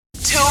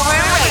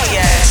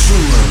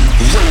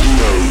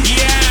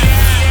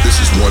This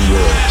is one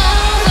world,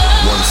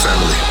 one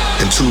family,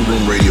 and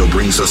Toolroom Radio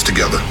brings us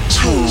together.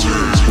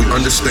 We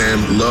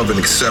understand, love, and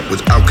accept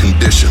without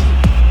condition.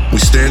 We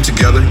stand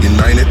together,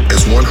 united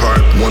as one heart,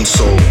 one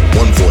soul,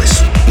 one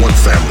voice, one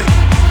family.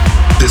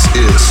 This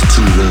is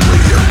Toolroom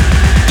Radio.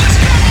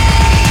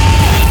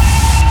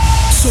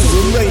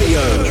 Toolroom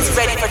Radio is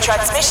ready for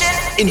transmission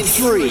in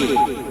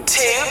 3,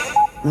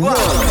 2, 1.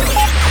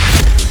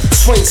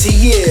 20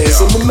 years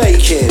in the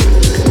making.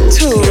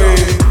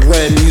 Toolroom,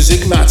 where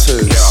music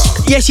matters.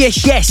 Yes,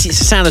 it's the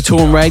sound of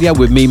Toolroom Radio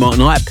with me, Mark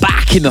Knight,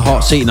 back in the hot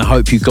seat, and I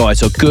hope you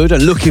guys are good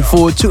and looking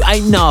forward to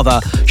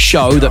another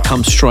show that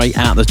comes straight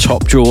out the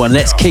top drawer. And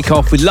let's kick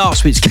off with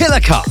last week's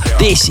Killer Cut.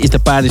 This is the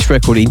baddest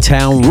record in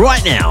town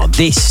right now.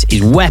 This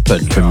is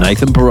Weapon from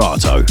Nathan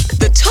Barato.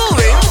 The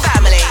Toolroom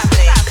family.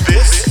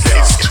 This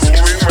is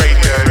Toolroom Radio.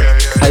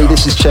 Hey,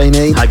 this is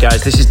Cheney. Hi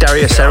guys, this is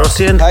Darius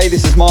Sarosian. Hey,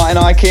 this is Martin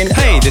Ikin.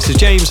 Hey, this is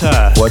James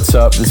Hurr. What's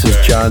up? This is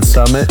John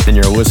Summit, and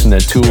you're listening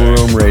to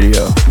Toolroom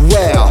Radio.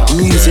 Where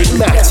music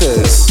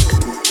matters.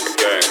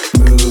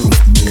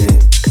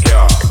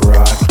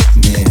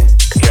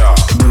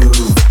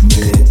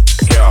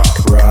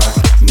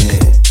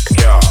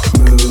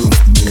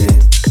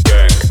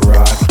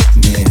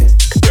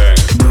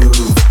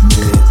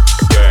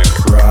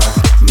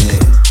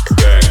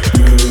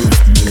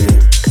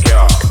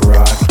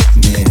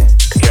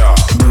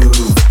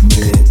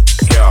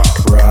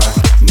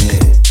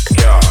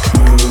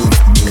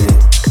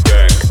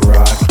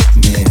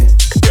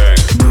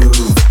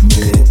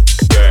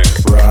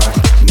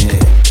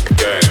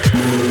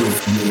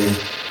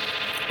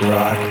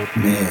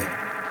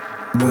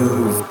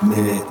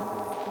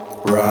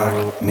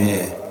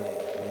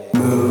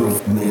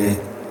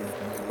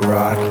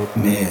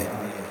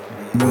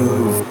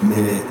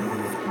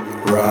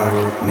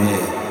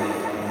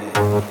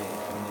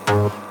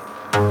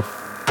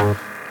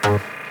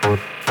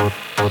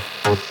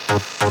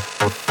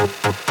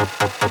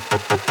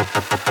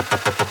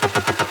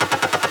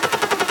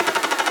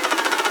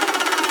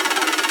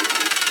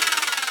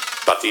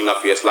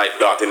 Face like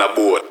dart in a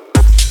boat.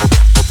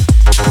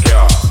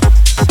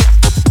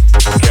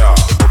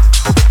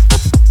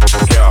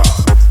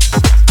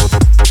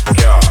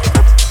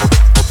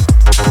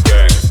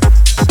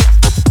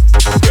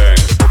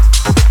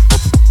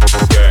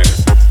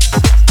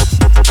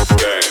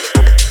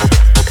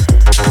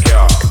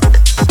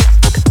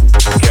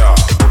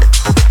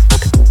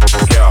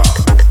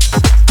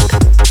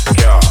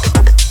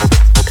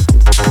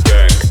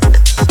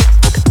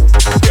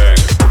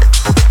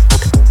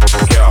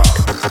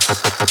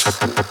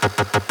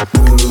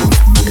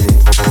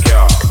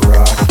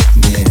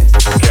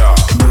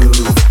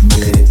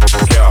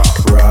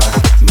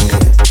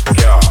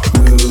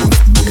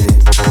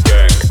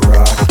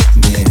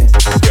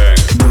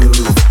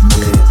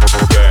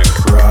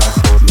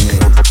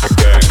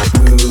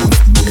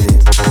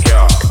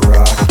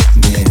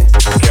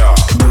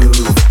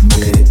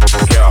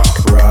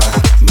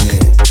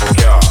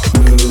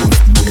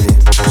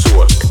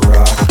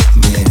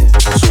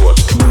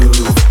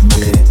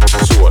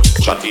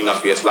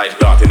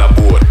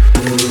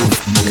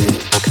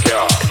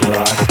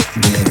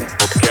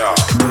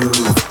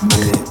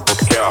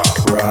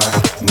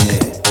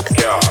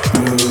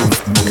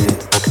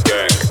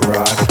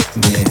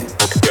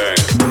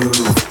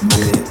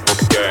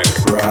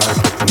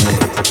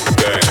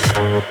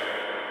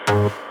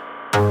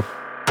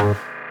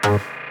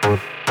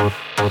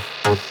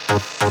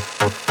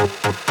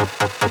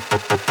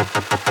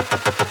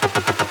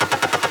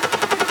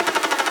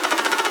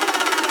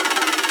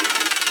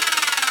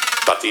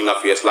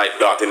 Face like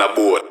dart in a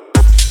boat.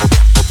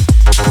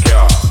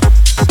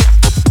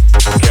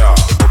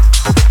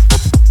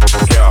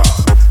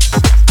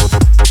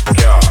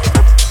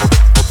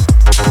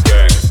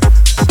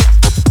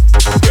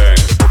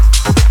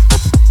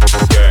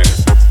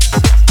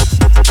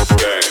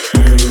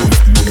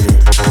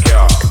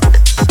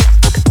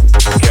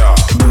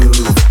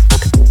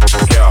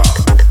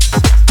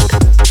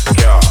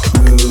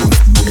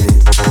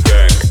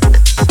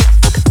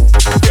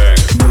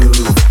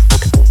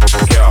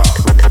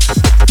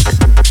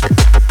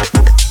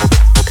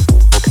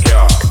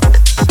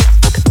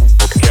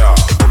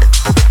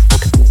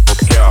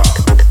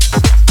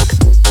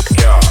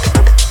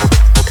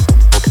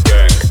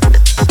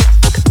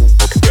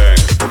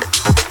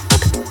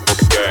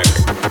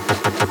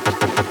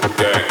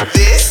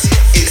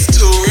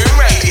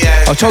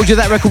 Told you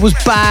that record was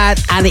bad,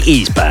 and it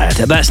is bad.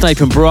 That's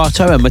Nathan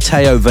Barato and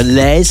Matheo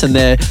Velez and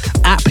their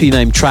aptly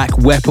named track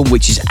Weapon,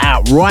 which is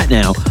out right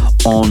now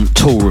on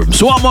Toolroom.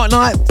 So I'm Mark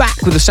Knight, back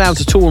with the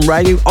sounds of Toolroom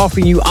Radio,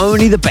 offering you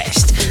only the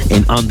best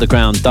in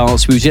underground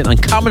dance music.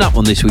 And coming up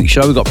on this week's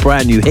show, we've got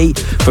brand new heat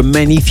from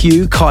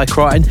ManyFew,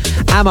 Creighton,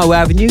 Ammo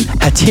Avenue,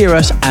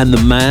 Hatiras, and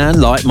the man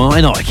like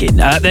Martin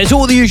Ikin. There's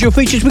all the usual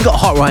features we've got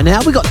hot right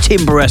now. We've got Tim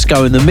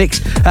Baresko in the mix.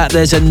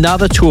 There's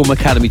another Toolroom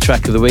Academy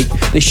track of the week,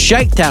 the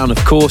Shakedown, of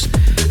course,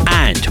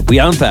 and we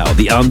unveil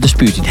the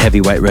undisputed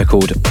heavyweight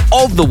record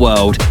of the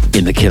world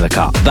in the Killer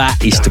Cut.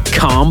 That is to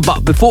come.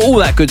 But before all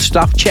that good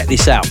stuff, check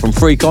this out from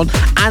from Freakon,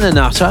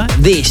 ANATTA.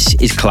 This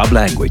is Club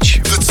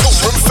Language. The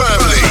Toolroom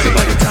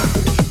family.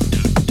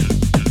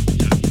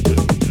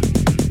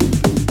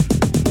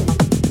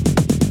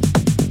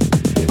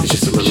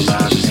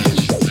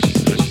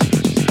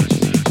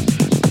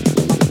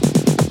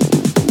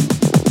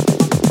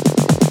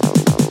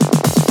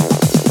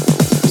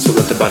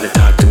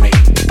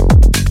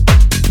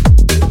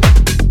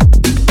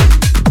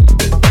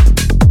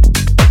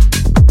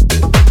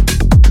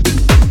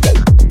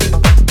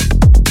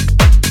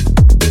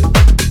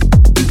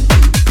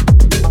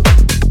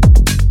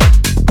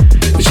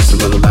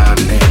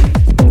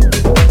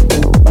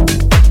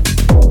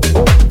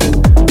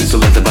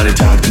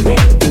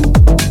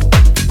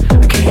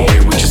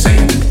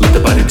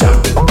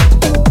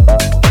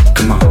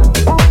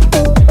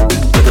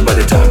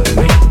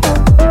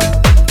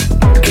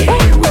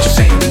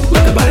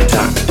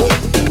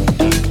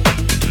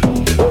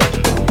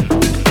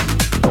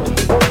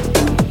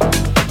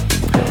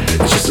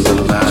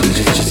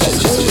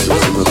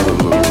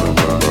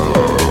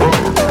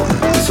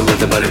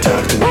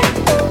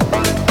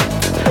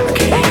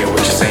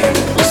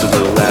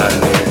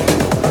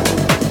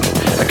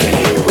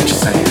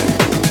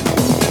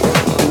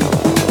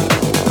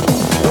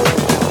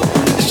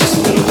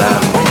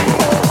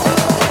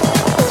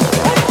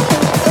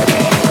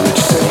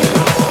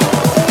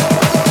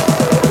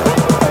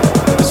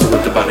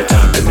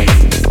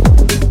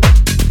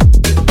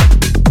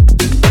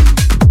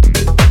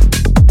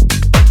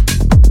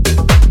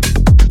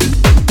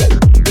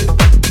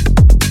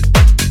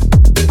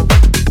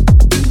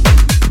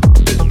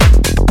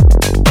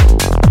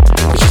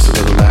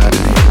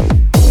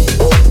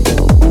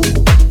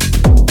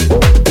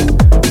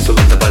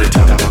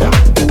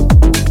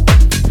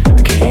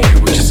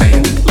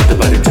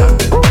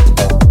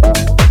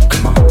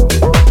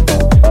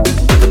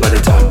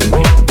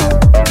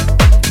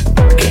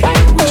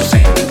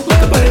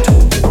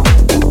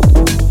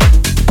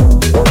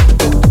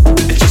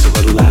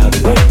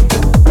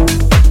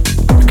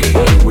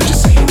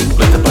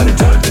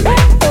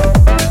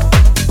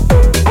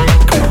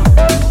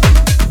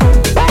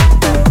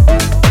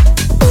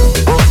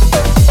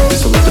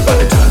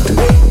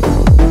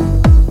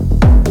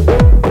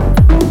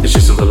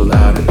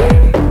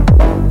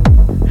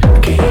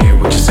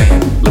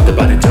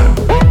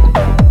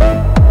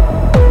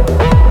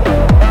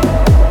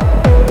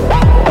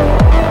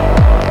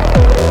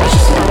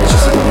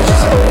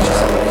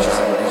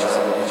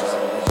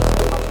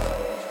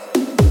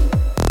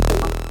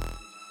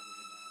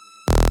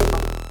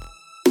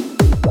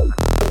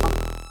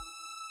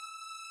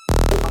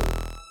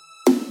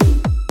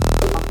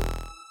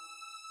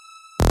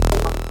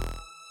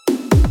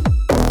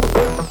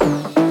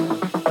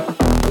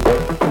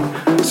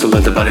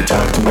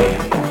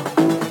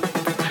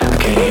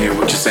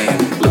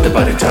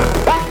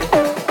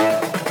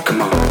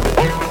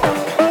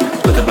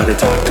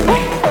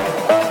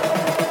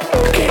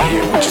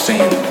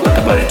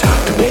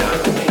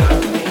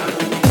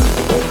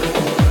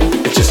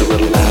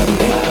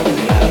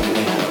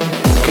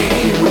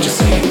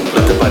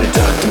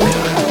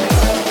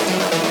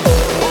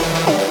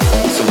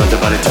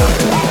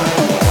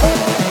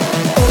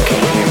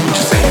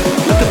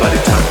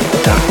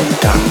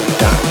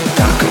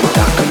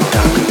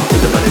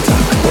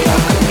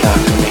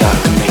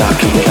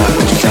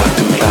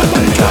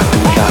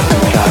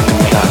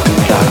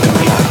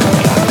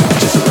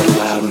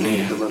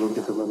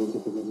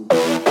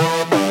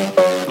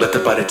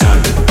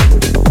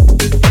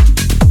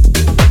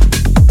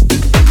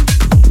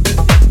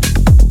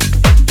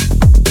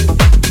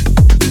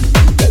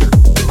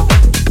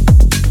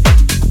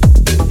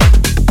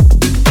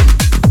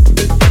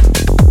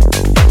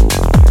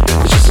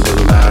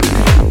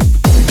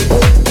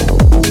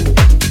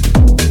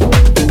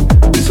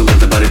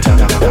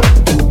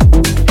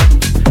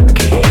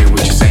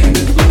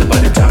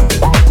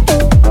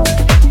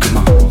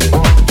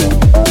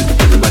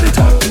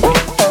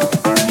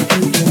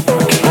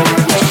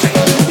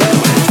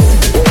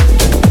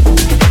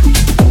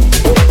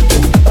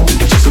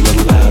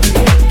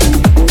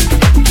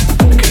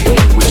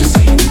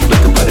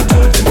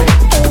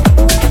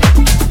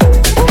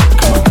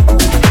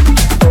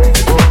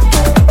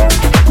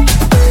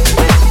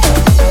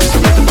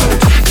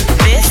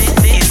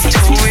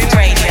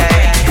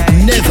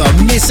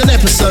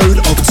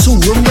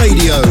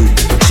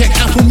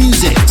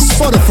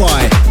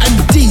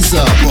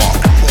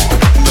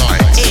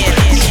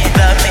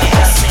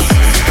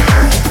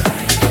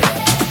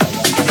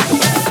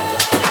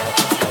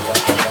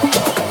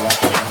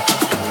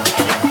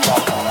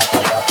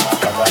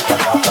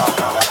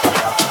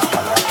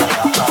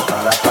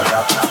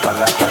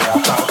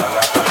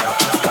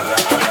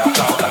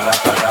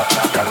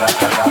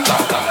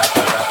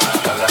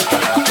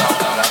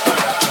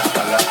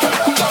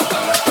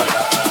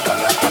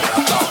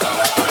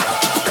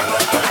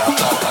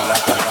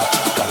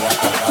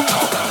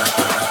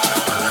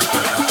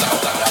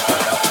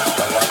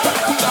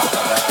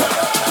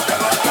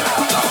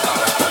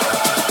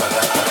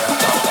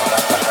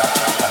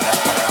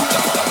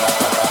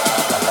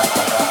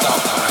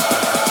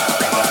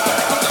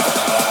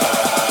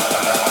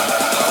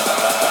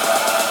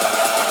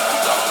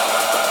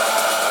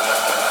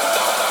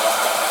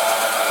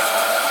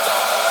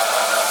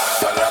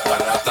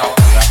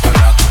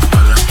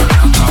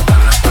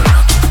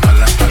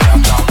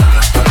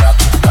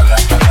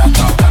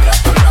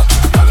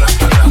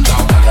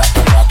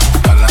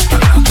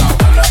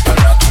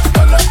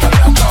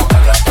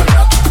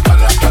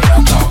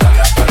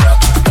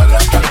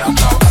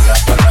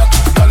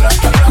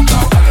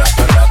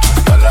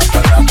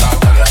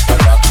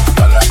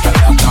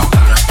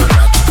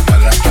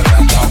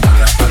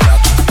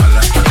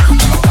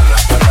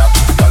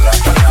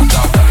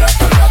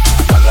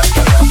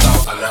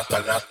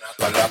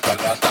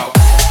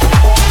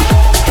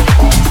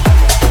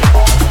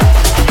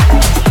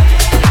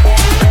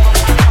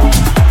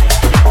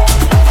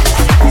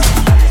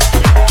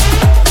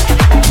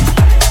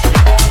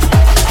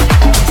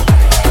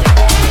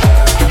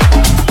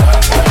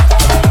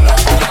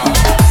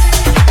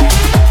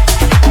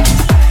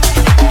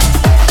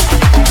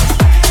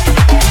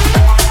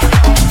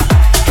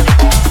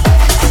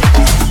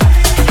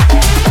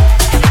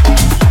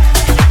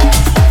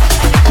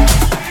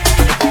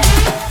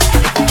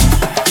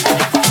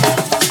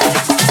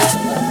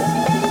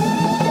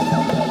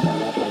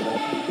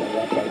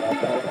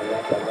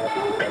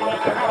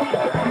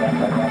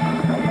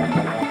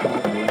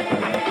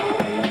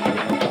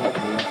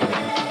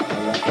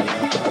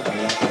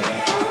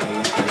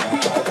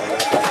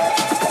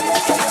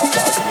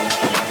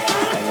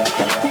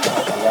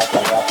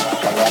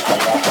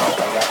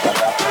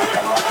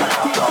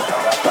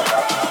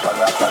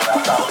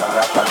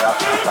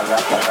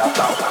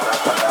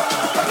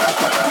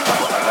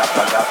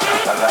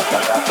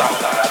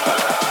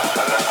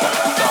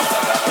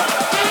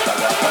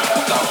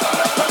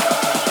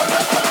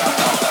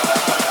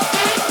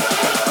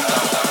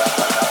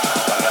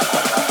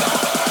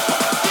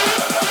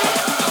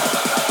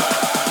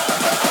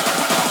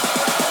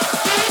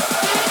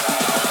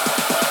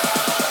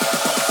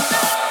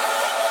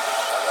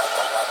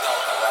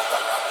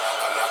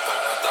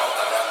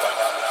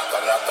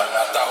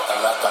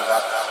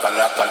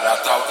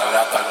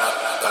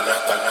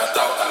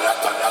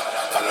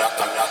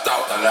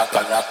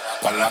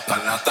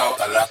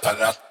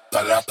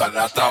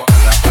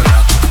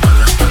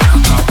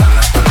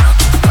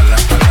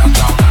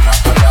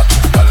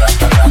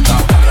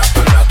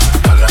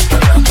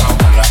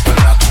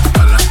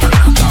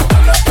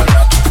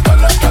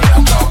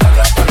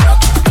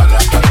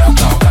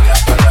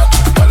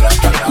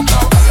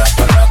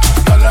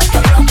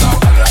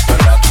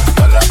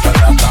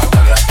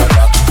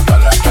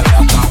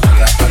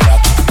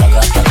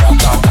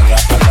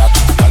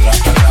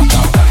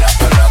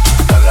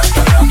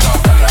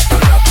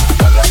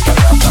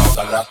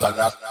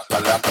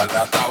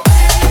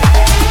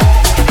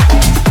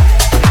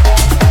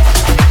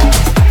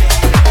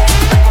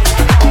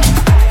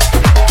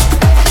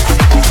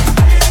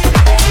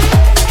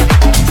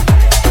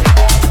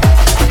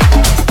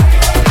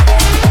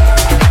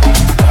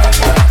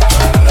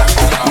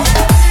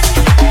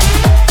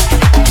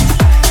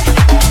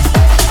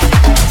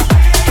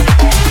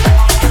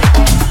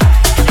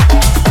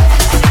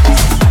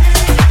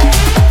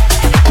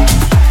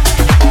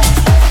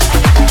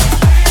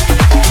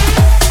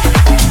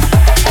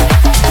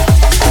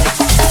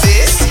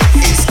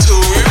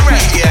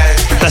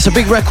 That's a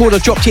big record. I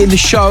dropped it in the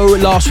show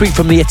last week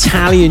from the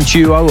Italian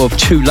duo of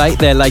Twolate,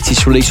 their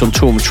latest release on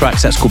Toolroom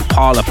Tracks. That's called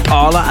Parla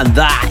Parla, and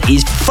that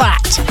is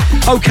fat.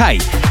 Okay,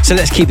 so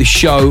let's keep the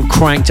show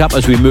cranked up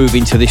as we move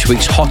into this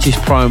week's hottest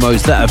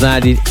promos that have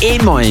landed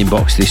in my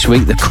inbox this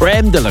week. The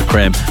creme de la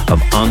creme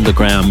of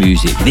underground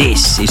music.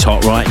 This is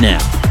hot right now.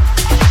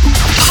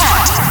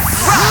 Hot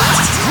right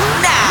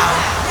now.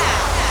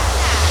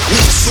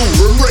 It's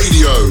Toolroom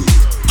Radio.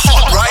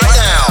 Hot right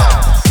now.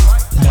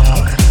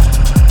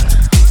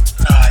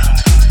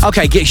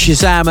 Okay, get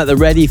Shazam at the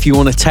ready if you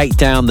want to take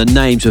down the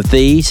names of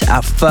these.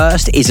 At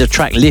first is a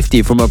track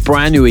lifted from a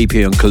brand new EP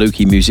on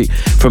Kaluki Musik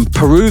from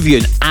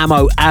Peruvian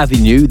Ammo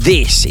Avenue.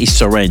 This is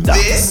Surrender.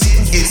 This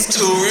is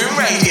Toolroom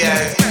Radio.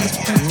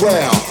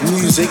 Where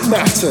music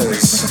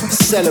matters.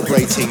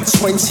 Celebrating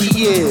 20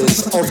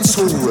 years of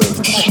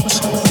Toolroom.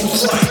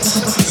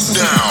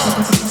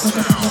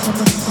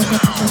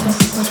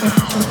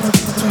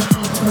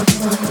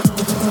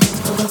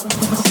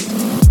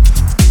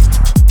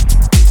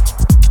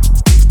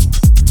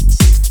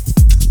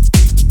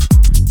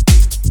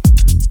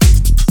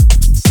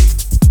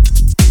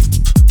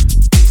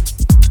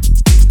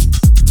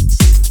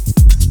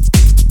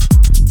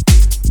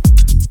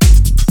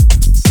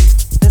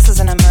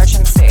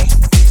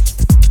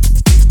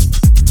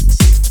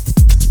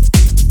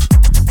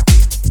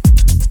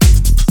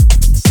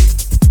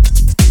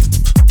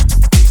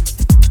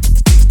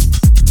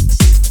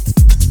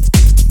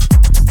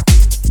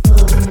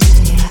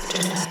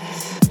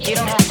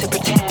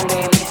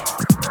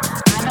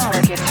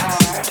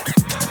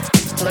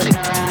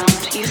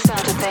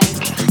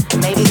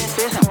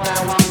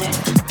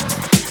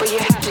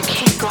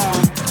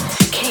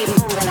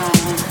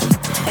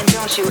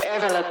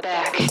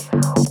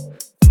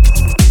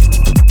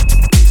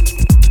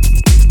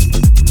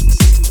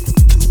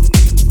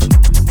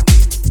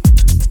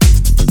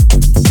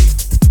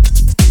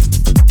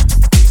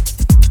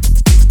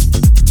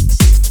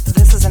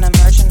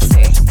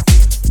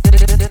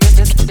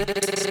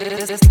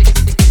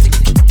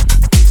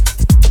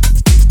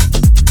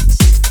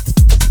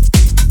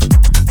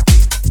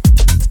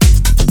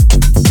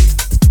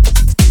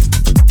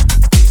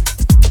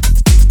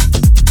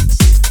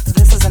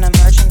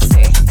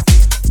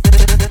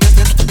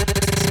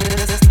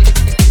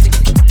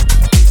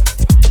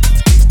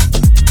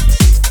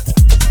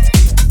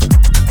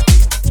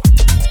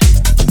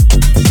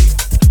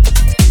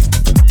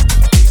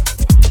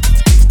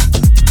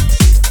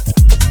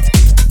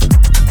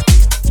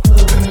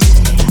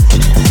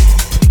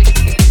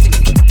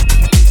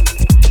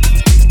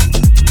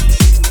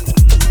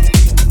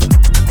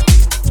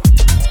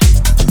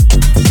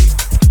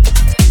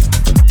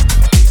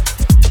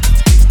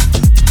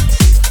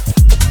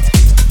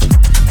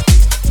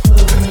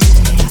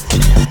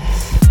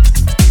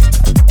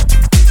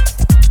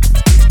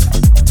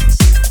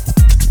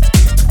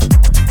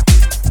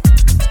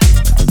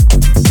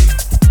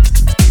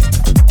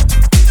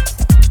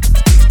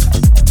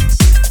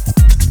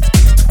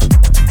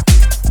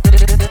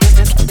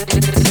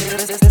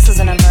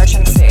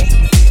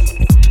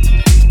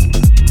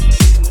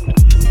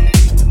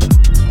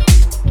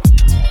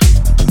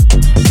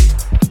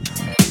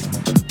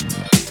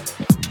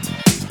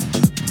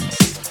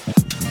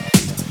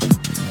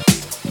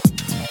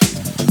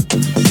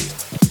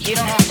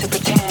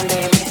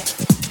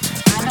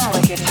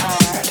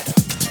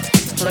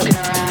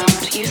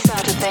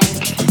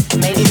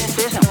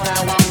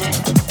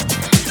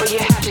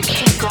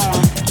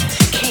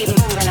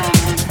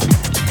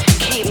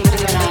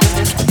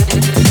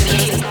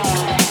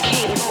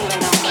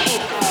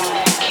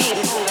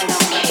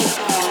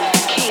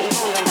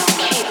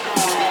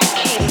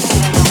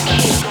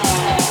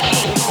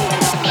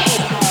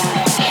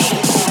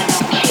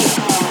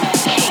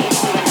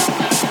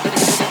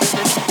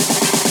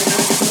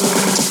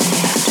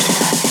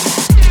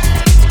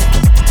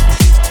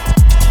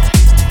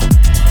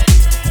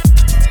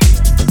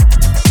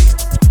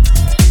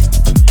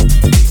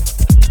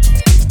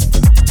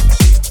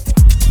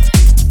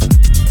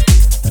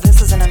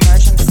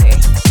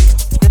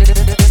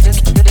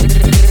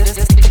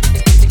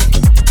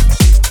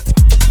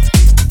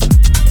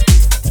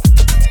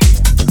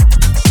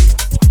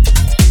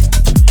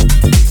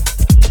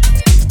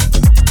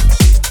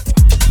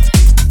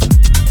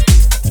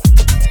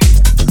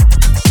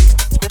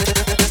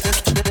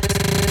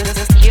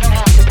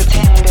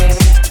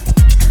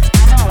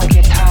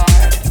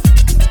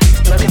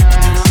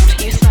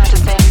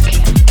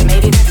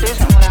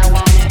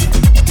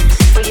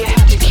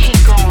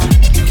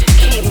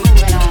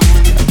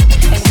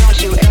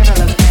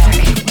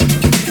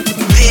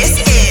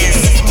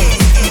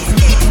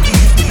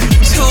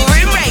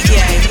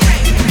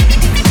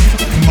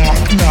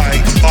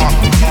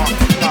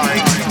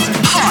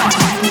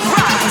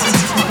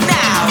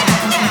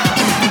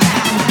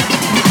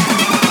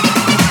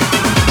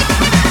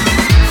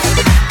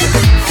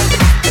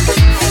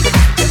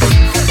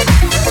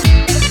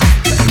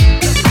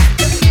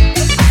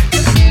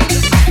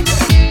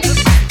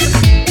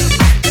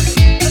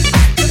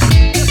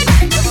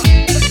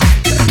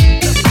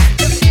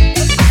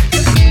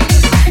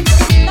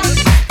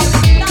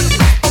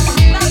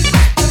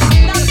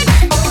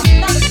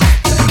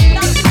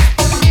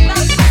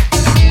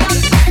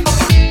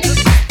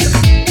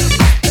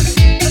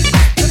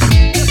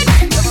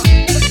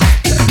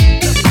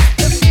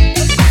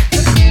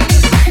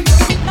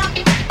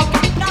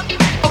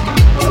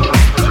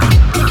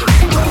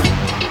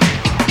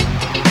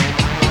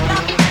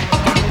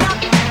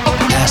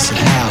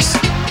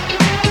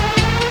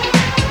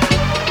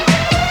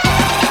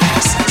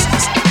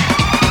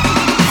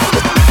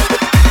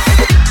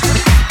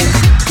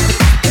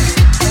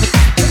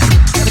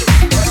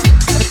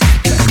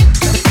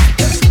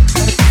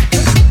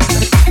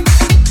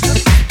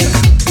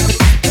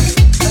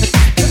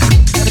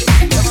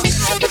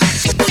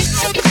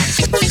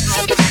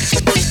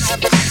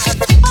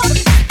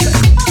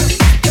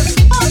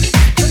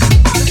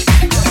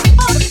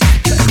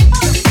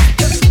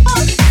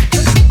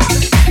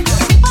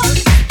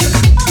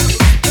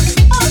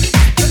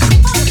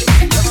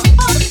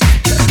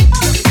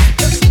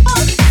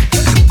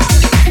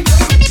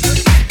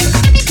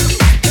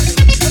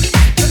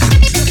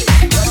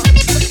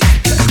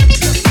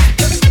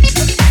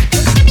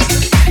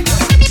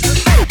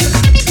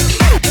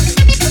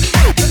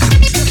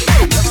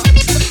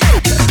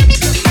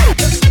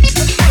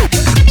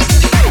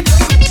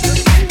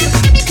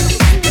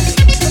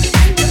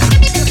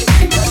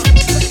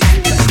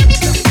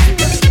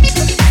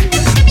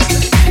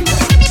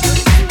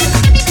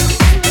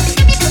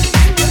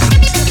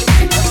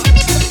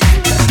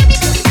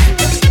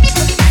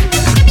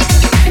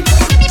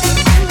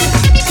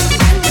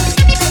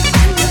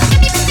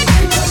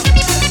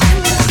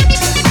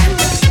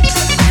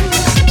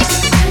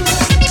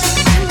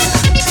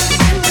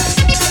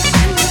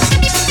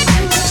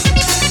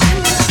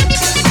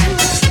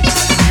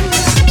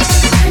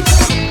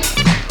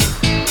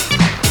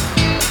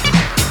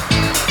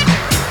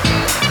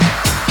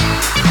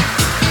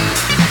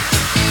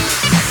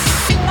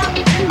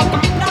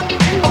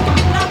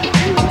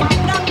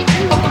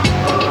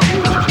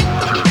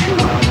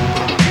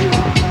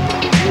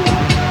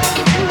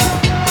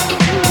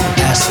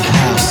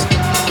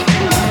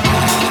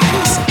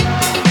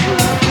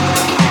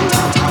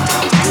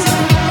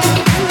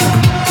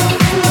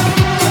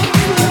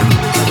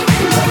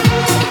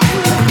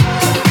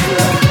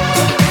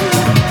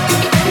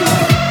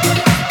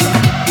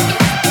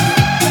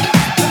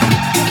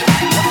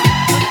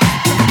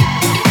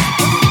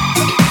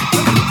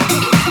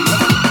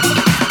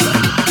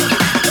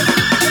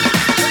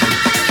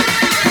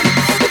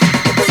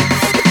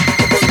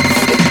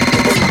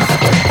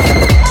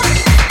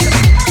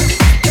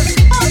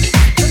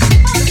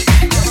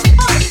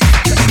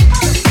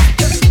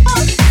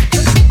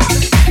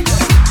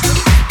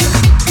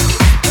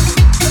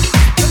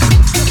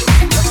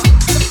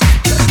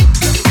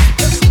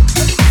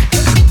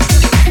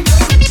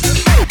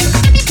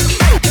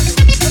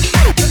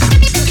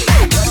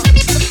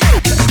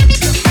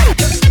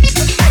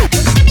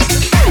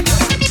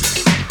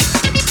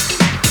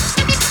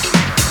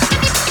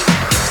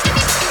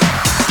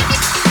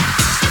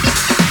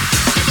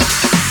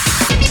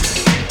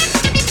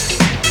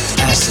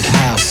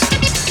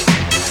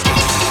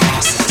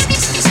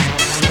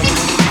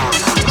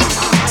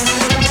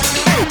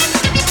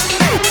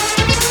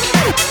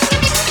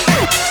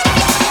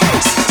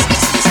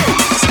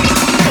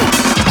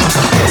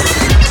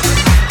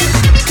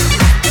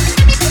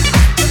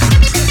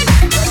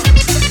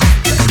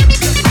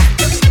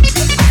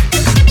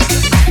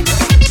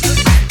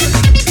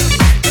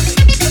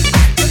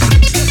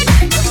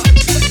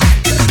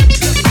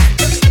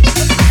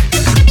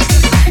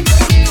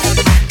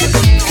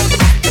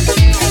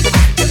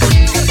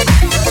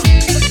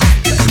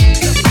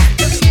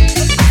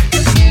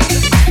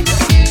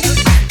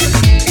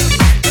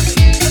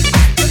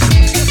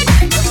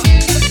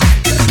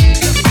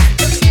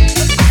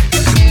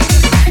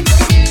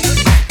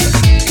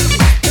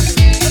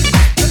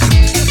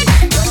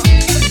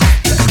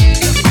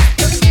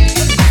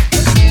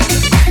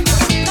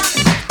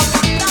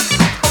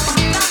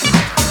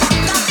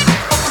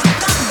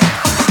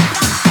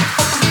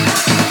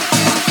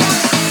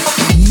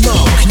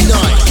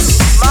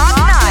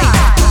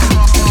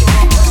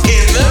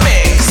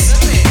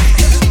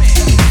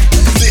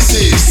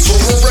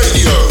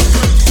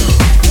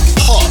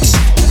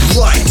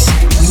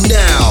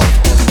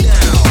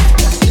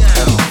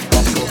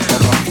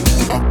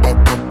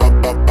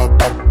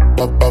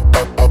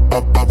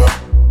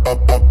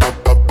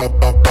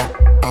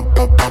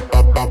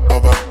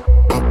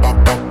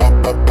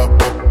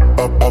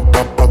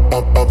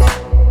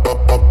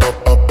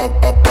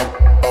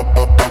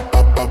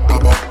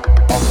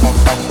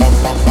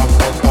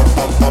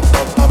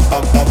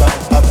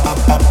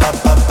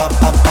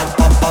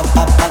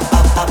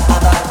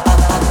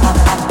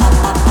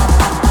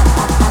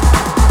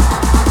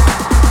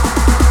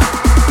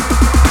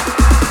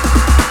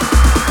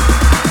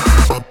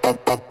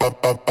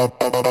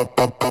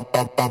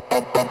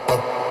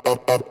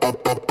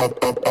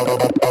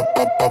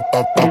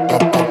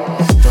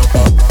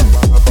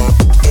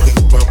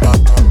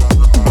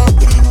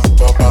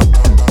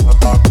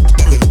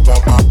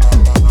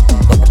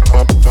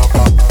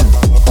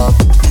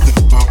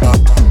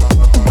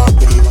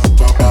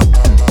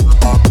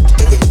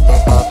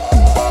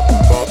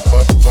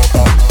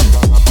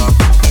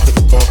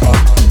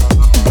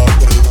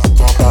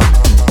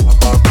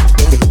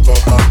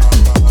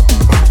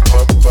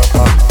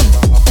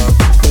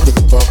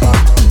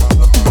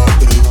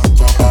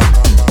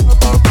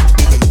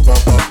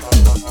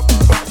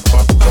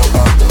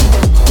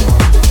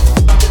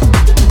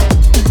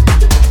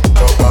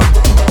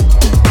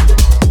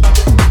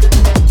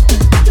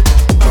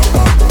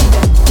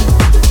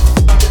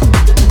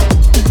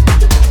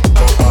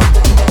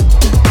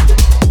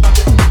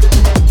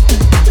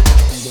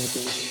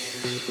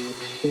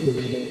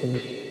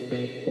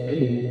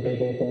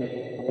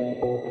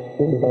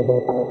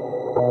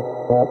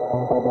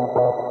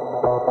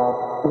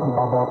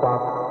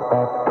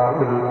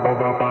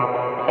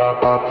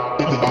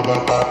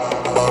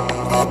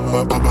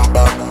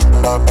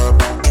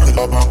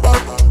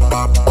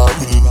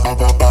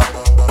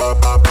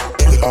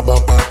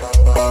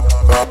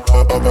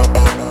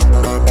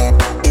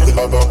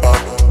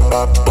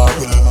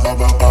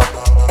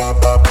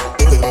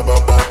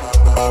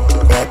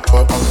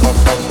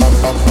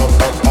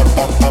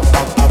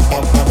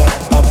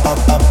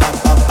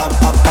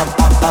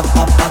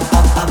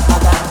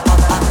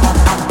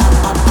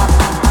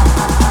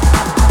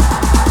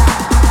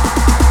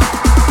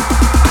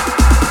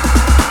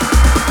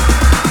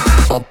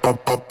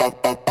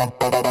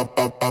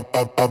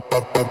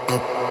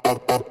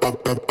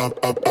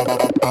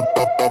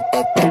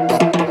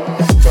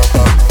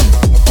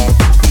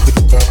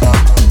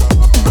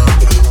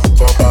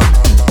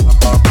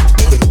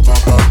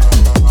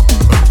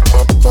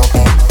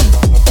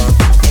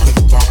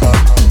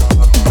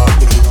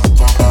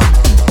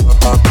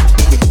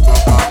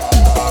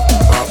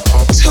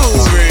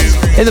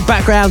 In the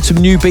background, some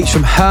new beats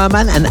from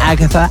HERMANN and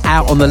Agatha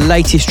out on the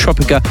latest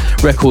Tropica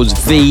Records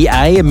VA,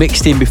 and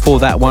mixed in before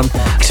that one.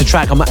 It's a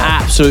track I'm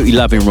absolutely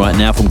loving right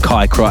now from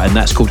Creighton.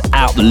 That's called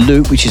Out the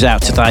Loop, which is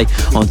out today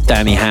on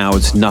Danny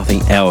Howard's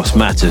Nothing Else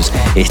Matters.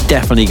 It's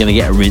definitely going to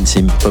get a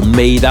rinsing for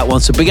me, that one.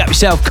 So big up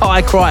yourself,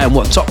 Creighton.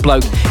 What top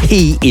bloke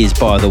he is,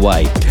 by the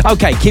way.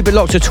 Okay, keep it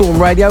locked to Toolroom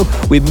Radio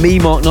with me,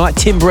 Mark Knight.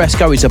 Tim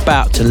Baresko is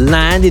about to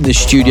land in the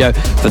studio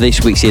for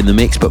this week's In The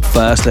Mix. But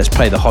first, let's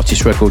play the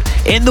hottest record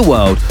in the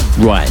world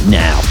right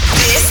now.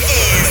 This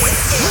is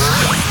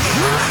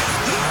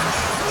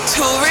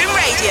Toolroom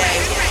Radio.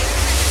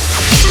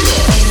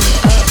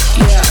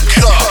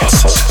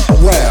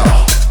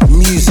 Wow,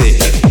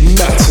 music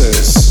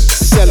matters.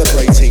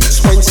 Celebrating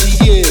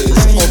 20 years of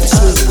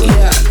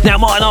Toolroom. Now,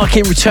 Martin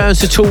Ikin returns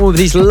to Toolroom with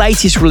his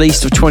latest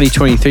release of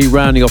 2023,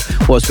 rounding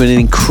off what's been an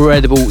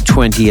incredible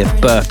 20th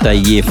birthday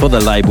year for the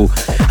label.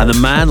 And the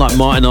man like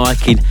Martin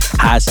Ikin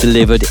has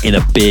delivered in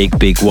a big,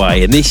 big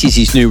way. And this is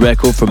his new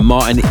record from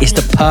Martin. It's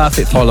the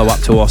perfect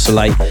follow-up to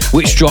Oscillate,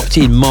 which dropped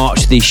in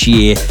March this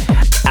year.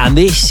 And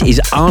this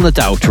is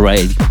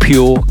unadulterated,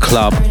 pure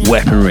club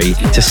weaponry,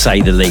 to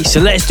say the least.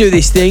 So let's do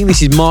this thing.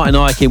 This is Martin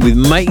Ikin with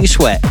Make You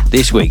Sweat,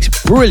 this week's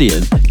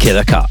brilliant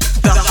killer cut.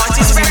 The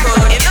hottest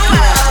record in the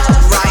world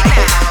right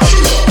now.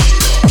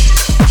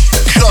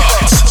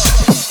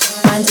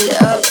 Wind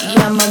it up,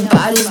 yeah, my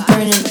body's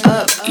burning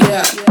up,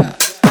 yeah.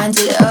 Wind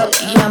it up,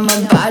 yeah, my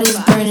body's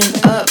burning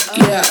up,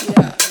 yeah.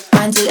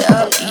 Wind it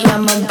up, yeah,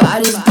 my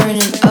body's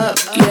burning up,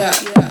 yeah.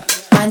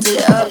 Wind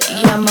it up,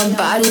 yeah, my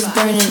body's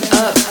burning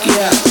up,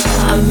 yeah.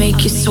 I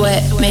make you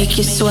sweat, make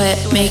you sweat,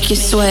 make you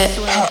sweat.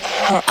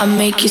 I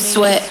make you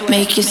sweat,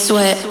 make you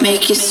sweat,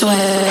 make you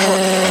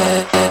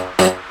sweat.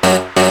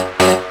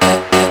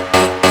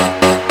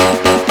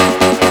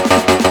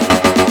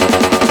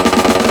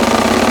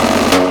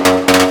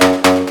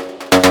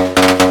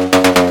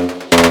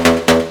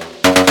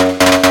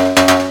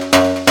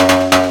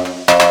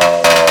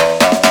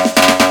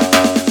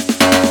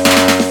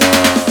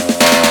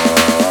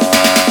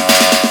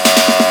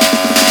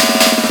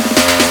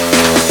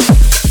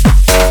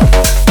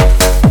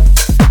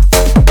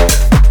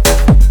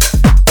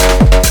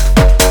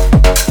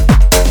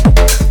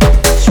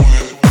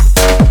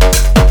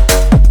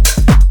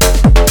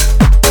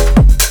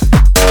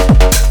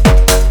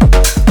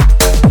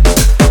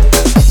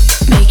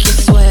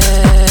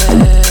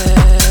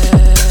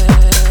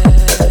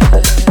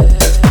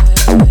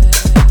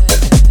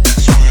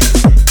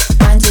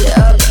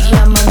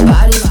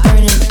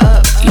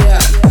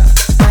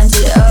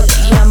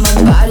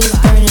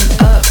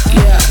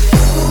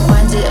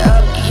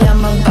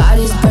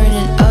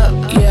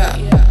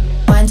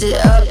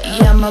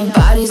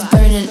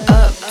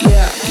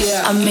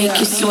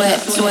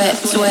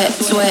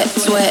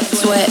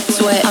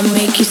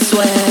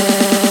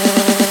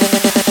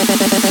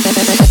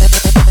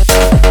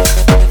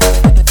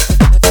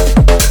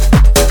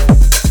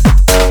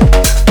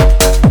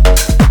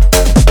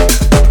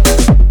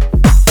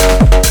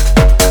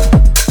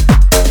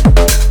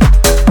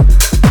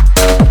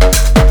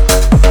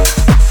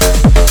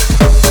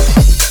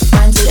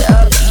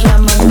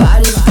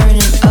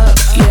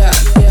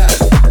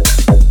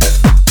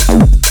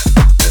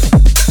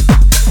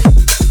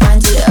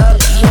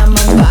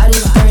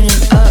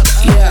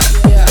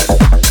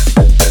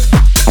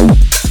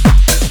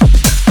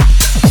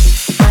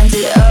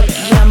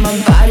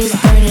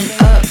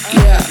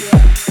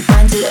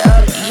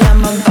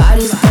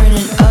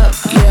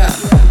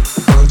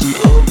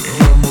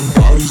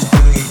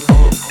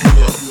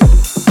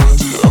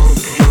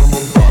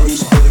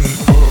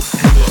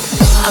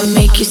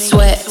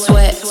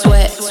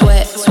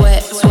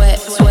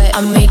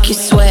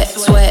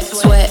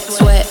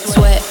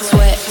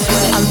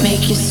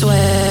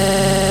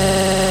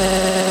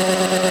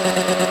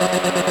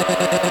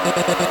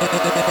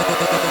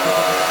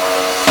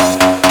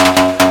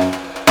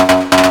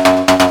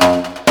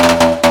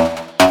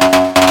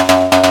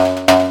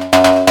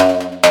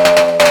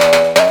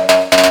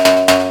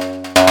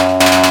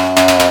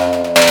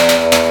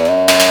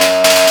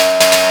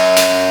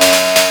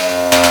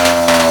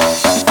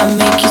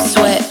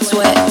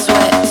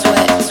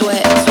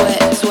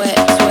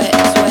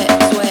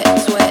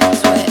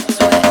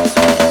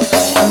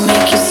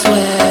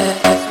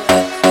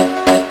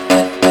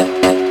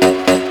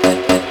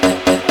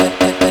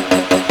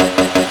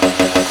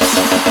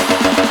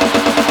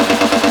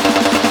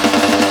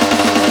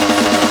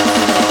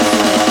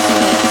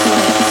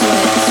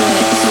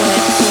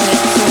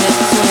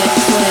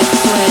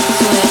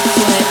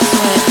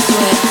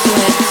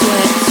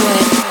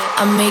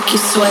 I make you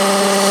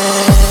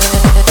sweat.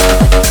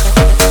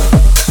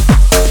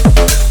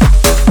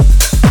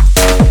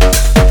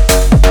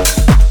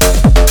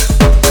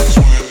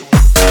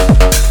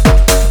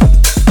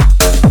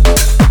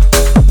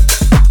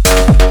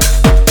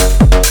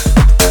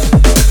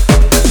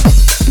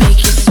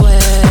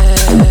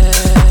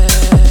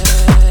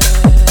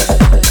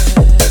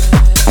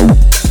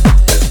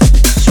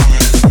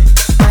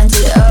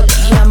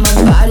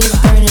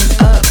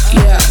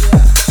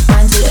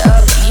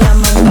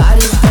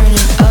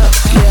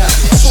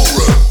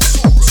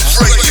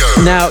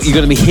 Now you're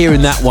going to be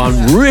hearing that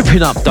one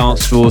ripping up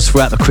dance floors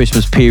throughout the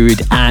Christmas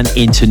period and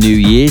into New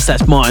Year's.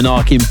 That's Martin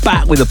Ikin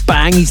back with a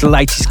bang. His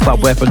latest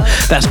club weapon.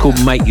 That's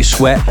called Make You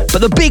Sweat.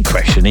 But the big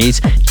question is,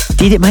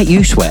 did it make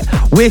you sweat?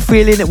 We're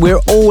feeling it. We're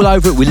all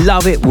over it. We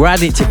love it. We're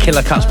adding it to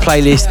Killer Cuts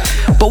playlist.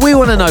 But we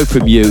want to know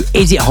from you,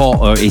 is it hot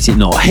or is it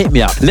not? Hit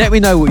me up. Let me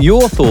know what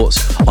your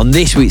thoughts on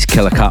this week's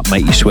Killer Cut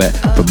Make You Sweat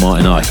from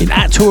Martin Ikin.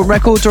 At Toolroom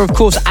Records or, of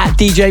course, at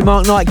DJ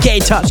Mark Knight. Get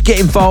in touch. Get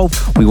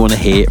involved. We want to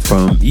hear it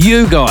from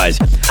you guys.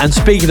 And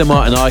speaking of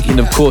Martin Ikin,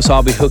 of course,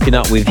 I'll be hooking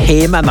up with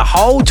him and the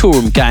whole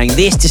Toolroom gang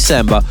this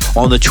December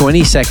on the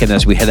 22nd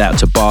as we head out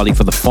to Bali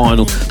for the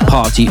final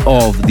party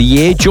of the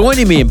year.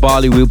 Joining me in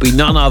Bali will be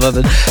none other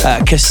than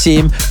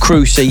Kasim,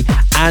 Cruci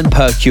and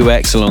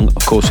PerQX, along,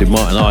 of course, with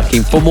Martin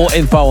Ikin. For more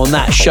info on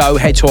that show,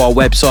 head to our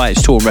website.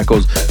 It's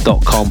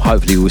toolroomrecords.com.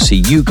 Hopefully we'll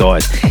see you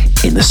guys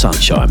in the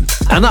sunshine.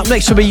 And up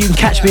next for me, you can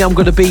catch me. I'm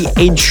going to be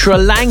in Sri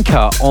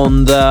Lanka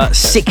on the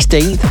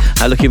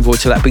 16th. Looking forward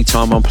to that big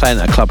time. I'm playing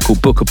at a club called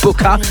Buka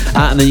Buka.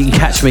 And then you can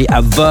catch me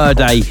at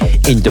Verde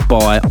in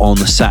Dubai on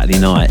the Saturday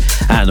night.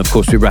 And of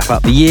course, we wrap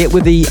up the year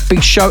with the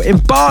big show in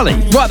Bali.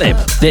 Right then,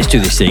 let's do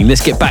this thing.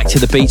 Let's get back to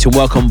the beats and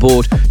welcome on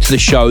board to the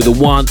show the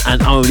one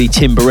and only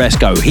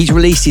Baresko. He's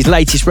released his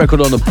latest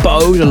record on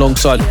ABODE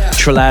alongside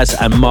Trallez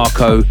and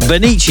Marco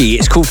Vernice.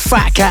 It's called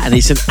Fat Cat and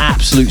it's an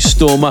absolute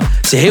stormer.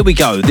 So here we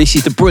go. This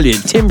is the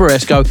brilliant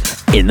Baresko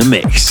in the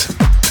mix. In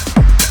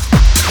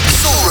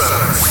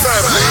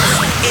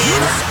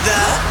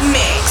the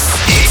mix.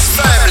 It's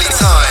family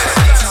time.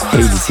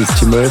 Hey, this is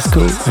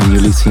Baresko and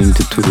you're listening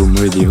to Toolroom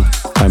Radio.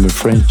 I'm a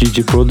French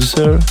DJ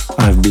producer.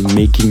 I've been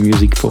making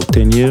music for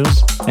 10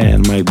 years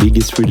and my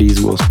biggest release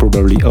was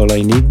probably All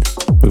I Need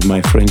with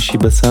my friend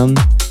Shiba-san,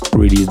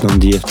 released on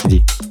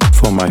DFTD.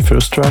 For my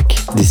first track,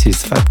 this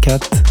is Fat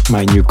Cat,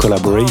 my new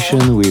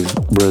collaboration with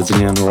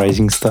Brazilian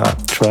rising star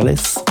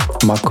Trallez,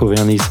 Marco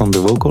Vernice on the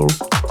vocal,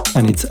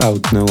 and it's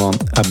out now on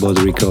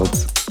ABODE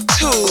Records.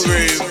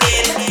 Toolroom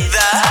in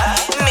the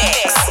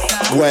mix.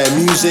 Where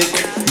music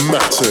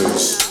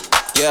matters.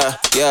 Yeah.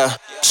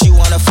 She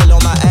wanna fill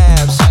on my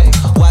abs.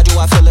 Why do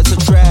I feel it's a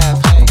trap?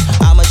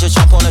 I'ma just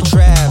jump on a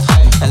trap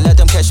and let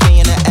them catch me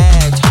in the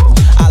act.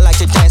 I like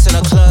to dance in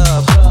a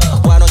club.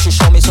 Why don't you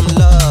show me some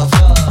love?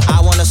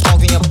 I wanna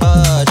smoke me a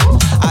bud.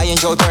 I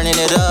enjoy burning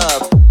it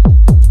up.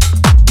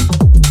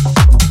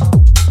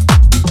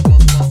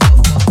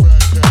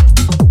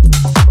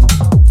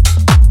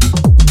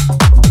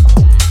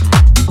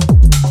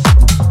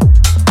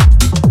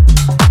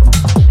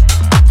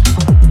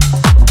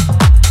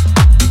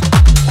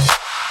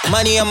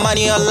 Money and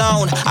money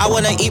alone. I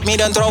wanna eat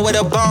meat and throw it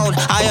a bone.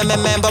 I am a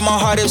man, but my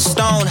heart is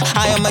stone.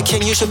 I am a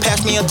king, you should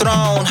pass me a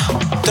throne.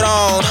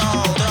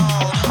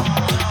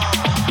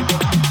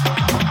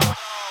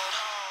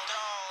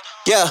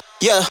 Yeah.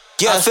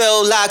 I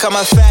feel like I'm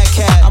a fat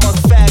cat.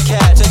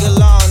 Take a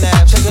long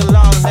nap. In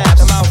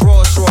my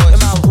Rolls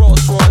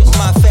Royce.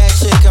 My fat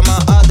chick and my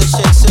other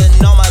chick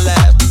sitting on my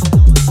lap.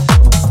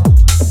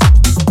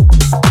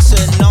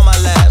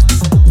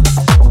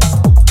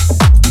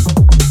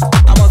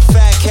 I'm a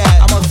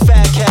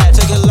fat cat.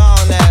 Take a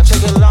long nap.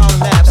 In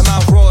my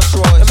Rolls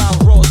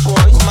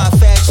Royce. My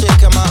fat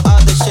chick and my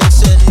other chick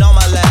sitting on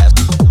my lap.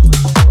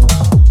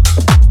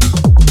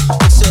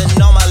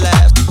 Sitting on my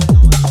lap.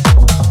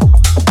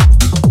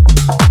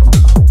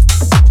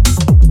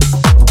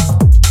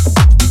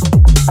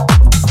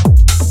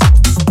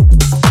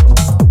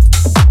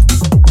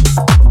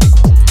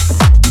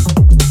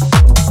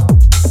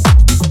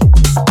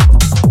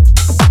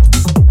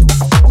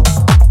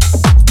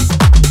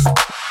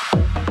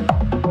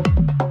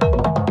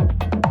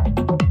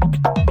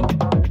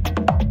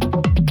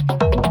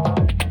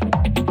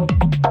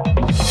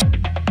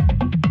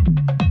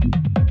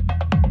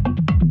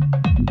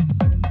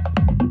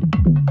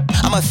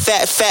 I'm a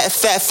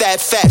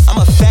fat. I'm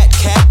a fat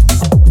cat.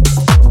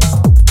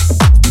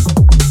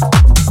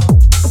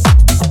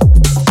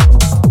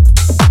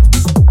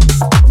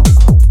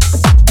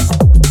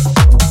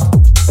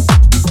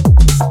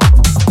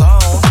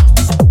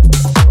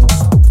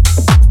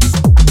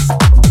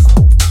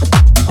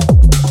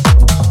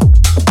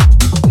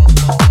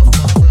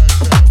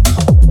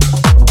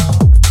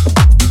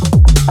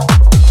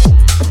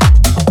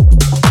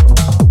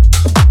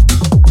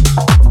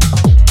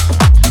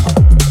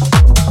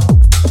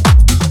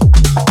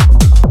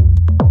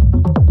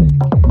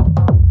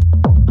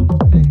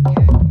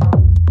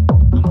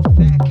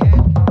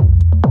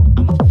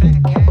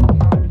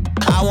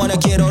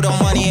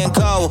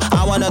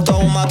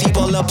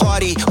 people to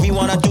party. We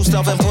wanna do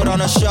stuff and put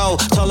on a show.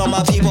 Tell all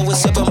my people we're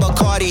sipping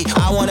Bacardi.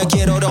 I wanna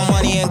get all the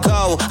money and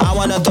go. I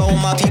wanna throw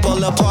my people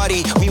to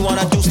party. We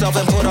wanna do stuff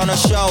and put on a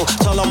show.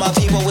 Tell all my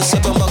people we're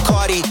sipping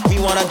Bacardi. We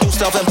wanna do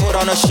stuff and put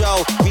on a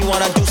show. We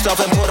wanna do stuff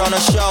and put on a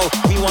show.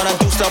 We wanna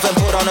do stuff and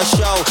put on a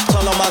show.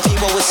 Tell all my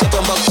people we're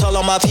sipping Bacardi. Tell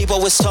all my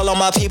people we're tell all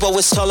my people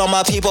we're tell all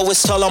my people we're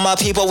tell all my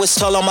people we're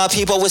tell all my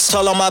people we're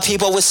tell all my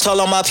people we're tell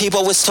all my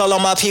people we're tell all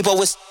my people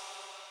we're.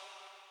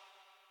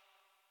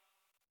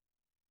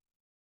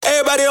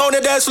 Everybody on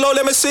the dance floor,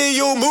 let me see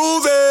you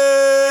move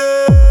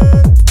it.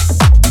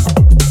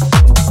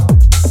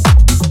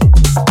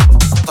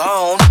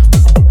 Phone.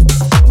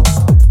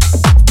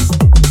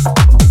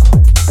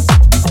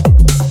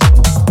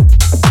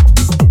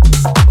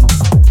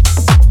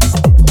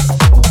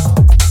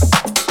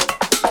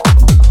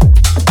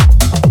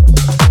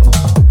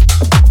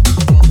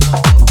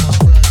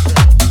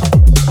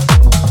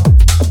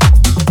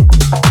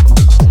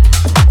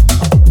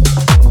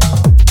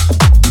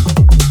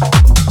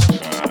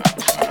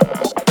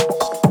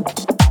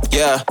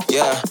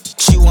 Yeah,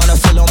 she wanna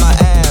feel on my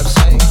abs.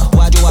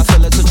 Why do I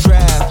feel it's a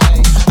trap?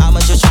 I'ma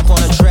just jump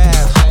on a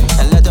trap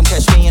and let them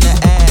catch me in the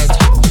act.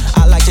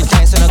 I like to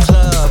dance in a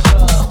club.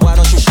 Why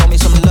don't you show me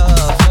some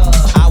love?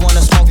 I wanna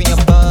smoke in your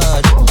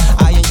bud.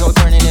 I enjoy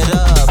burning it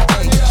up.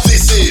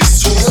 This is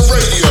Toolroom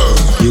Radio.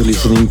 You're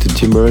listening to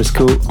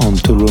Baresko on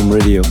Toolroom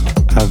Radio.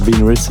 I've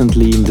been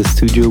recently in the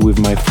studio with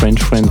my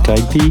French friend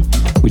S.K.T.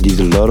 We did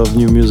a lot of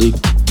new music.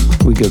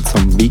 We got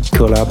some big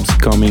collabs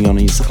coming on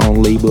his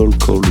own label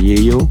called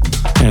Yayo,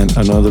 and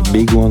another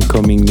big one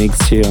coming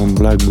next year on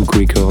Black Book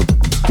Record.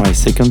 My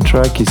second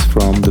track is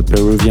from the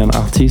Peruvian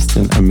artist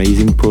and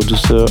amazing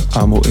producer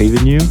Amo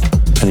Avenue,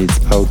 and it's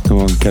out now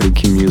on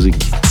Kaluki Music.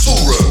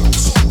 Toolroom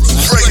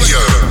Radio.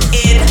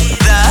 In the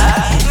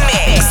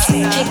mix.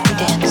 Take me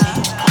dancing.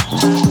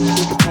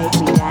 You can make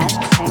me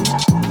dancing.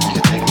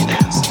 Take me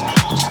dancing.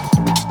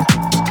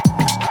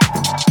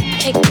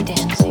 Take me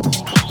dancing.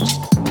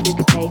 You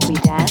can make me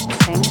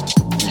dancing.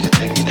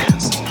 Take me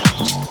dancing.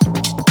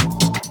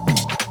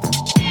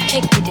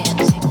 Take me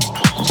dancing.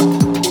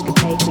 You can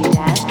make me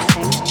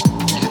dancing.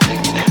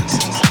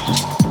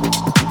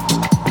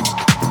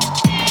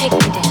 Take me dancing. Take me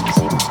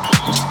dancing.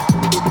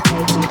 You can make me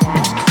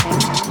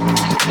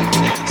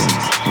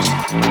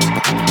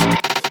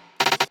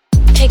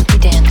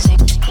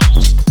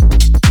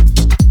dancing. Take me dancing.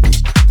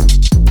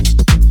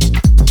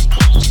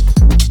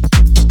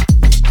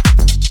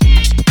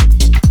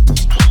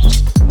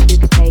 You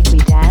can make me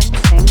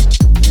dancing.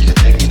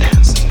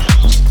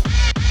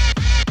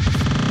 Take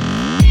me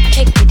dancing.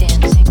 Take me dancing. You can make me dancing. Take me dancing. Take me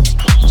dancing. You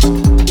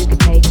can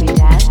make me dancing. Take me dancing. Take me dancing. You can make me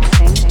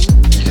dancing.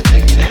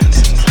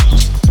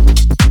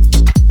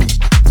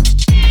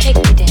 Take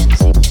me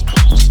dancing.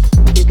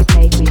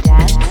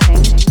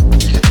 Take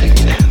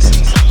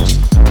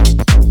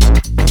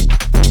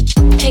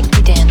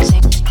me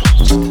dancing.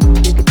 You can make me dancing. Take me dancing. Take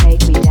me dancing. You can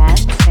make me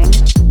dancing.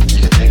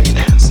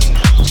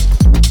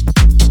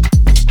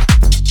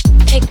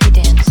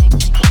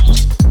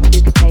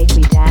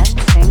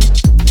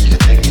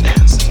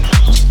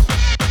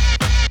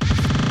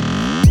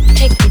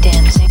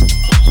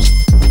 Take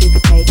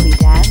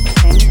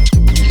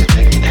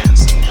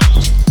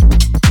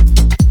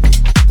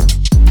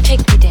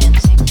me dancing. Take me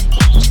dancing.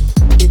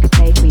 You can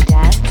make me dancing. Take me dancing. Take me dancing. You can make me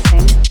dancing. Take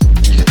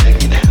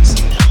me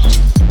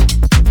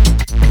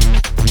dancing.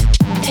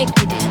 Take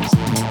me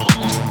dancing.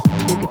 You can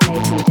make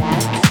me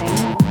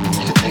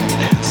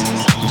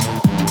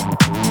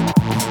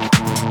dancing.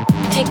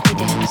 Take me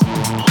dancing.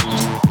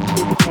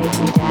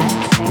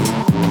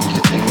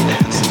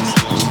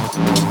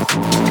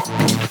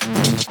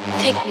 Take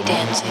me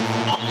dancing.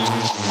 You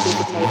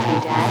can make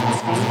me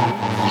dancing.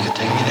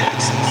 Take me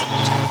dancing.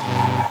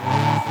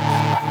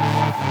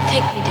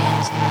 Take me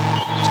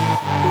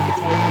dancing. You can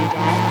make me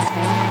dancing. Take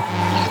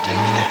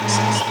me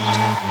dancing.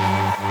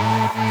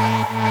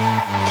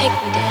 Take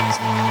me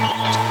dancing.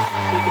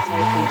 You can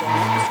make me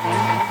dancing.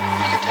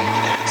 Take me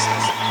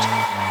dancing.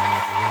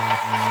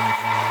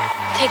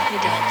 Take me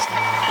dancing.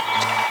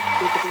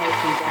 You can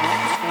make me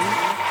dancing.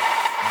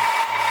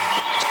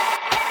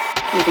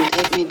 You can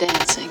take me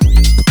dancing.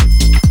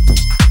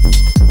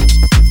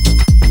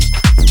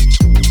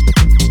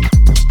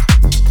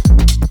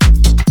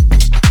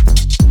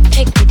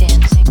 Take me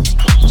dancing.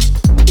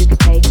 You can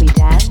make me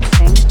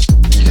dancing.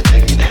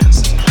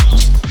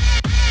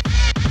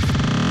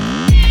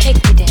 Take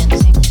me dancing. Take me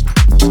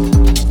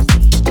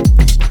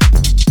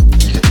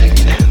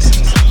dancing. Take me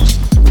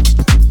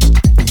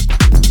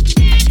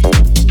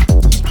dancing.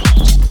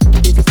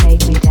 You can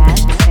make me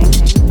dancing.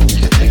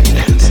 Take me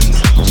dancing.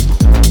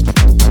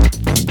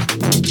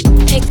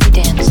 Take me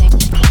dancing.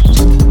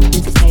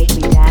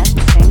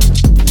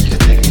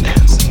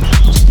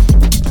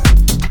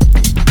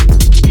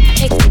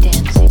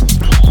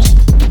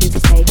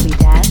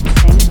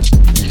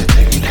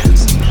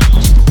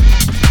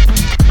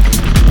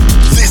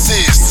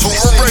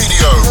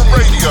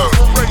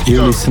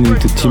 You're listening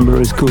to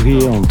Baresko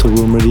here on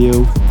Toolroom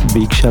Radio.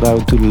 Big shout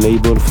out to the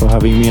label for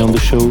having me on the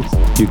show.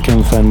 You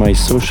can find my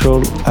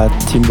social at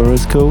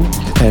Baresko.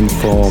 And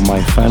for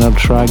my final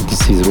track,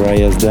 this is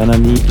Riaz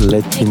Dhanani,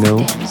 Let Me Know,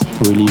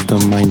 released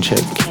on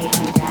Mindcheck.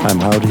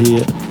 I'm out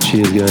here.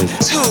 Cheers,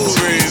 guys.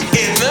 Toolroom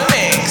in the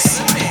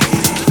mix.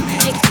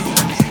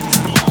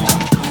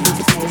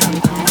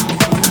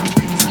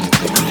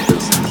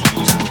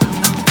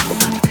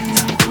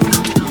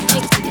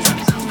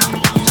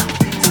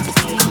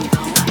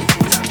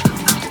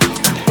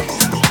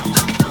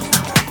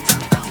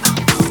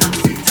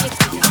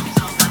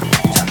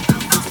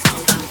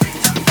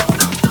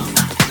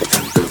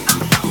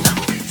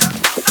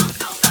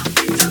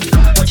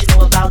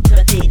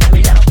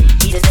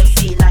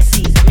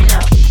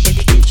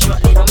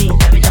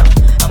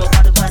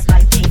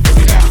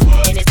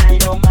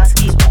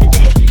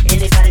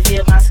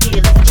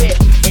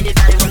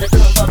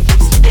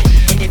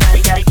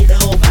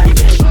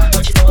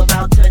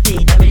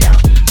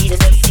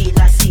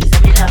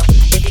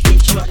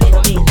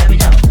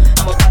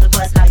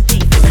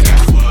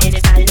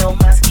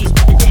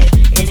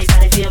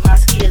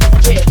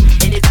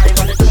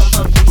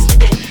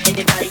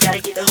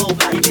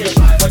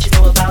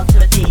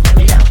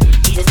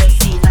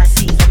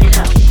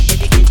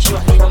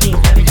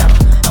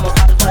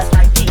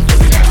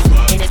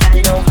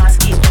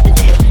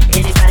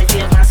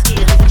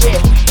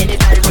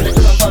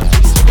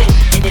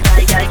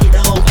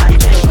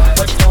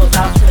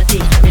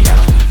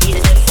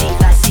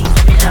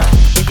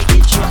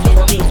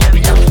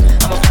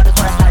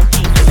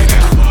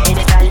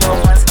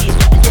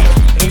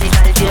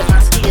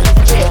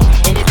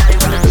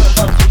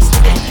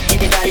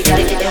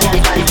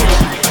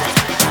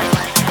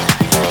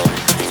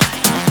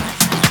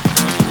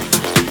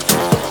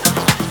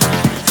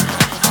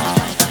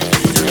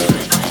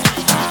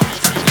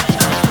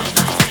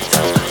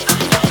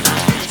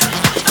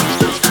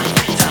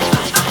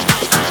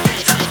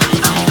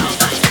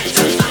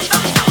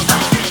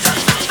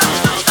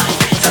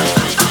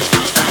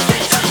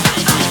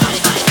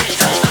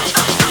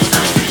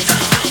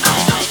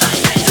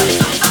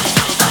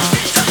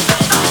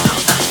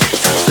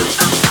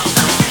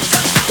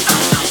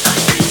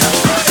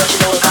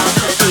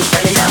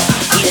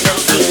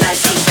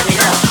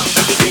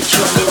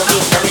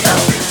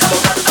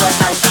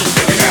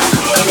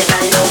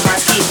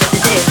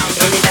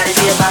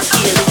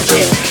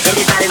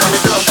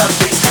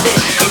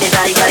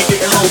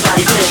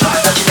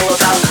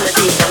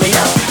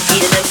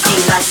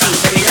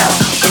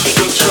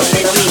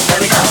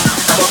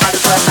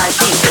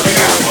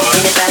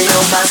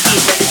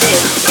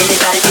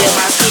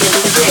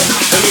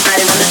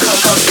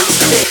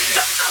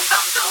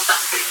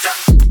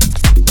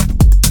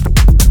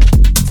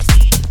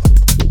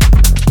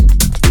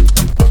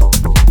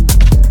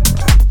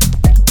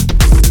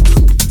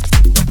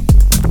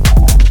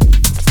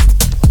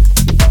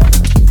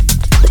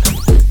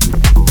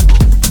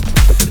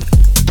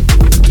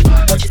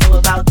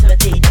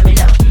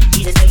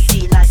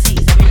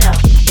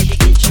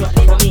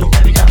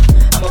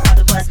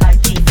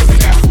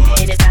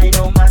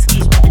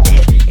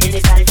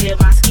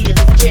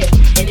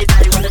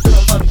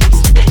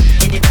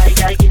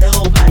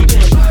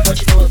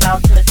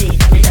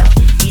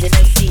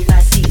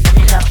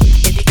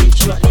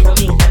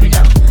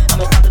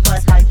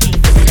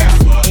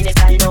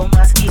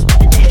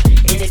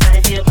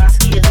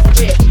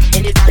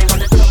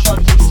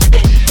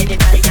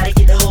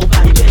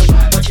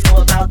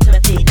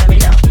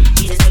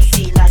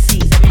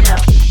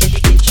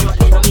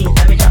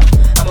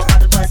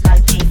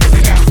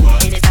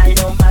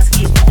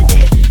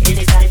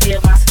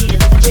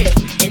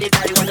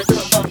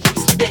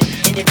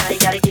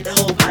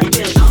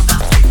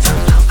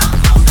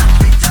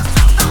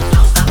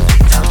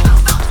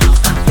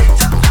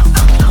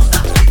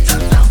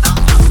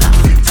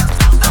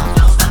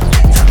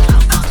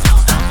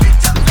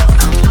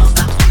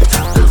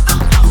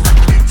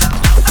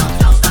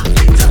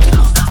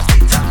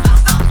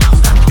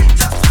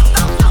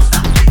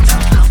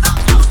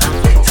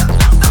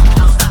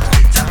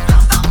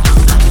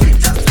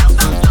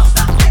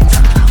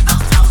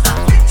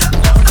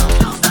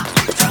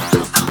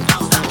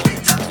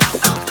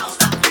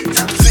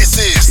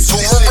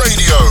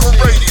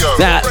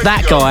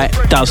 That guy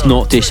does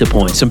not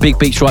disappoint. Some big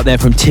beats right there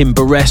from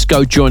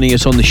Baresko joining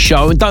us on the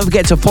show. And don't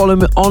forget to follow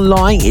him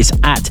online. It's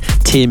at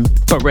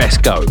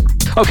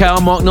Baresko. Okay,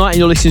 I'm Mark Knight and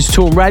you're listening to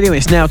Toolroom Radio.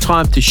 It's now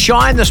time to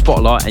shine the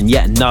spotlight and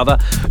yet another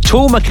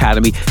Toolroom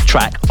Academy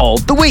track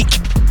of the week.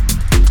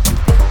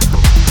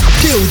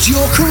 Build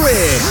your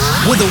career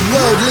with a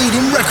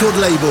world-leading record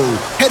label.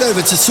 Head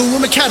over to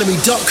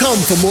toolroomacademy.com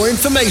for more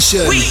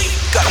information. We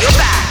got your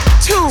back.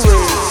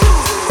 Toolroom.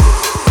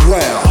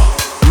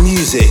 Well,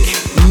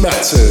 music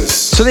Matters.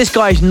 So this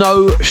guy is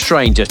no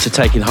stranger to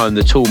taking home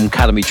the Toolroom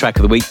Academy Track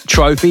of the Week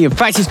trophy. In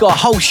fact, he's got a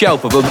whole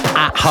shelf of them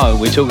at home.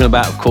 We're talking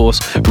about, of course,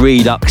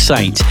 Redux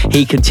Saint.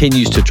 He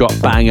continues to drop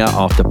banger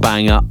after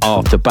banger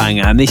after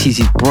banger. And this is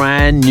his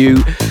brand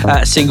new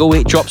single.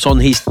 It drops on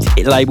his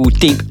label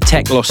Deep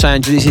Tech Los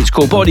Angeles. It's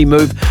called Body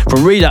Move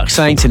from Redux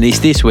Saint, and it's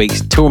this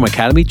week's Toolroom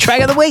Academy Track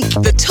of the Week.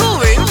 The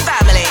Toolroom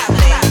family,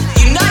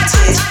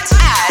 united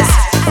as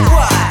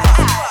one.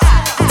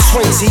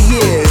 20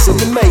 years in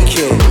the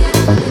making.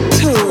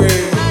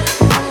 Toolroom,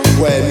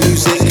 where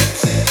music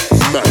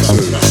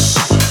matters.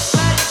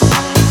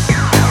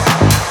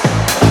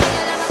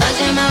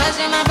 Watching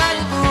my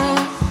body move.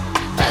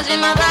 Watching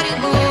my body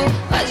move.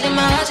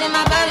 Watching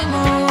my body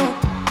move.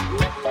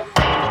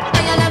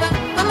 I got love,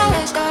 but my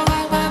waist go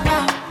round, round,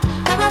 round.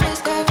 But my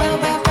waist go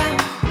round, round, round.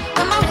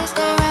 But my waist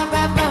go round,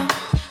 round, round.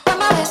 But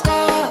my waist go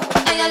up.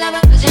 I got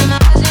love, watching my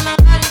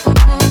body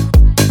move.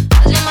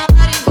 Watching my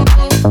body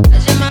move.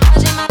 Watching my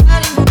body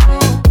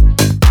move.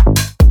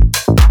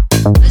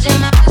 Watching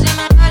my body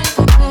move.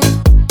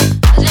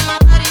 Watching my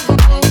body move.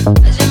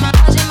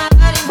 Watching my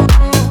body move.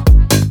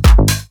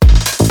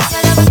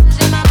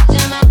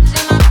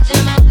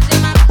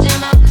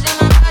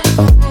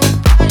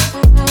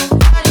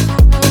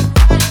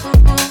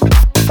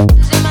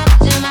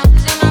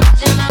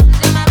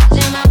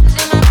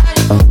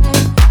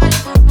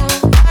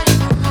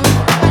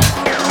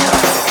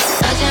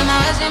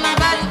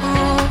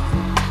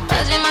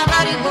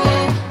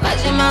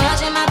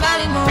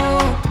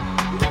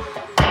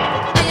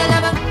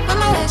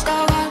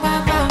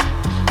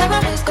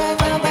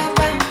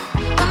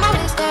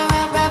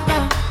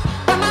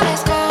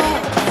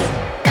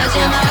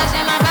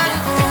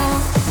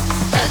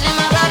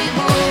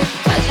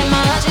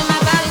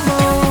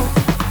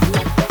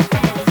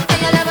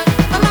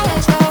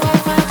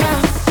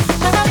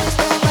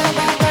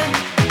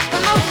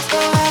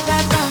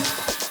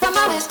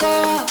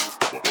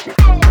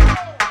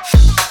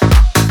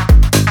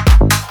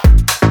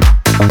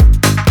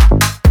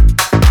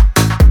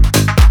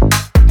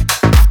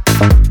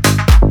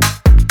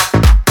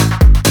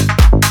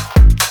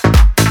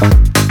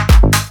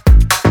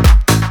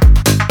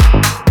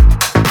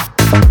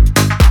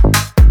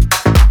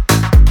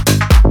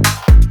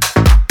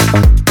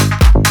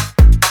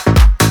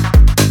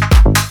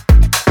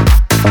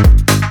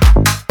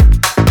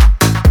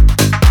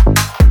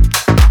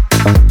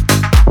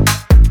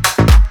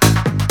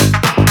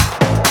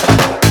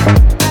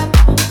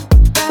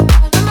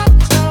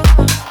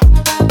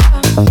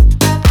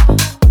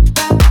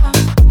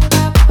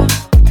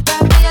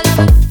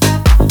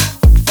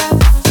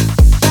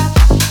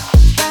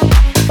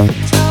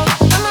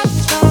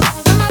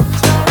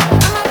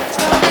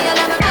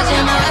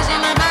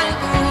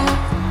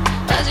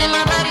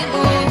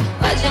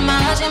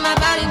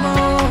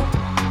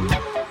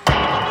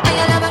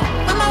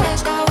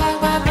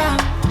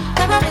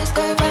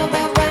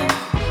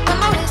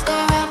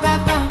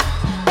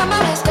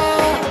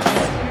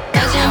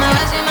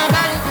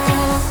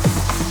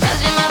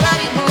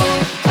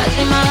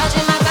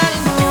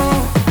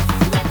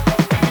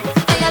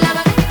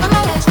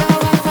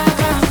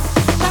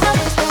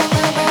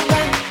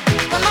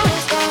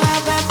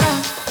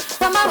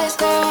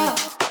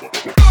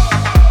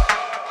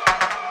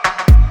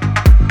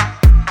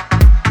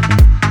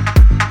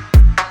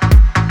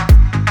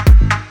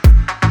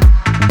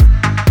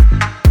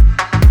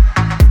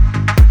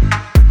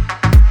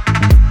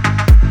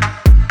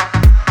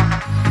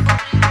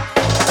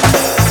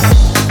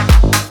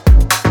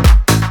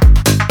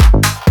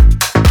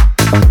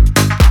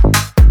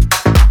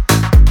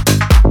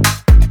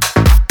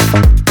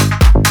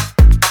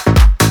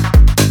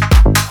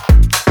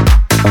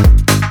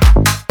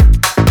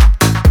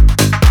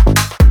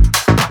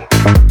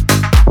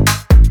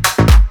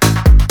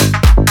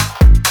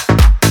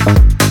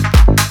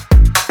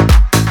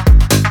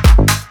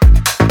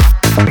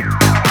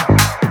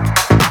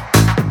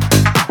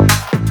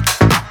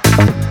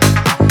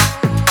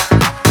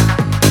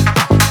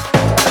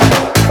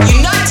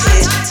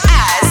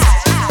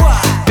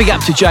 Big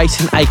up to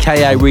Jason,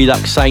 aka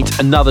Redux Saint,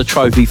 another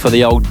trophy for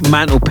the old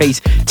mantelpiece,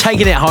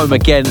 taking it home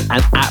again,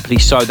 and aptly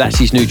so. That's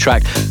his new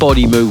track,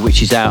 Body Move,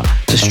 which is out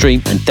to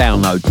stream and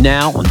download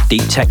now on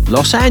Deep Tech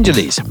Los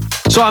Angeles.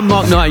 So I'm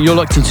Mark Knight, and you're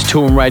locked into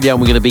Toolroom Radio,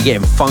 and we're going to be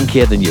getting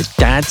funkier than your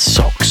dad's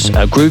socks,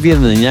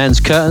 groovier than Jan's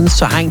curtains,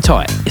 so hang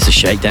tight. It's a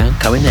shakedown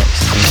coming next.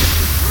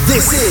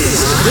 This is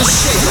the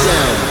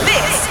Shakedown.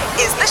 This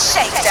is the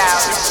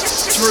Shakedown.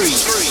 3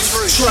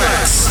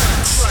 tracks.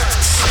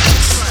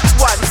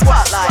 1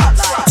 spotlight.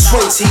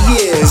 20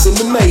 years in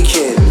the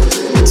making.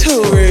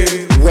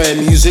 Toolroom, where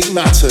music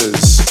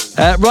matters.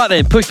 Right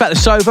then, push back the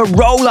sofa,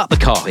 roll up the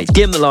carpet,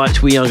 dim the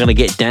lights. We are going to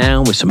get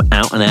down with some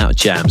out-and-out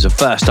jams. And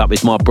first up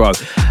is my bro,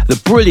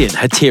 the brilliant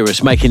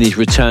Hatiras, making his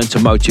return to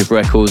Motive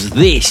Records.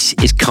 This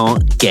is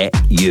Can't Get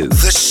You.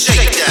 The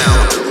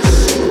Shakedown.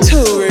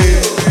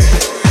 Toolroom,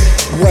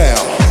 where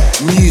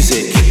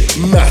music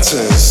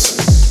matters.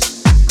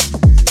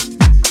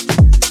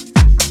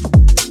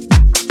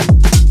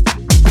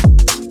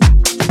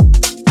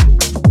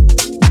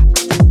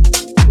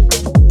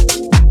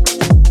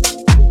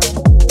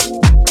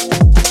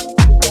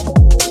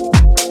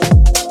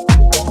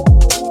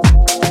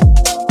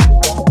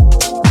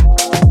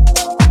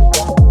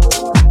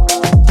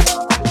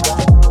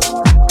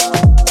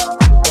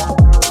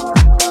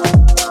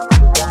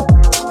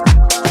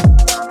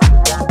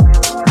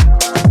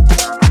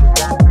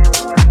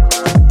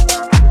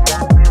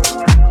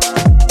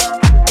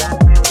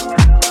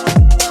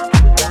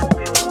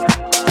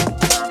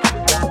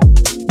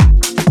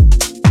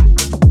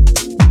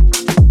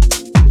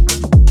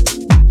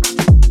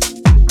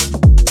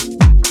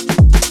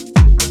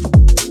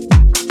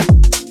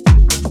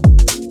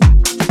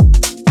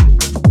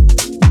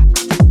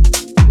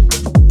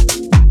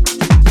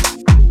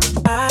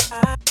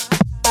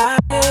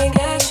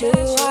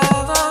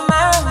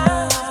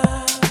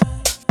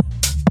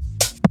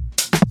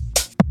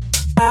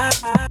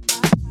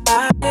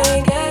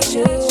 can't get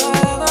you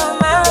out of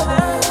my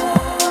mind.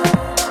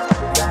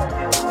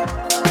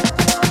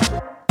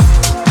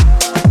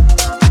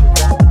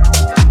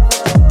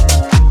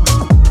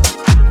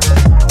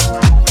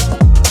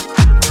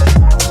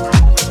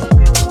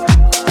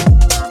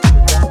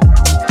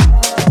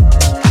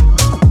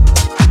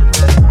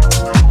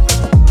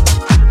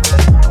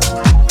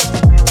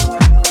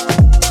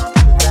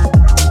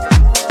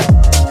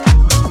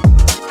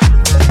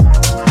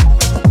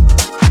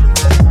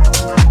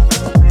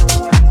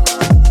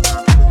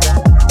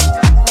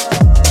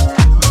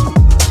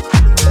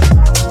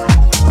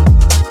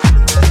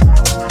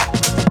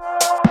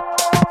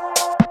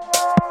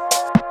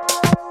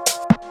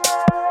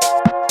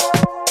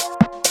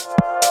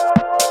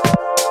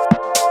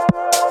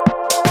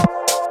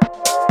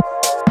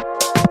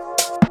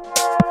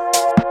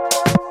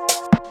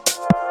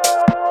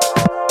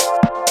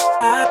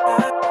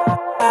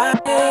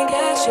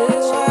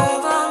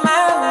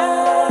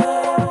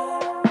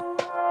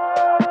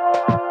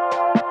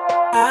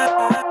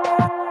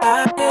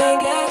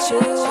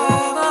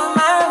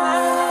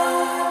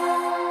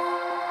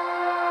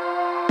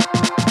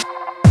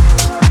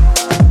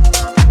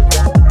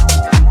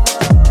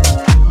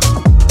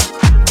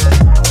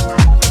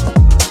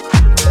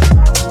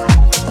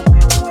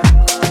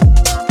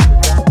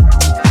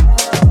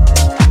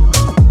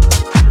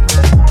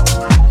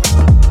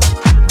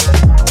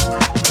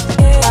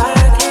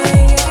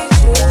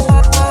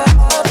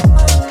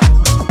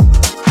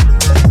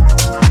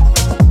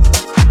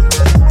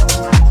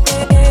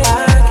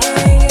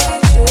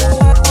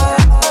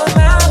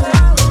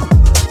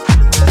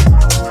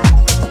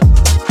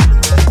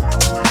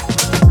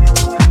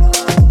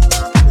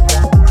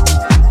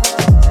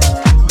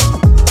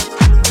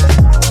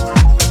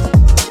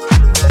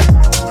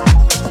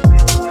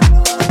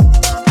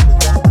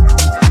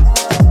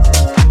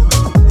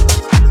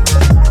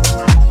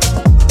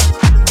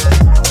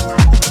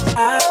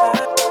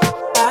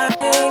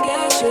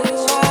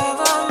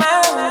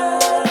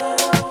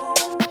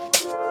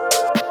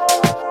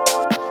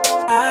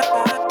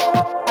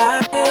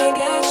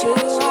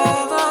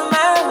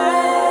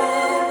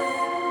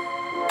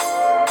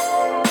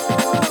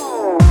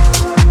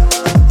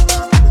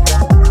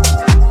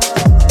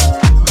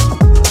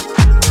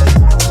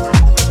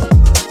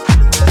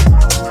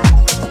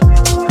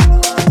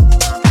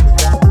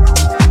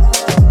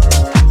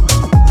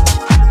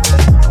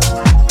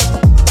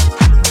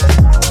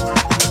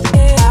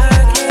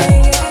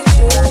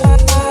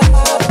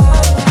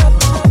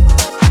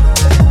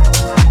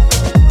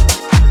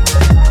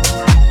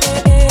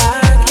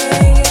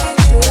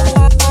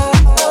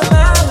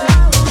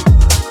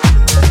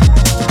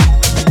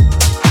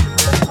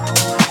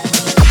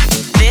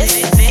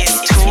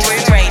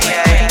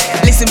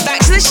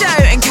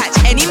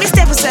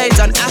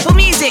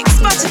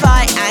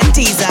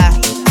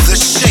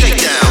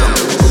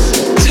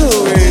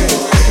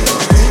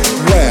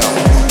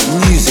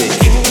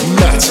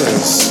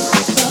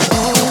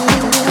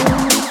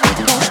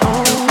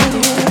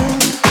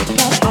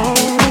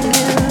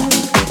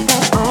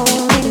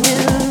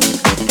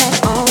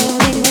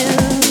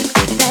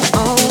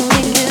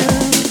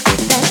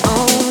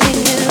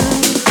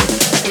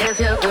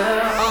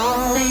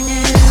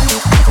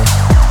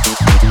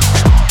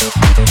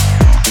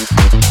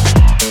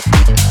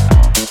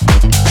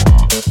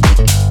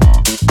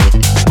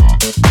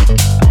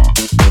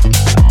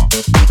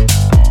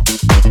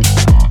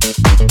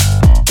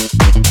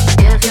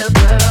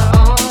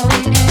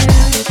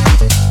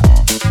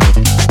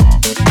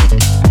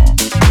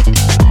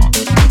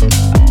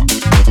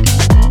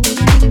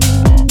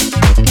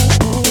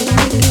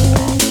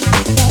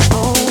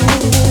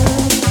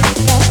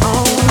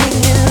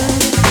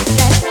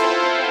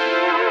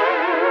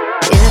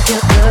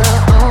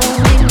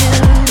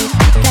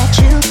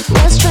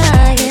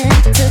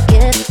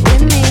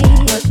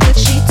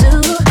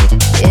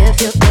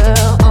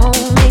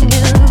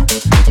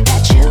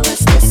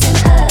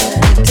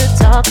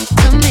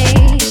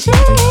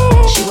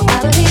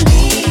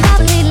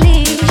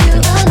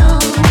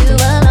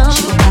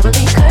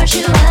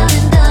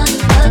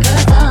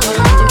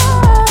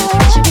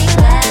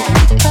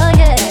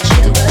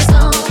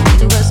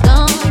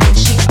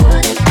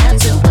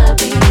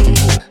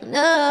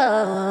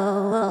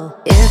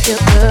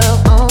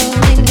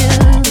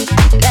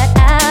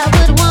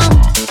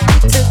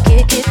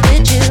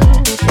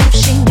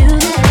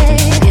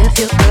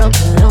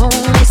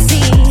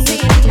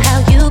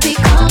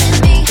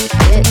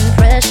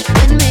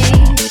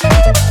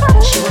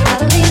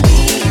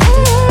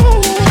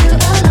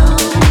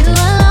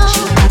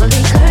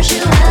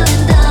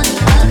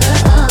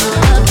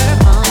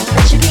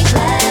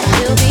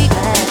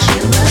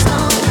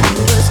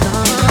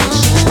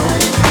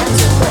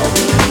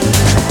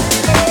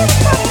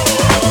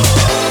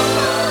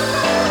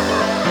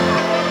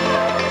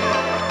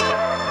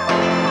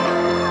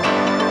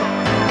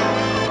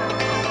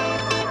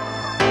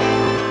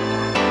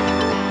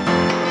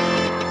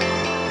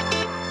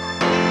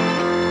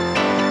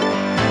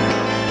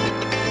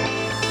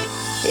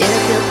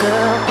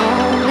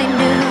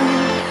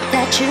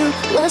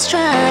 was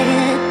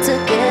trying to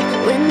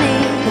get with me,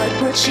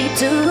 what would she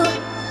do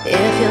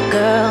if your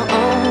girl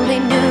only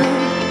knew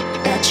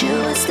that you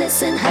was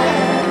dissing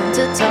her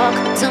to talk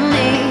to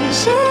me?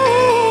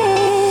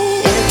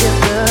 If your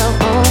girl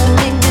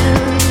only knew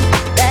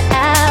that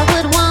I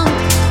would want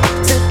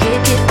to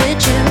kick it with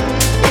you,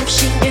 if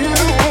she knew,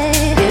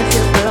 if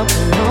your girl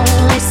could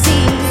only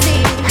see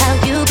how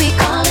you be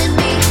calling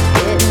me,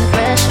 getting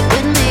fresh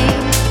with me.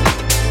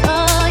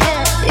 Oh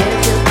yeah, if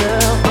your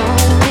girl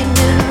only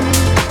knew,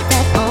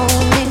 that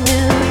only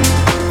knew,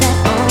 that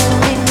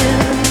only knew,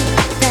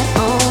 that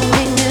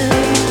only knew,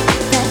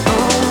 that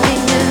only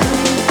knew,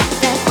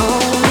 that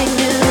only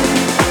knew,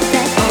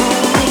 that only knew,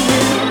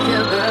 if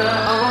your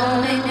girl only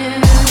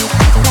knew, that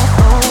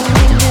only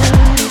knew,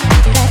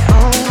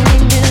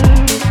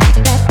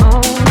 that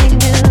only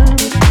knew,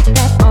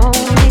 that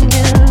only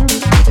knew, that only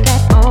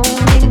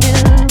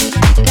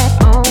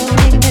knew, that only knew, that only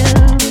knew,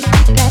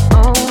 that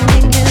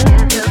only knew,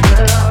 if your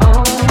girl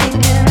only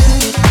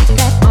knew,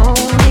 that only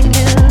knew,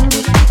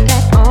 that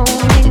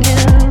only knew, that only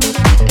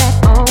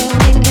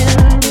knew,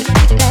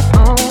 that only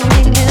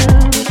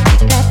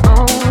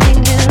knew,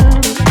 that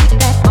only knew,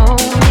 that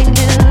only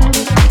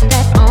knew,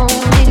 that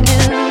only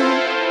knew.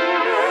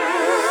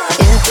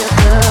 If your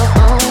girl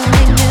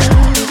only knew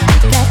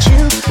that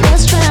you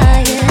was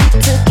trying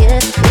to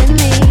get with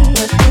me,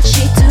 what would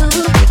she do?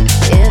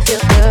 If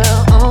your girl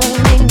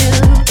only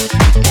knew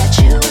that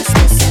you was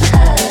dissing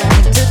her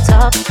to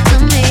talk to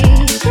me.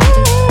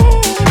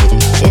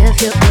 If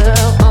your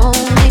girl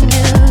only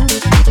knew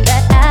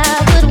that I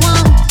would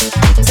want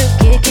to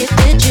kick it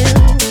with you,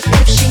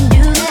 if she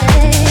knew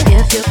that,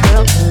 if your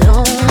girl could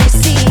only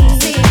see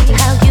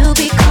how you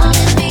be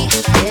calling me,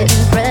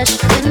 getting fresh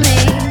with me.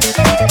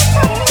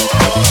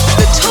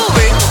 The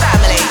Toolroom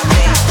family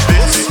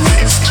This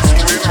is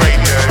Toolroom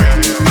Radio.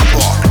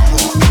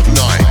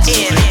 Night.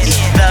 in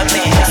the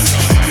mix.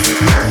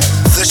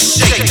 The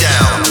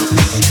Shakedown.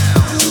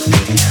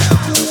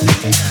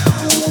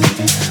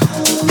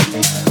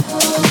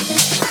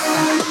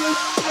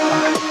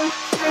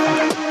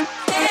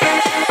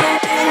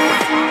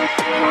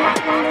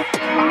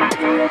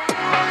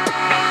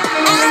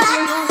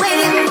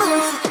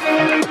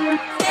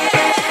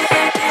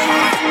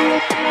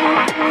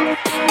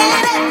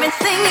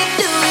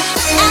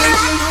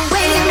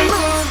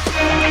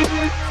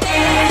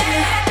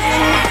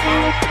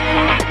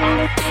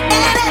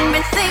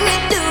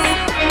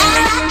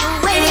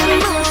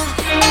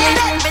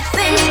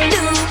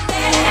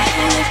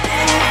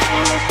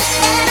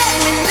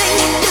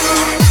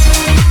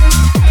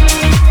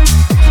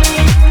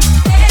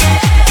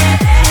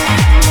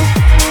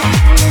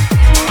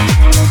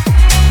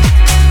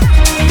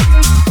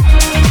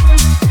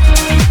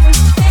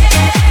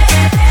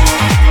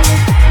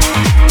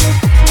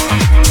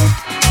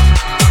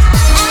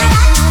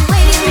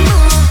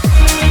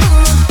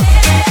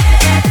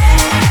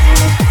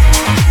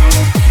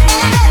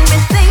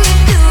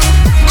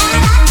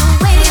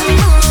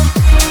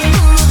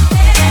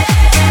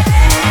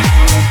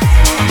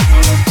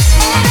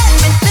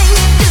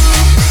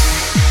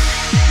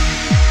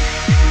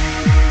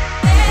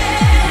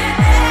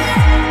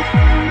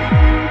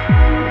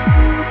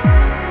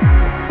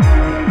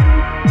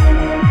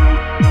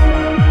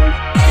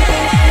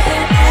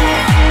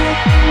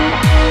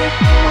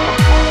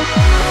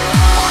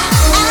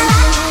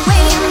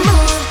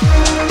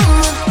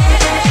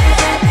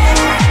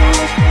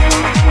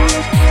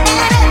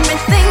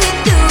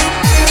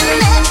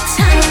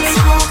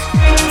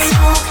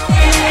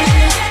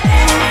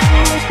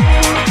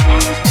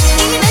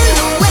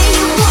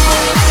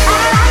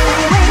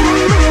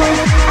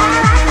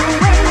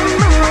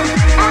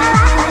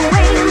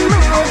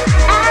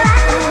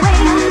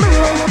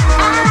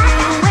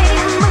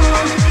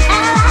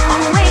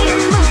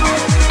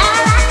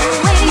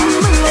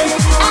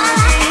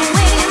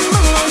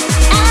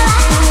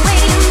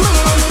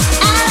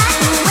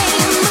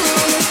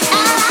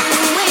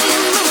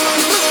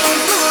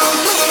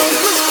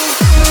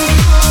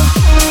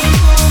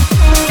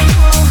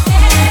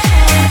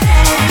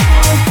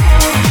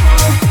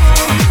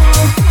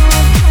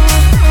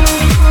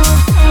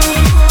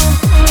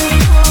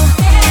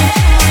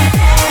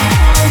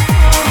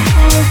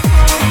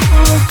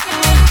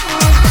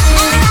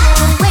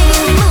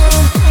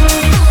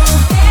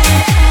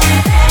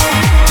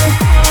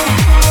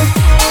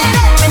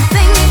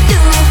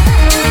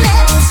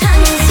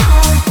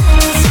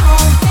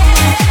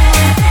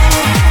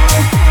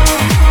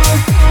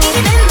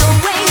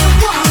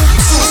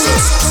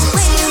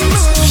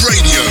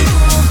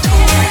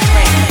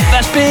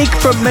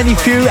 From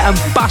ManyFew and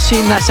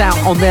Bussin', that's out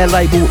on their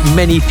label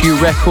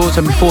ManyFew Records.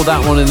 And before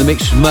that one in the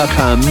mix was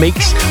Merca and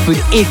Mix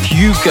with If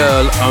You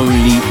Girl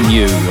Only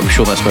Knew. I'm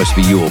sure that's supposed to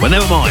be your, but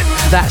never mind.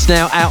 That's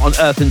now out on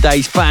Earth and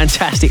Days'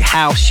 fantastic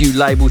House You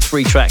label,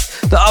 3 tracks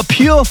that are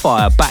pure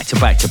fire, back to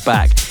back to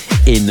back.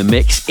 in the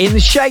mix in the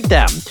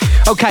shakedown.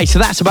 Okay, so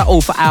that's about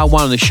all for hour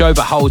one of the show,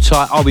 but hold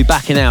tight. I'll be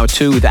back in hour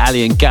two with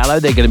Alaia and Gallo.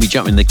 They're going to be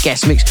jumping in the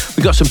guest mix.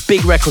 We've got some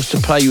big records to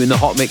play you in the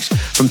hot mix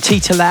from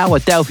Titalau,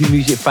 Adelphi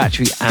Music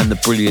Factory, and the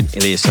brilliant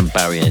Elias and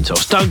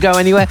Barrientos. Don't go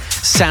anywhere.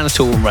 Sound of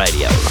Toolroom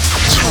Radio.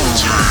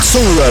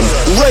 Toolroom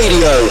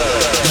Radio.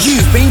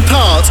 You've been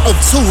part of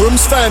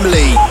Toolroom's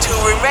family.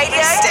 Toolroom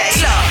Radio.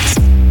 Stay locked.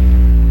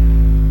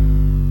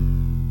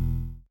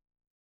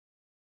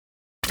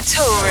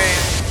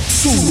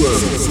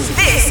 Toolroom.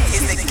 This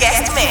is the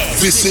guest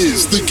mix. This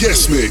is the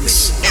guest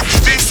mix.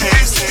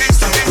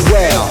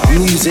 Where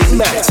music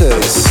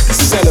matters.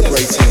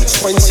 Celebrating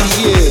 20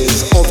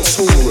 years of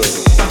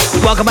Toolroom.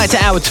 Welcome back to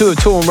hour two of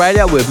Toolroom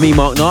Radio with me,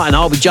 Mark Knight, and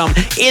I'll be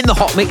jumping in the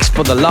hot mix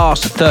for the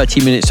last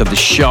 30 minutes of the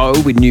show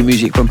with new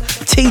music from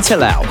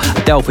Titalau,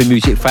 Adelphi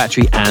Music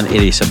Factory, and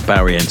Elias and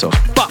Barrientos.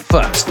 But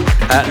first,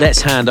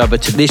 let's hand over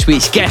to this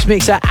week's guest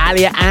mixer,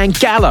 Alaia and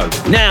Gallo.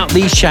 Now,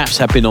 these chaps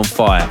have been on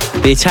fire.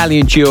 The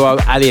Italian duo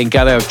Alaia and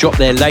Gallo have dropped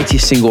their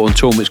latest single on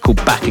Toolroom. It's called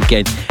Back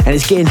Again, and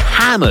it's getting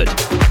hammered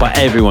by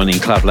everyone in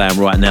Clubland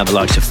right now. The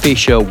likes of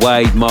Fisher,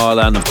 Wade,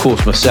 Marla, and of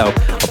course myself.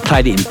 I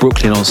played it in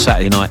Brooklyn on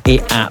Saturday night.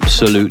 It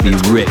absolutely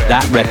ripped.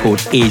 That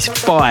record is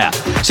fire.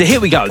 So here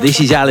we go. This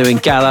is Alaia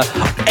and Gallo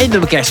in the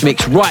guest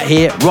mix right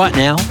here, right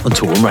now on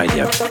Toolroom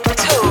Radio.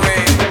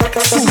 Toolroom.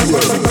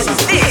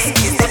 This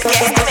is the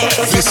guest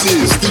mix. This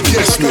is the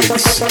guest mix.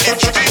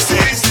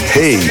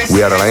 Hey,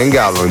 we are Alaia and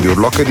Gallo, and you're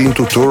locked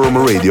into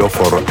Toolroom Radio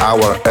for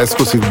our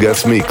exclusive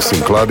guest mix,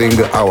 including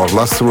our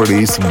last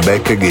release,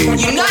 Back Again.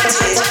 United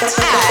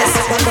as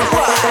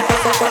one.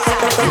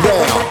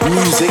 Where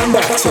music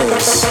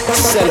matters.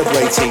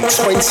 Celebrating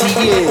 20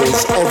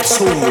 years of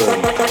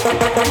Toolroom.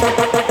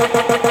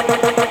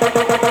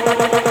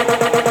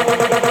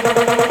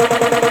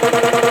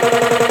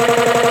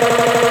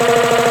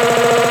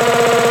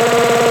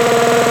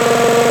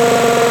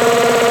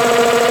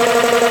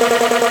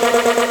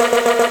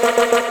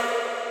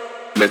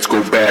 Let's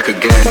go back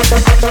again.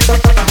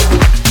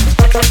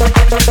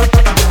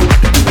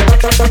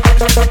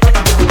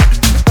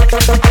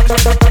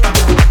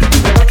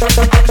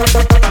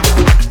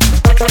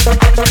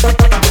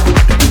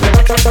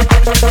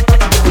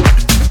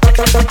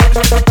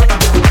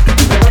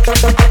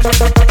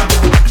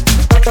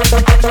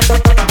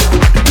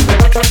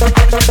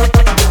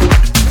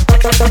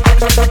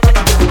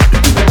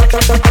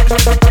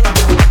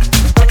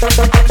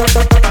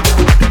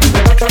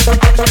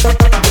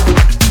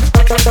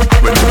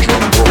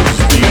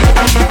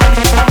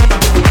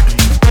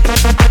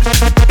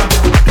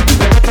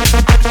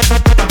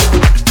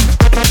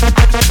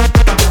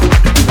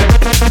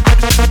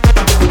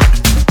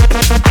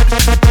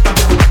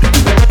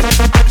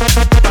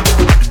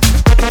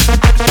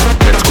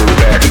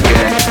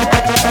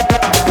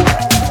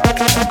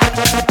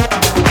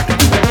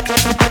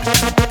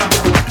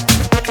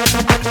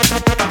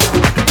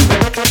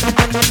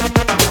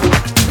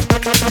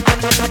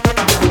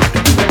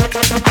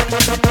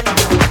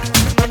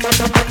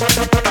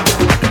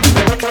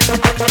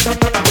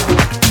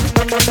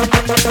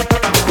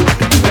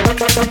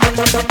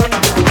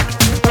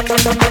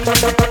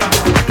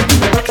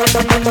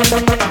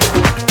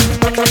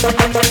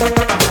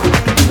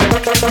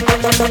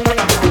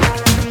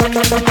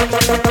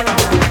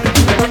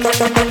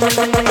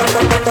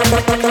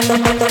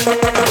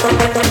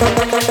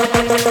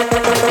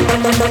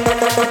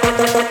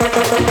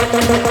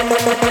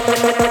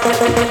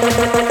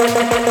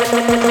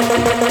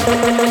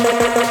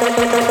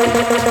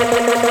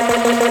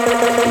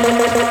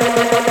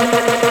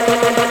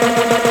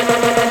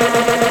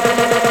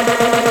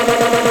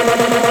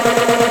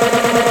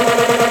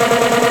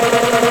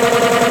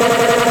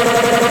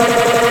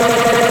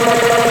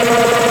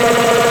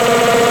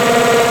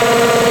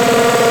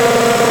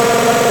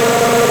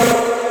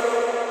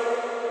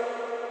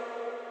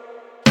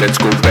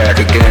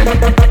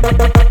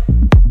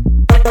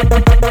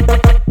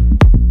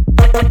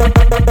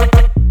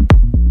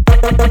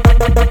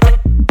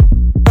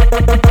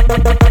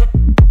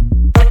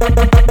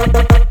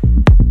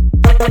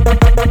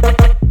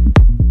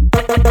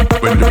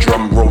 When the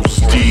drum rolls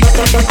deep.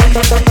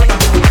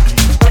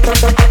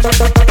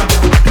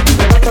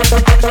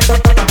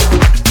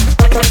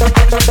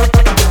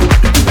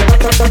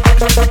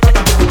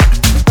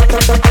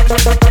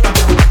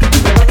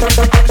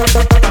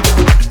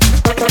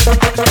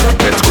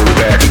 Let's go back again. Let's go back again. When the drum rolls deep. Let's go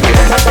back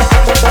again.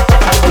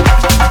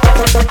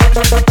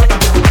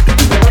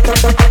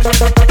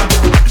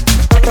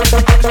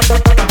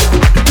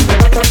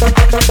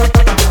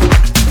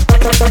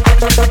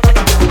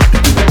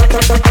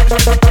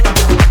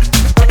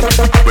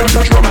 When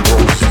the drum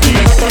rolls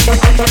deep.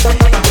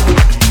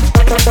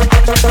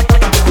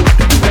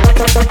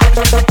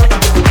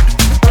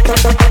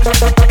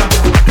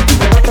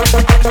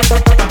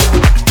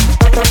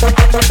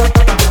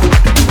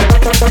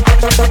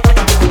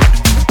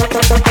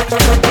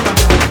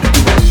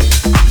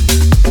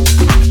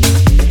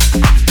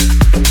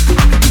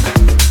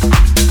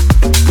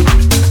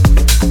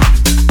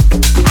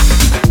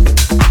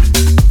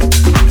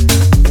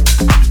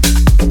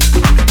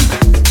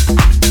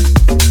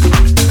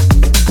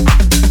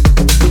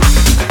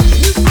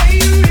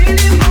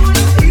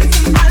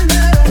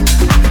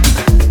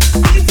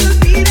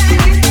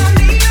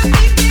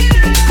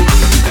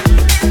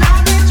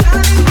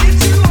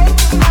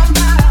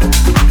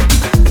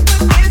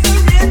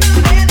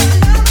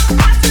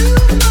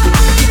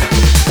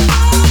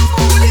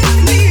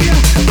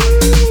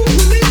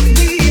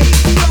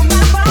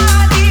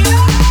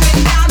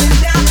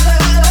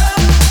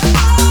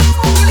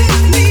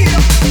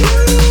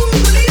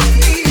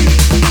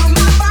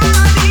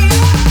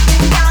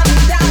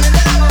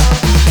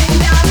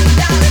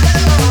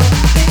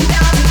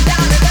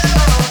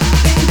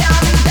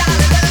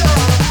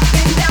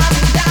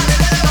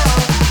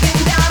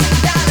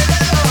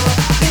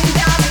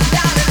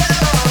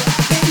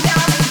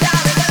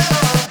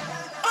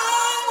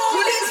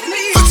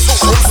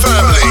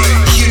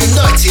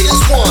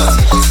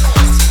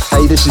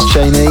 this is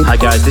Cheney. Hi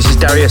guys, this is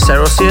Darius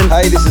Serosian.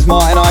 Hey, this is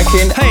Martin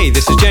Ikin. Hey,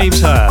 this is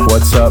James Hurd.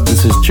 What's up?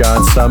 This is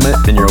John Summit,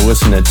 and you're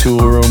listening to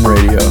Toolroom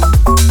Radio.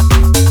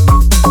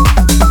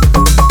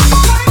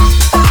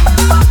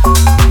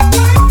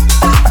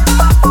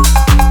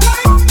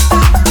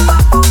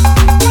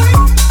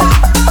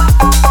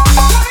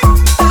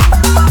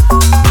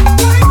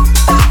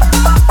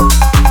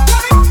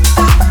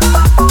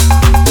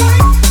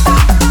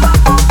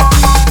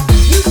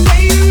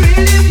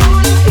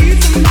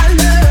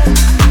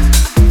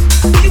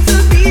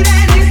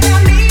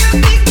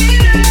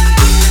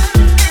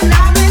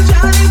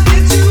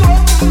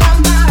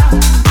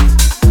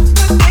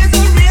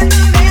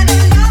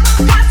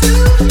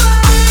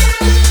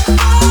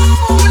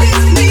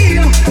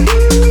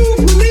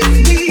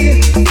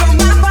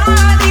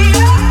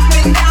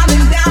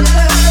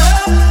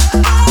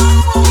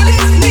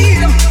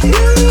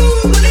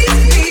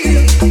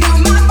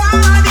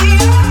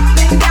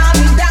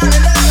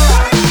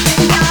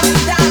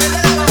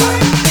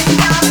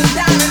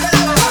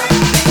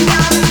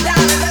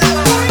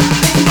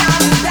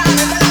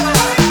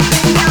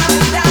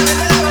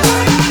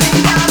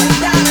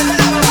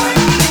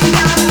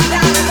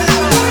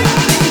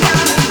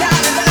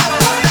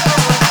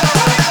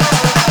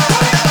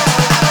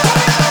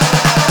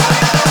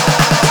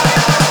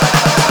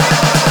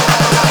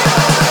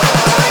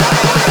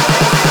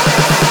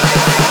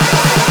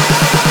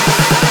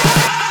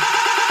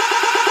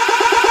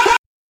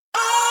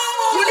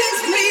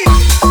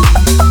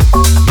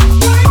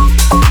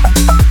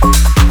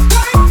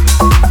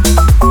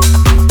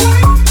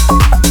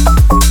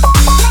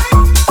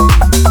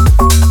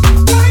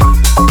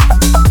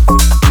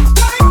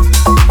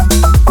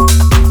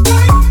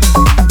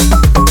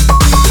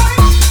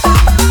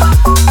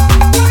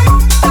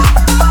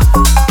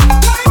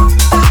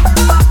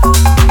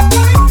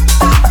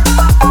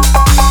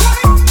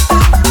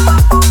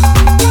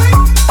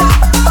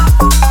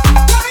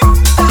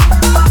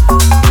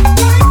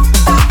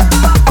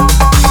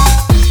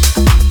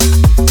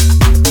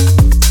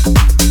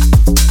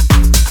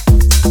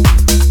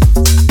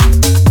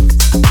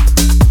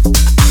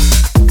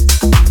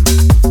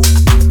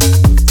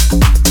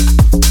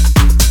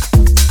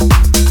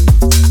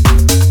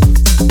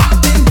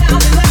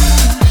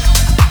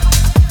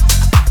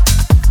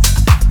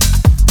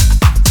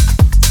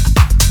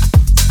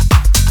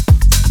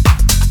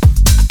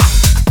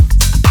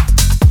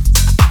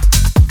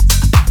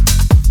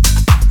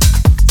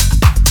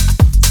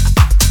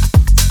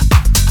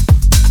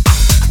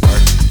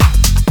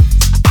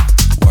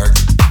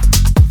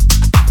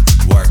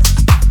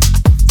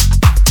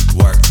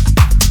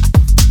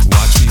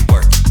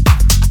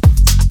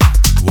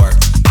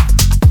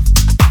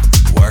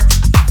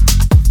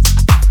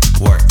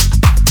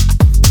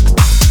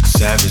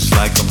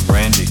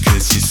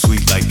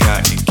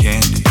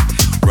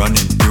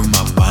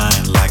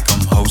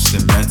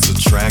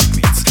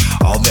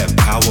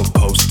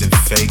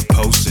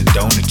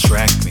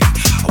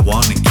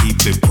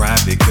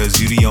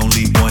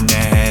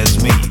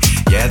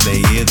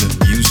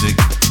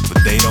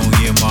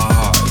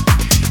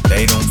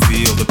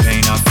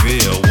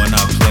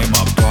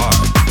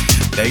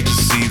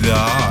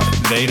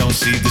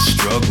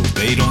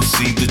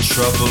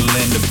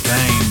 Now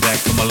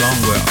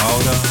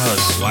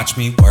watch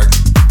me work,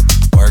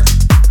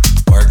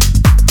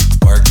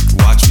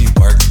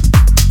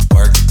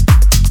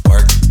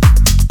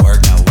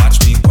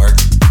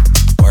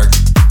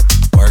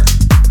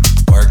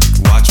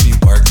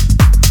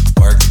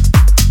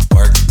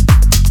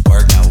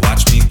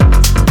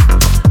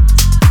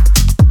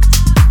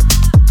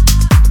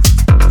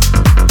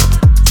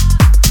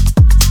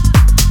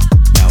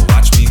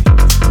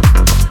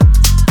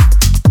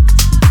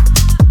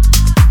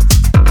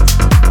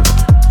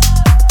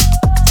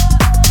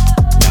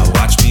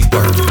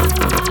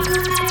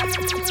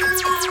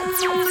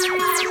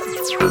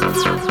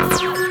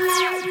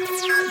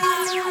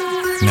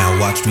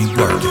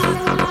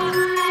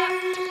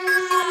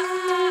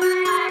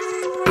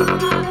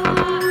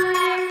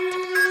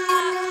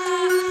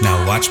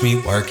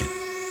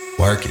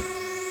 work, work,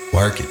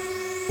 work.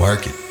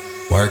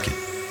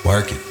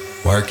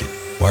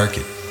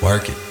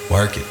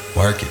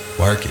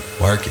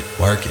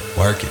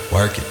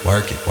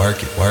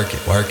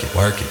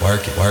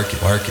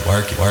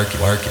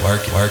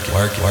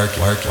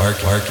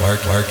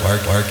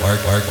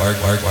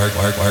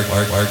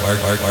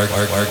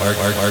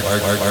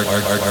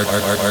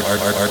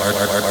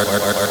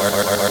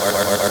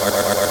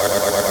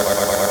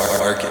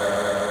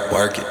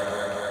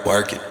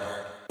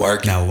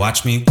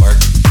 Watch me work,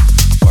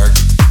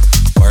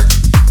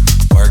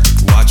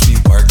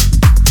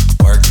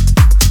 work,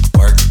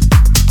 work,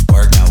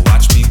 work. Now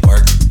watch me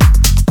work,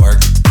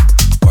 work,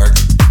 work,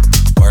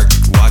 work.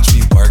 Watch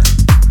me work,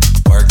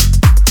 work,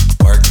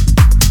 work,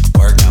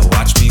 work. Now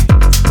watch me.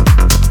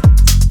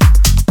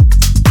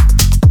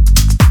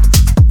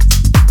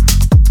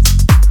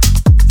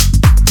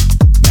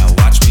 Now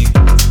watch me.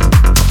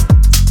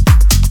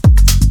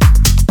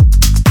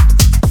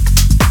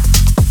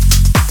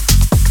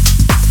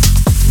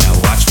 Now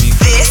watch me.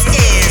 This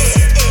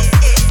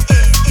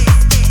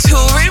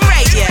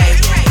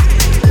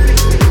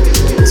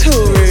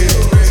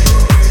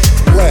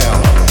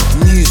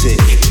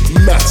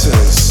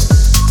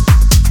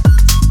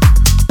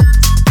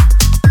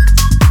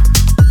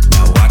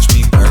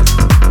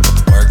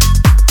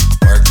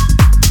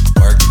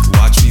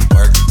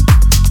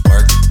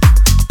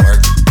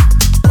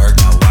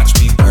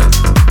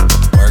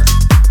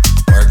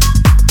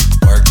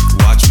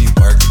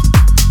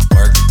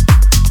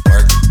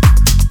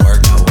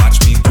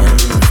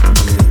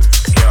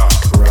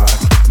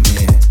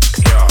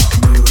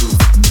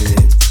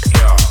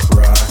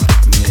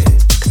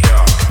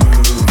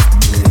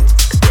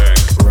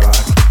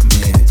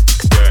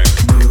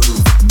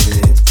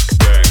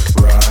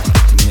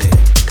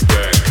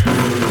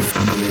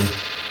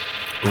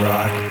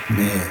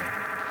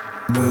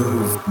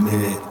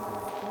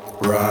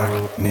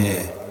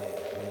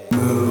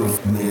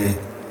Move me,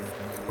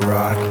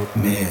 rock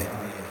me.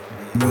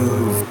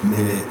 Move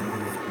me,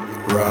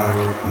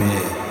 rock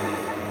me.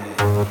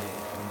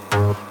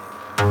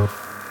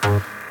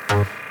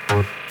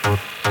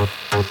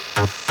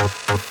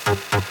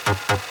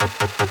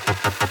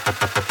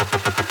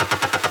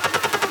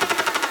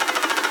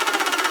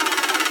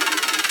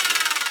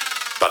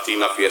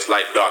 Patina face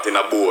like dart in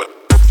a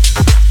boat.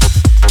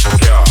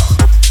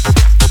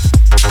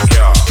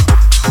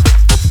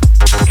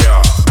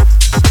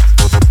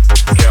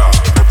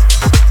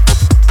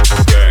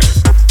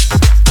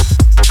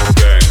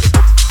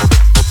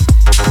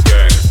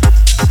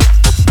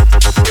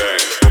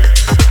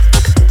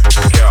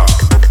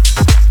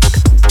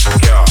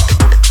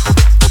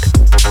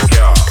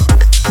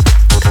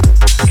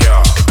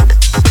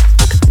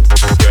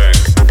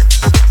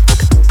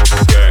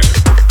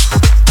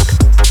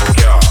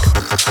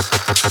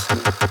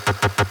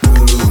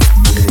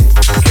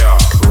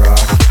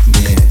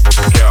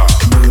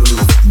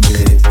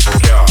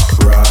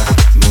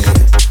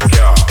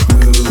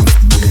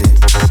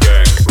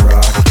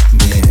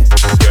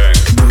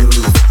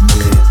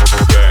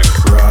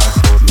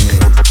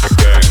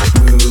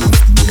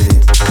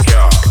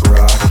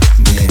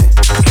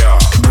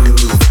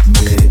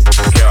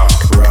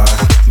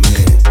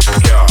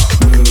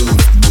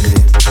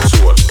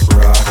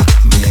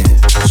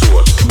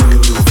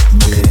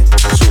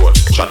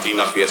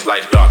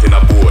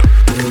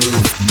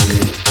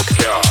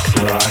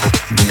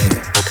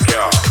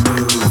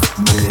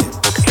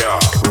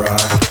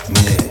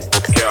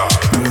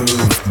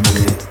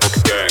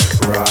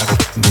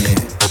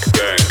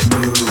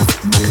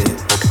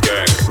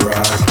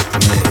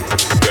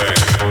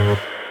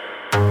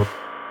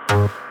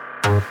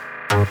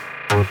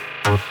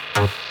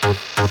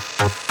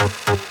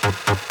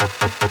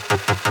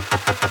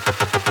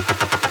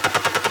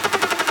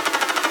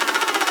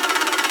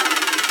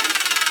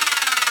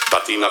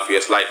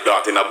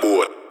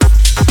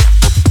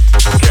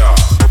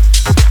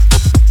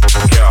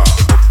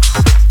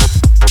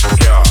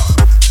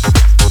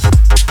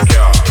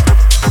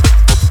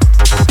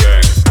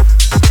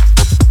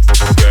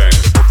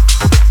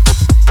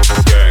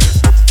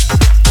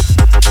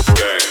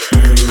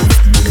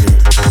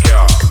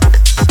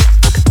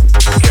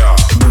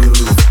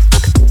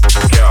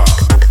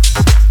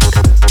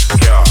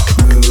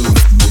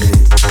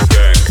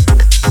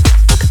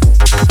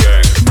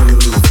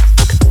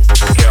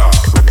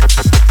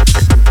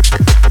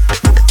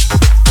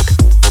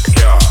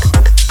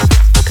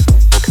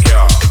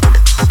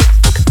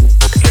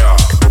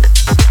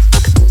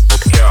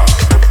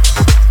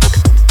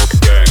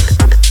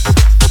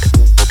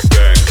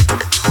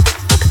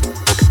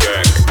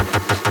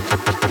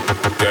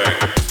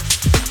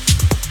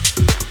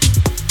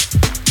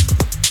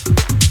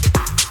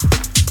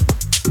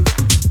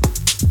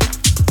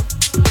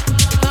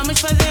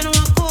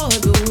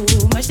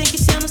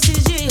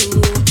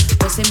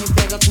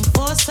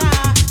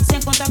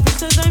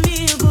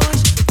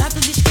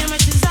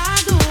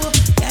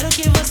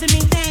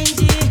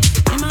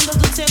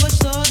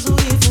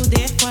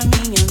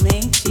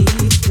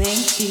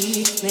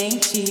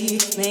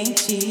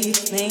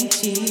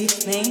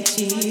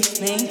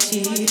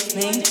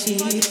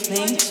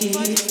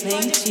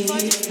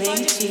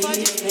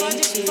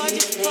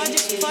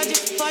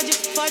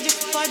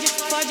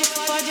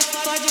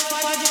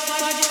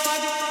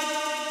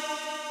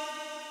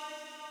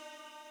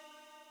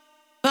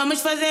 Vamos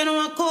fazer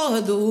um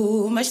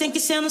acordo, mas tem que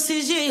ser no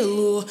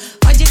sigilo.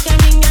 Pode ter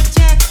minha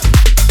check.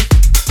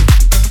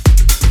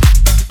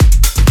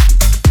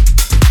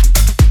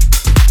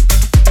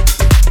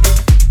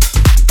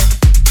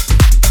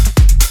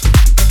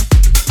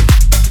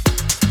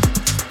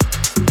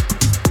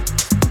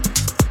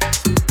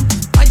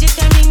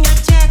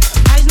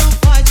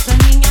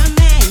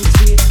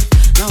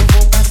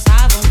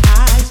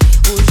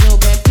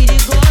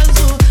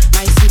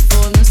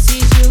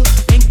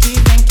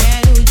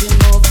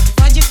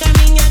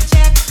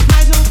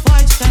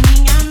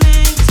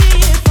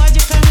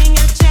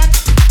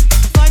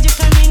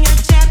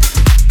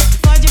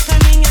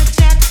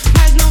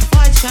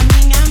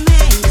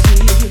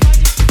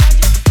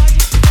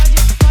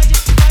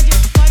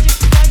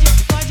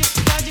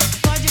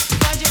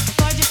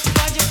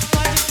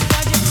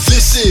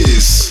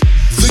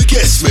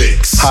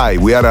 Hi,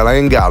 we are Alaia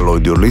and Gallo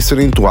and you're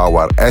listening to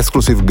our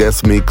exclusive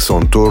guest mix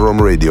on Toolroom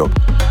Radio.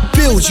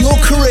 Build your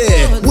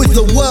career with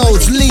the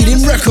world's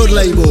leading record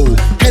label.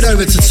 Head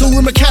over to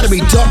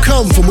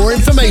toolroomacademy.com for more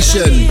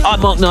information. I'm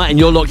Mark Knight and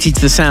you're locked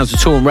into the sounds of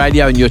Toolroom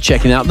Radio and you're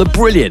checking out the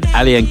brilliant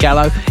Alaia and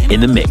Gallo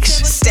in the mix.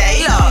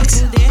 Stay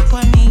locked.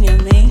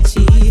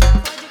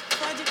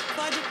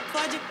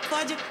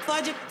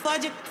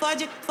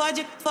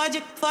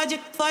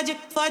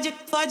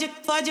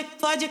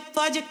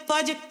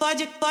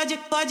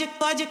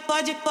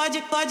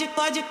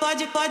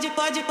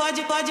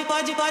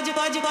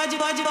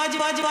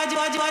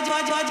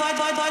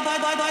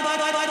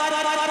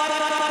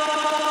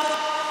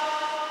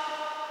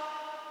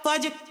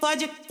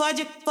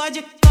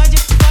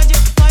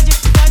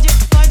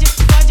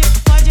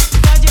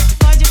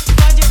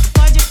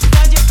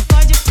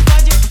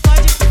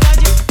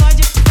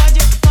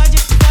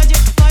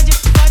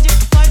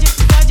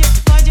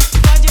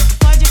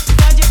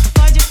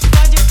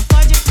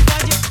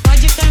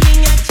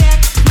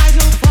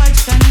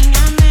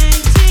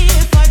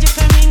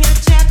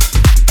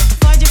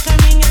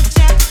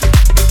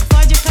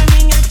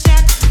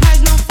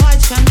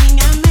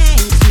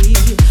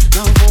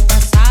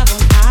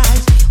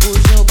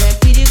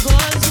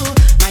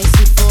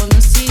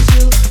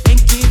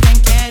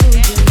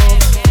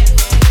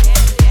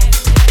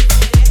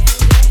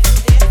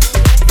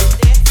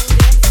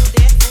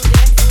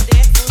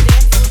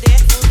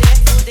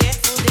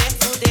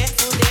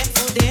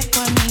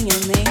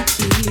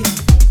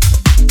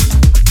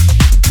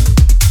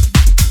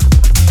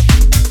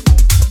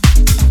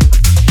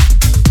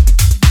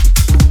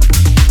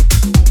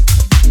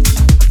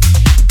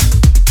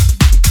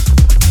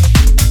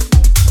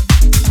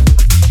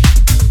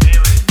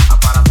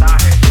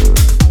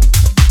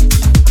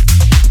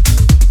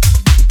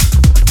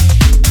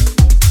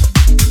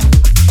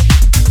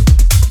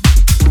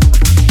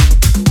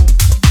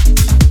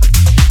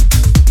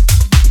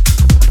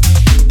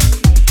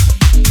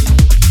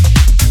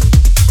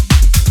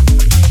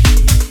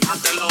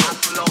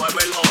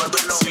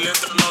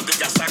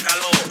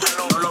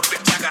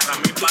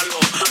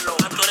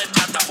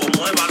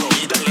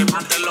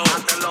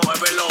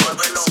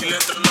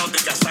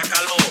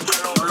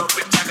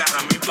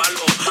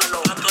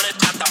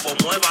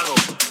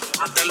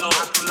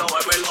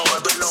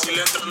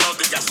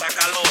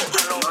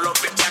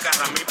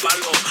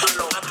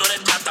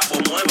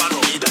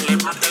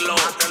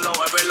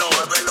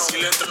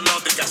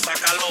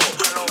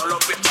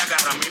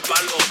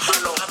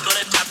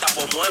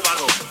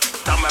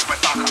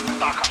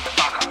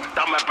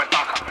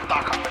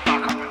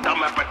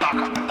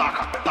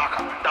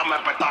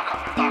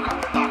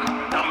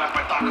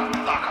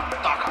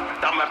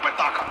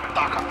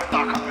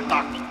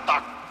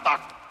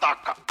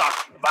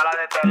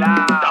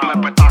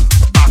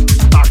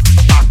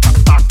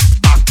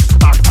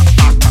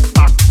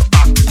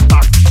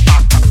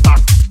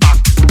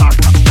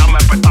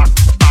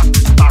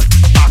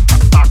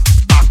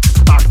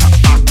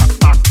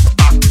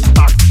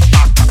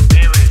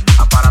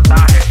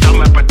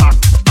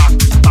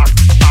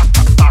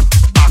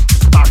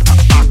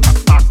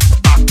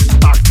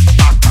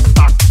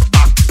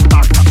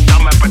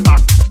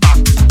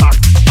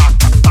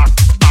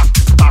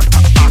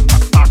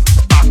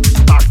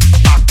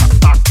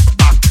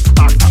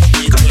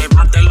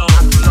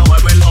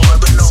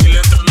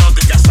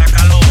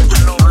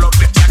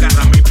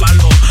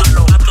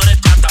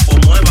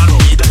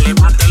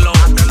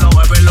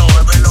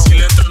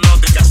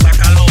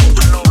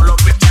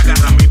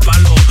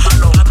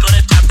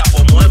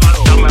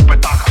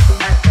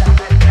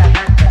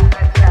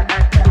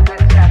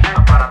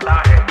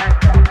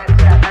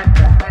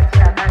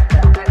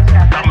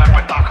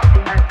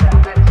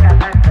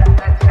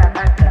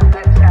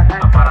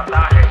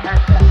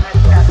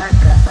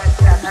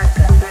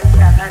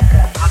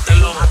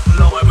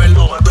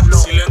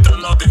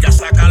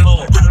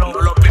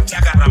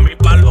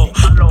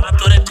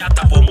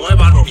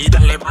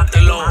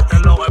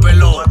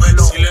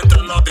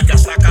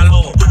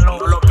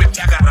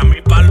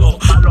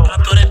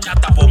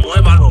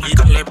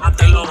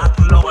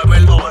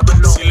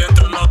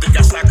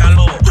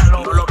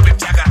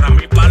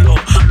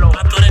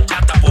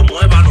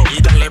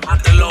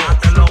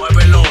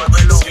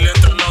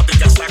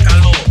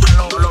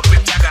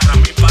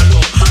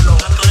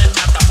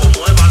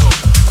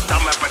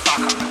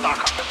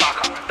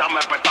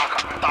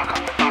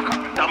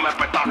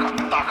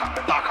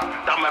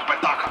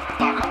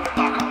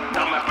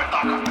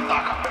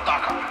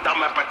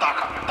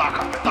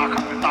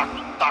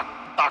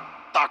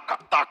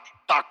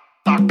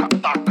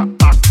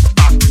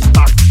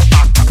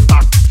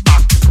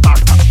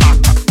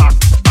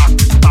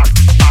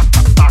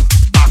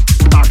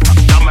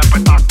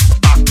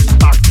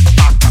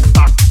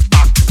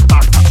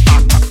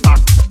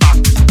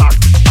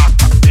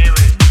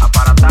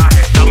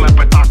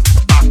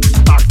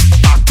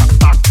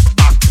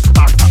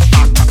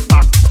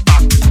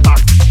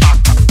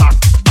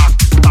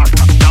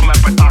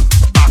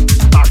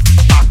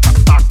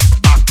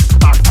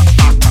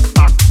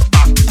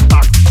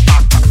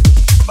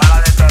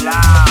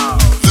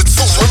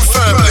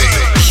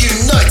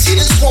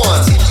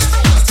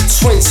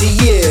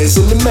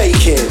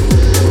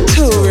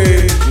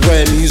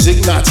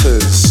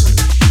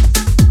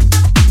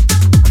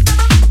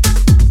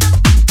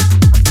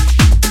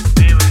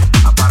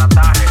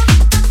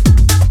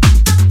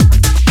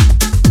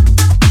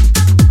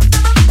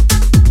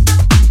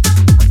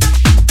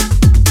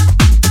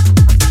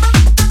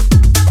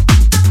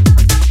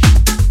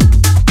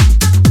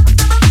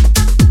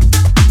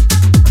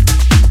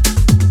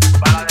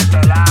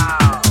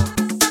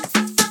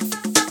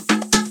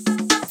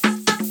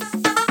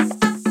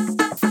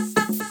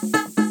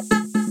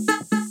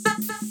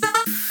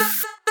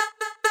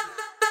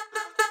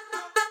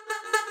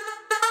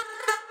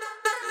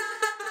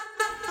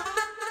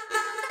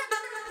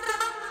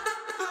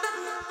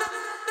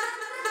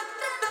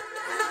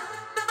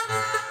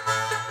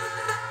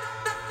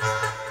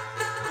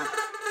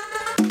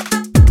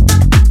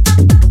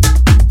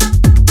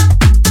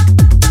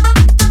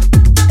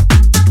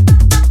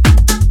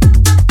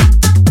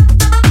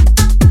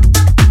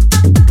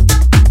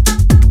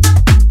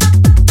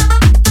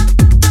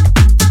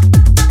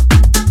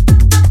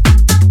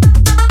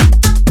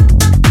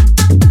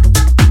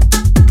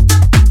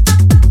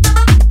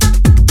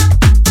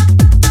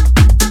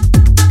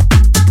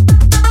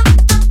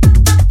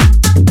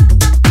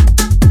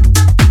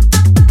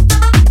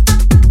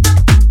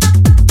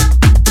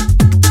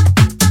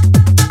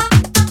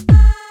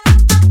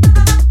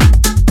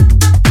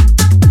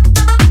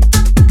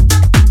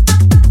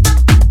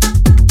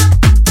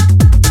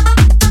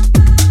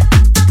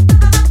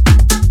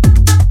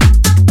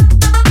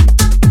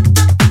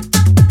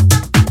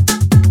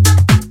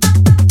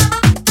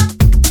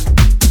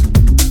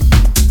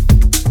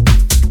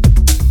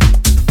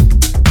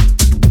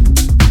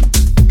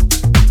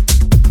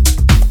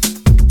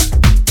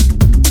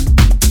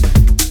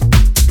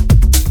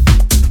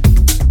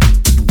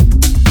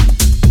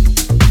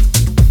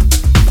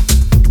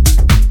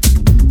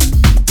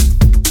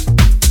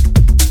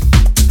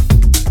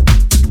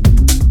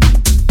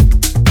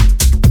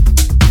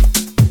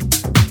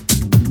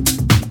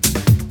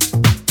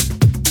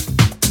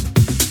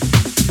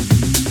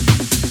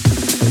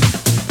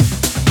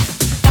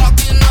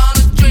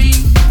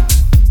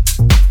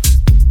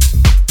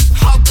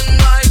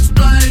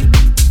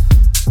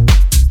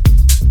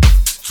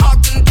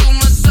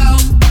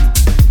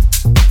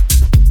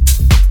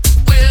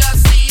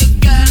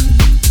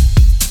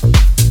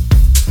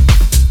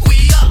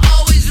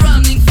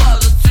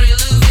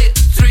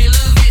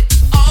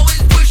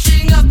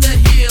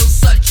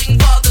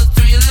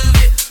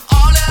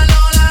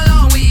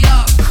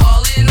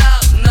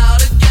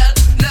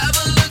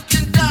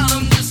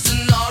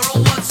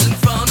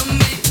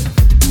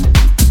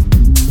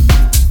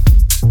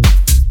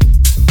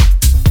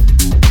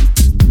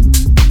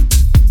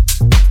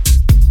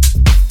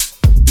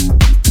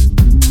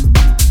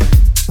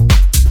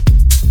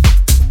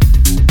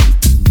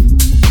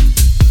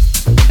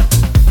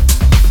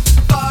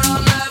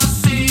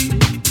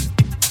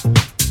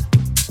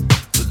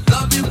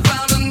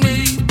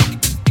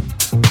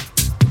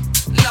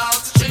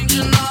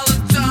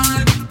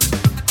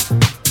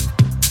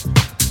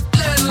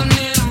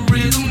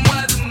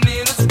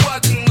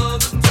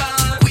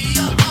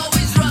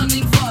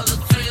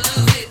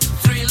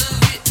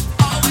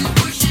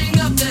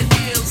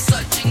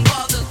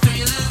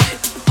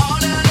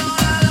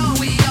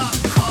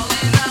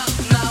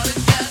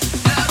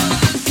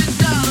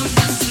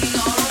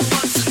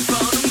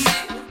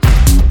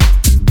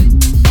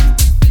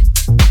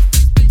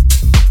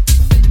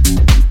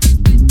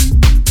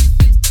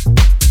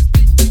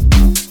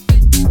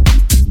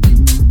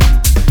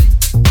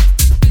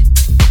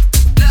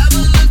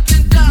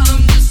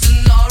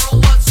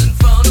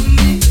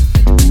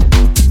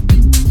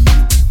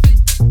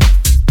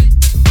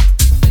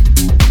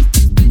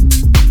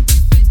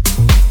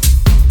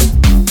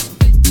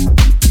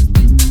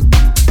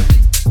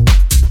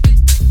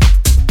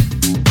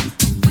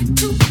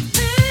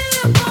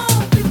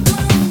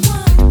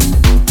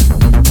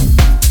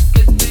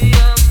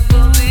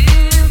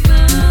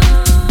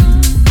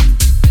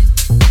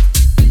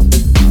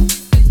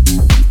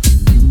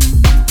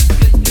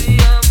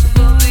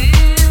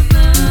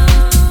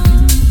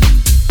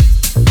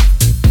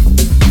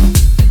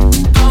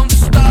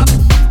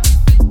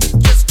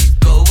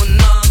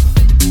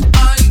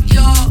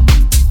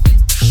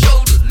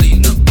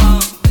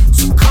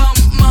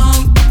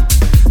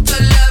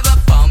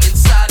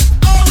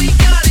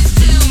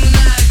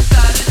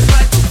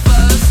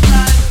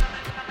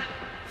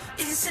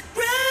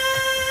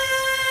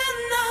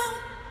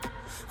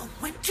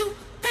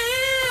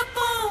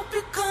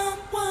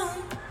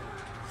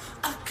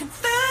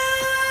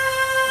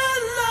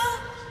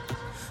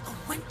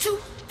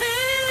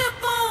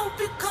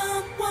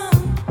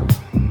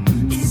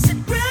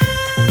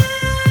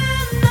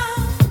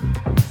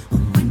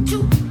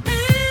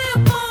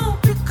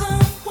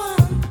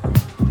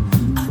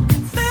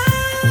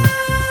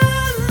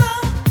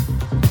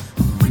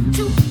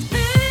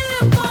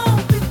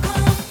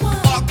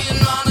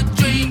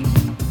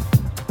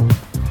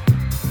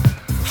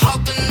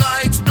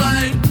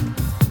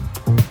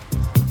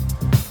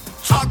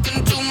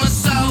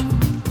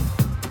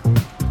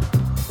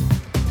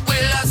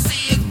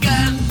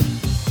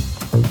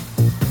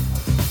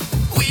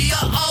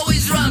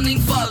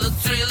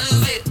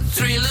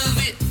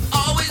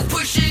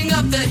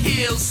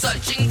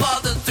 searching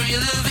for the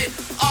thrill of it.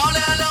 All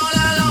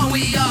along,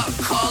 we are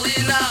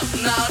calling out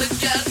now to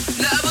get.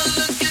 Never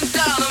looking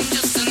down, I'm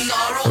just an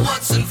aura,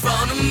 what's in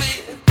front of me.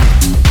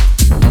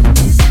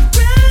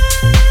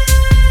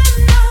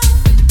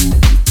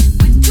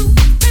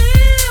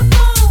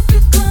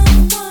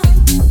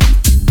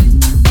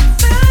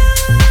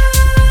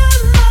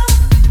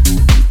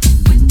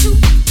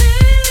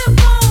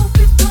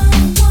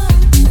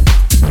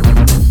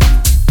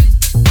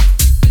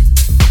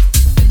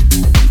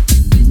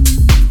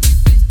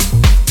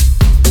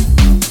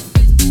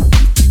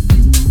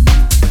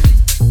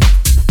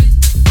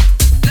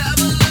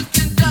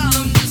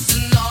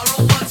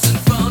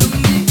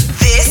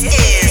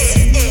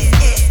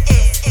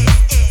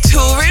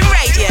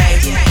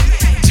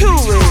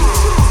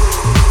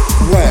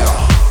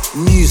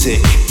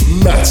 Music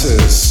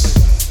matters.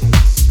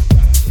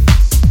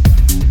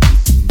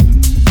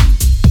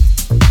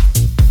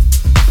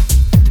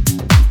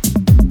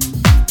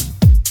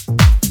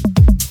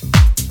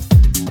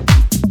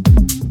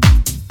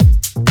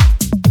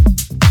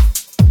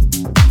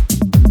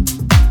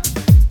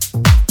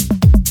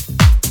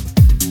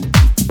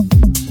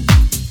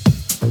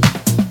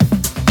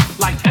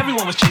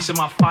 Chasing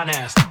my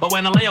finance, but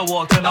when Alaia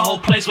walked in, the whole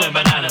place went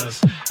bananas.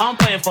 I'm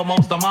paying for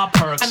most of my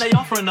perks, and they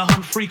offering the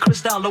hunt free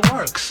crystal that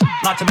works.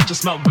 Not to mention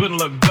smell good and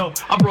look dope.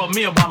 I brought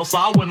me a bottle so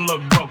I wouldn't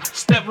look broke.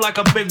 Step like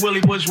a big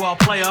Willie bourgeois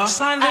player.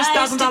 Sign this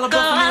 $1,000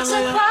 bill for me,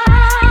 Alaia.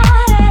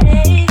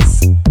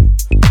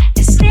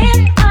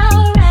 Stand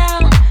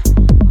around,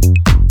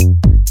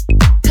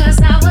 'cause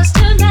I was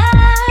too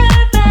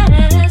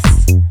nervous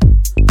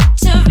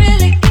to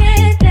really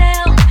get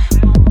down.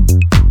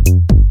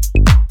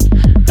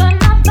 But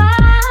my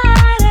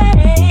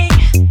body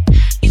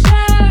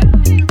yearned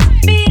to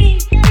be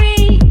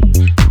free.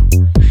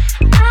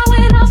 I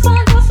went off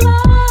on the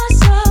floor,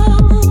 so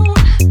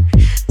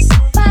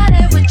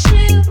somebody would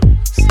choose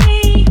me.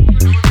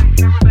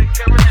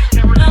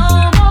 No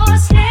more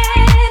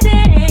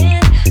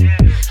standing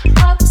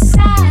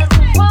upside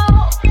the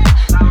wall.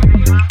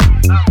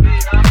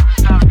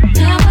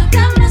 Now I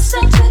got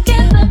myself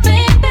together,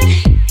 baby,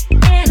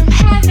 and I'm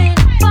having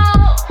a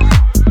ball.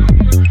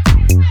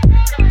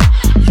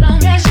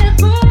 Long as you're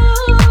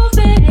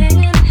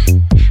grooving,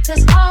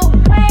 there's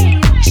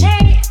always a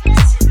chance.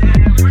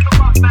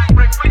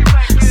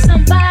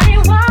 Somebody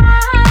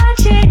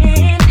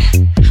watching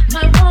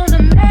might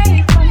wanna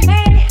make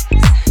romance.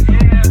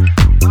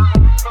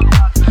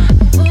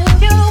 Move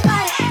your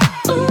body,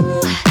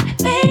 ooh,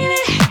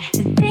 baby,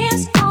 and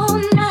dance all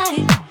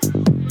night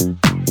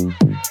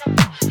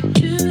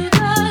to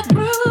the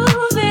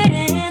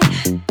grooving.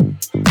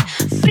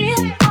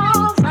 Feel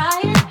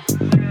alright.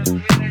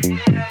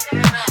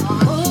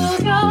 Move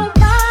your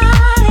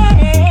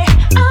body,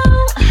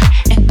 oh,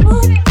 and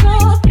move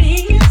your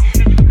feet,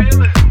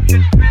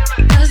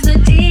 'cause the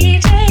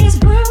DJ's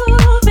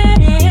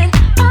grooving,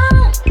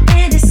 oh,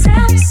 and it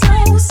sounds so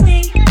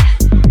sweet.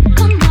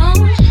 Come on,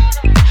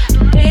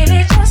 baby,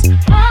 just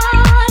party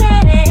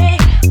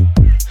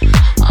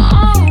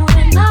on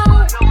and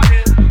on,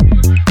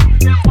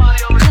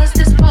 'cause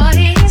this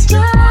party is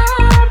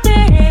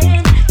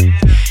jumping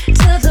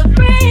till the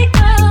break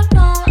of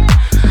dawn.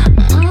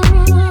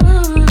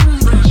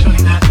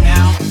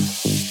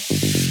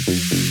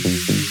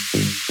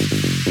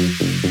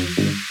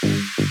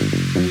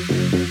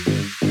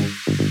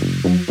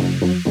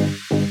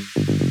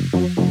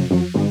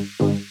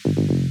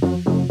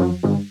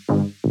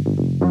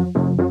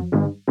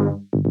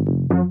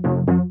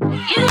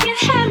 You can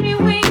have me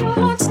when you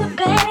want to,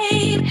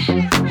 babe.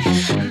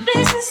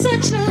 This is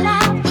such a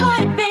loud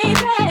party,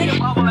 baby.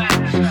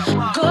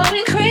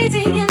 Going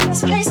crazy in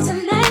this place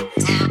tonight,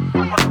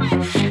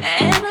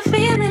 and the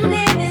feeling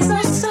it is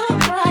oh so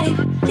right,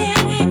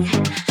 yeah.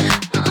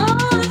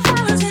 Oh, if I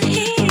wasn't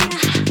here,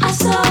 I'm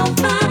so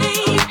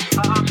fine.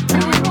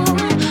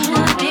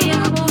 I'll be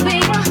your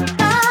body.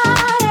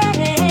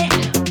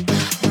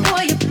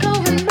 Boy, you're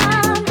blowing my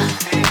mind.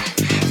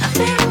 I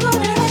think I'm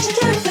gonna let you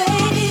do it,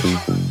 baby.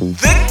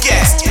 The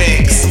guest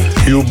mix.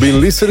 You've been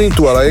listening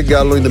to Alaia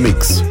Gallo in the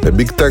Mix. A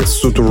big thanks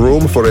to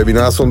Toolroom for having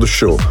us on the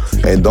show.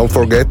 And don't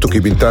forget to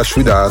keep in touch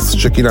with us,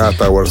 checking out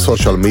our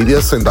social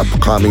medias and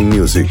upcoming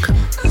music.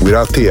 We're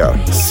out here.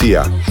 See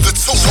ya. The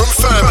Toolroom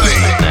family.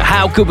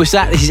 How good was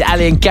that? This is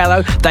Ali and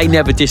Gallo. They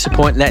never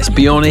disappoint, let's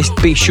be honest.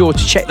 Be sure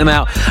to check them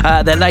out.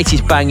 Their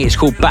latest bang, it's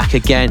called Back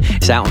Again.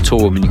 It's out on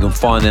Toolroom and you can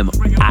find them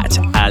at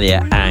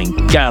Alaia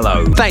and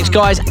Gallo. Thanks,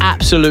 guys.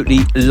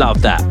 Absolutely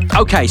love that.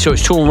 Okay, so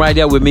it's Toolroom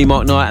Radio with me,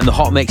 Mark Knight, and the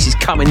Hot Mix is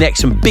coming next.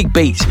 Some big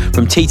beats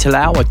from Tita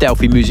Lau,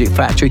 Adelphi Music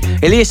Factory,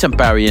 Elias and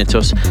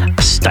Barrientos.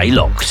 Stay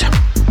locked.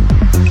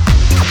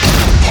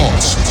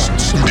 Hot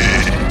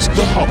Mix.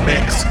 The Hot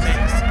Mix.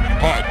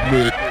 Hot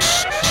Mix.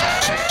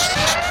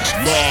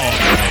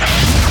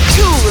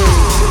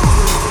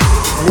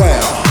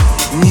 Well,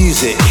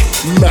 music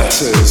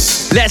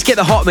matters. Let's get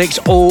the Hot Mix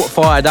all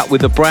fired up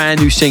with a brand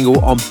new single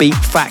on Beat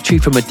Factory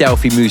from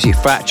Adelphi Music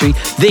Factory.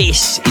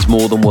 This is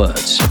More Than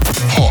Words.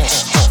 Hot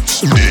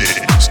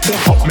Mix. The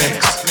Hot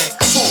Mix.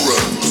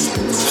 Toolroom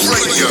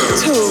Radio.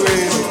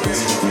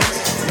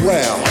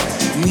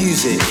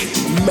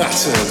 Music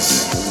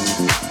matters.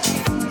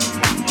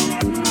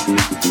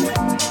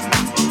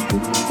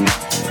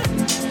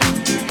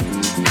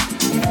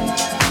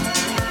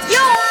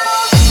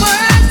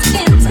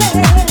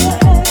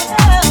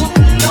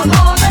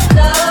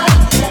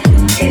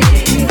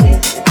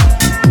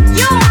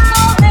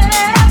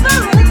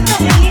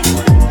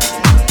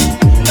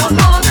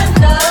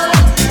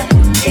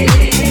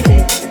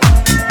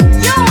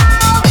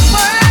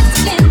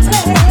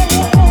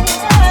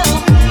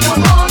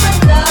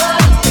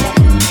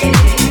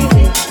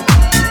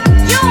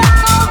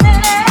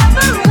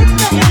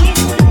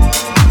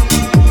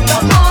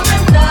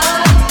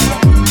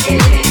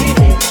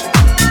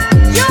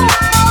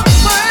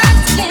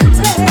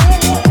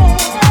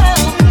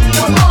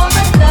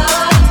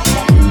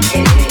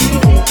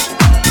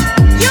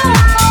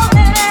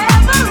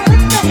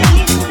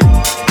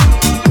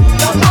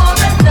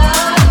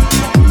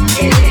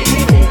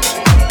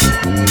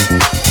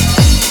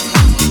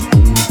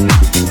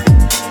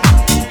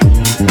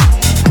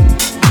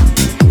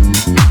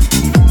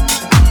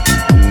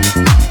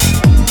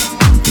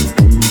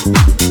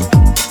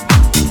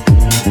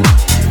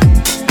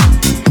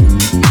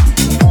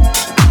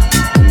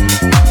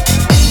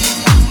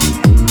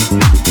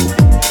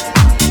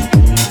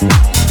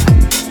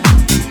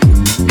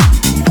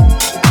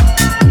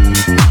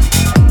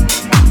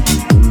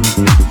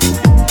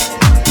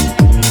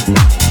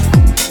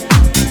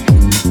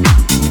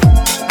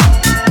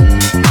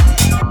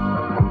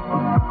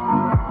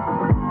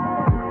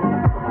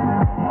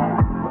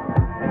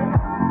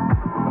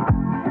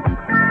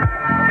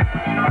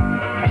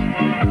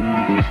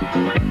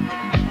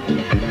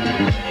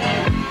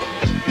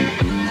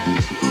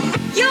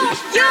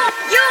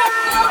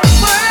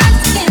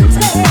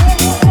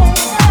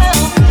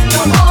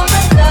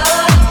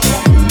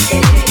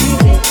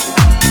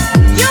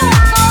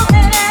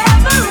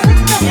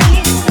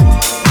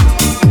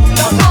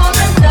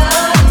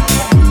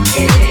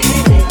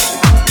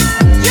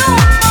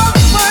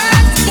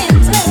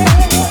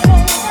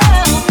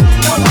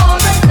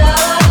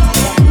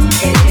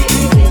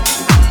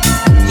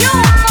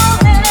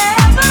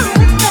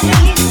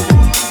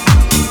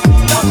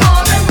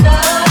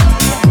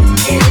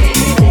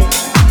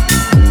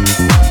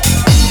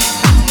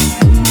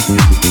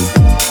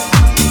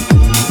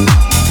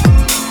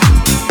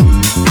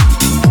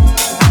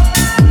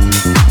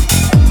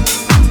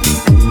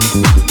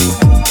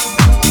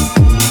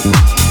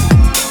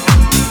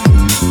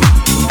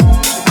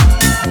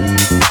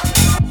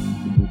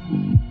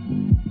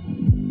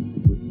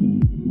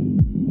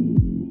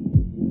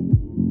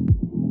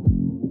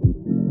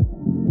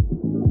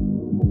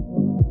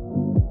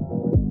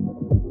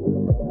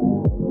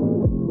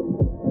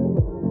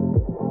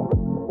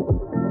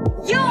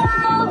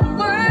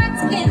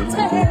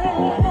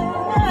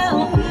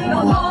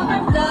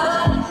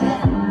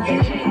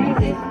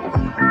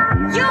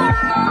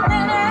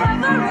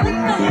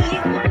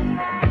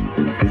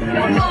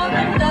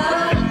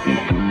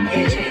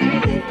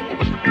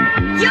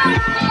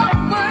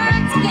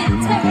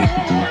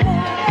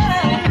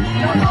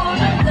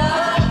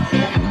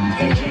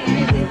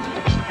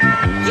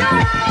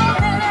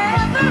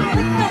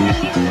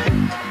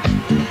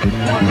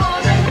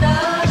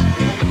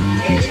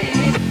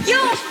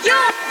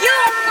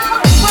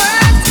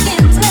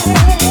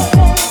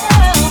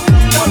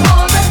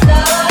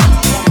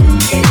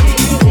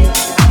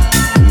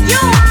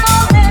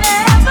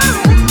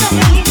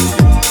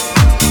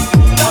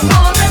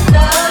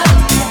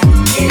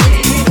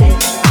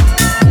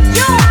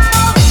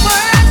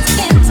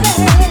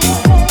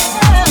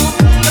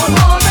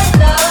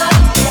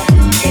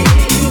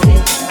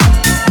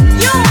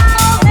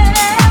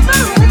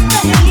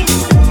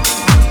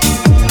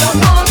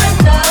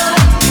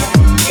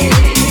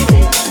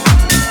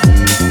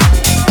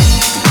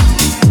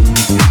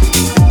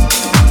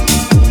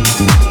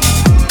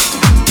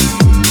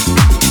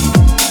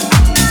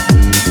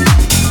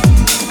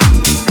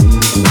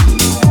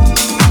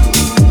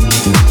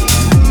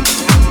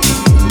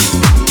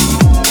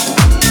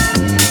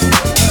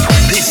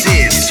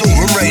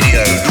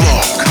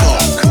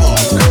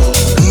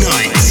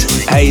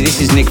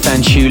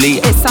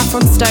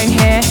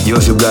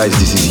 Guys,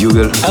 this is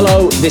Hugo.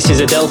 Hello, this is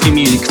Adelphi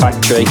Music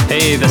Factory.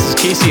 Hey, this is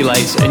Casey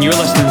Lights, and you're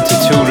listening to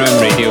Toolroom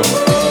Radio.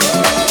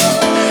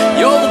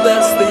 You're the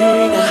best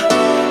thing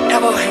I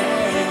ever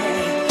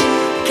had.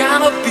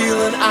 Kind of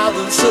feeling I've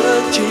been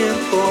searching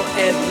for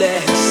at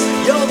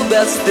last. You're the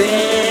best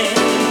thing,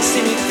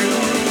 see me through.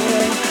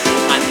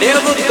 I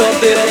never thought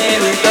that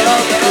any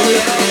love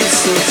could be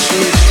so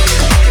true.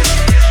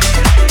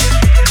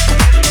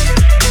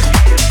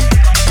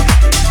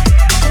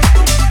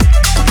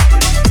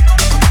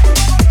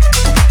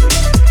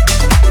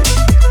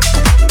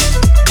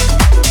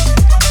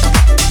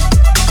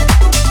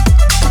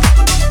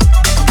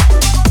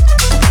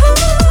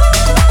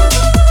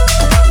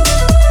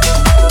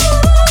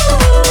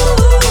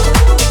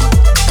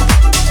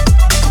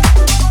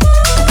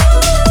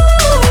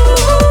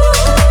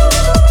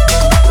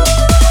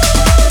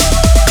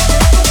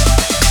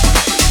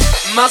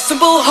 My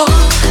simple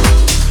heart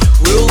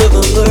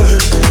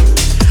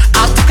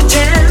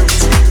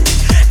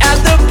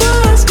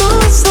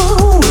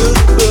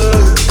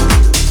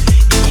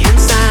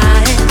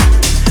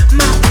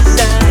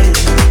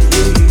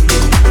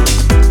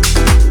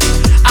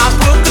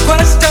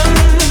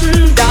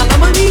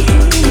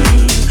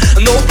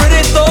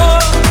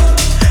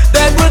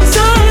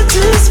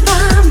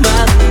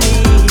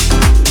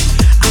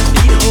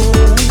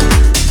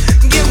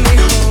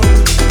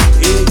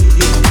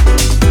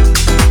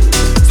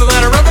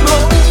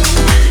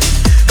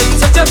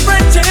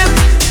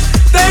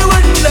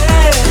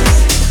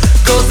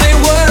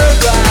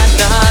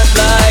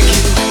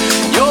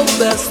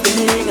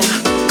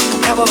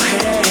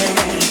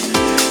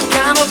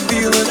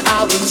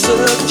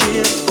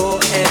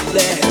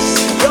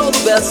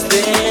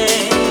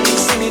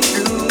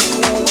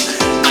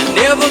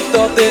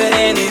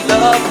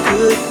love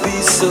could be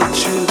so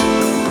true.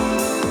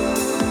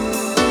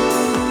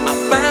 I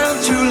found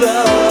true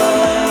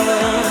love.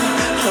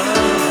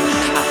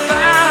 I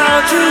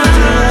found true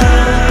love.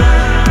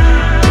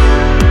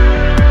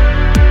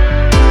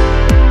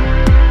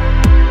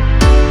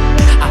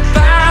 I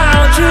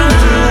found true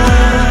love.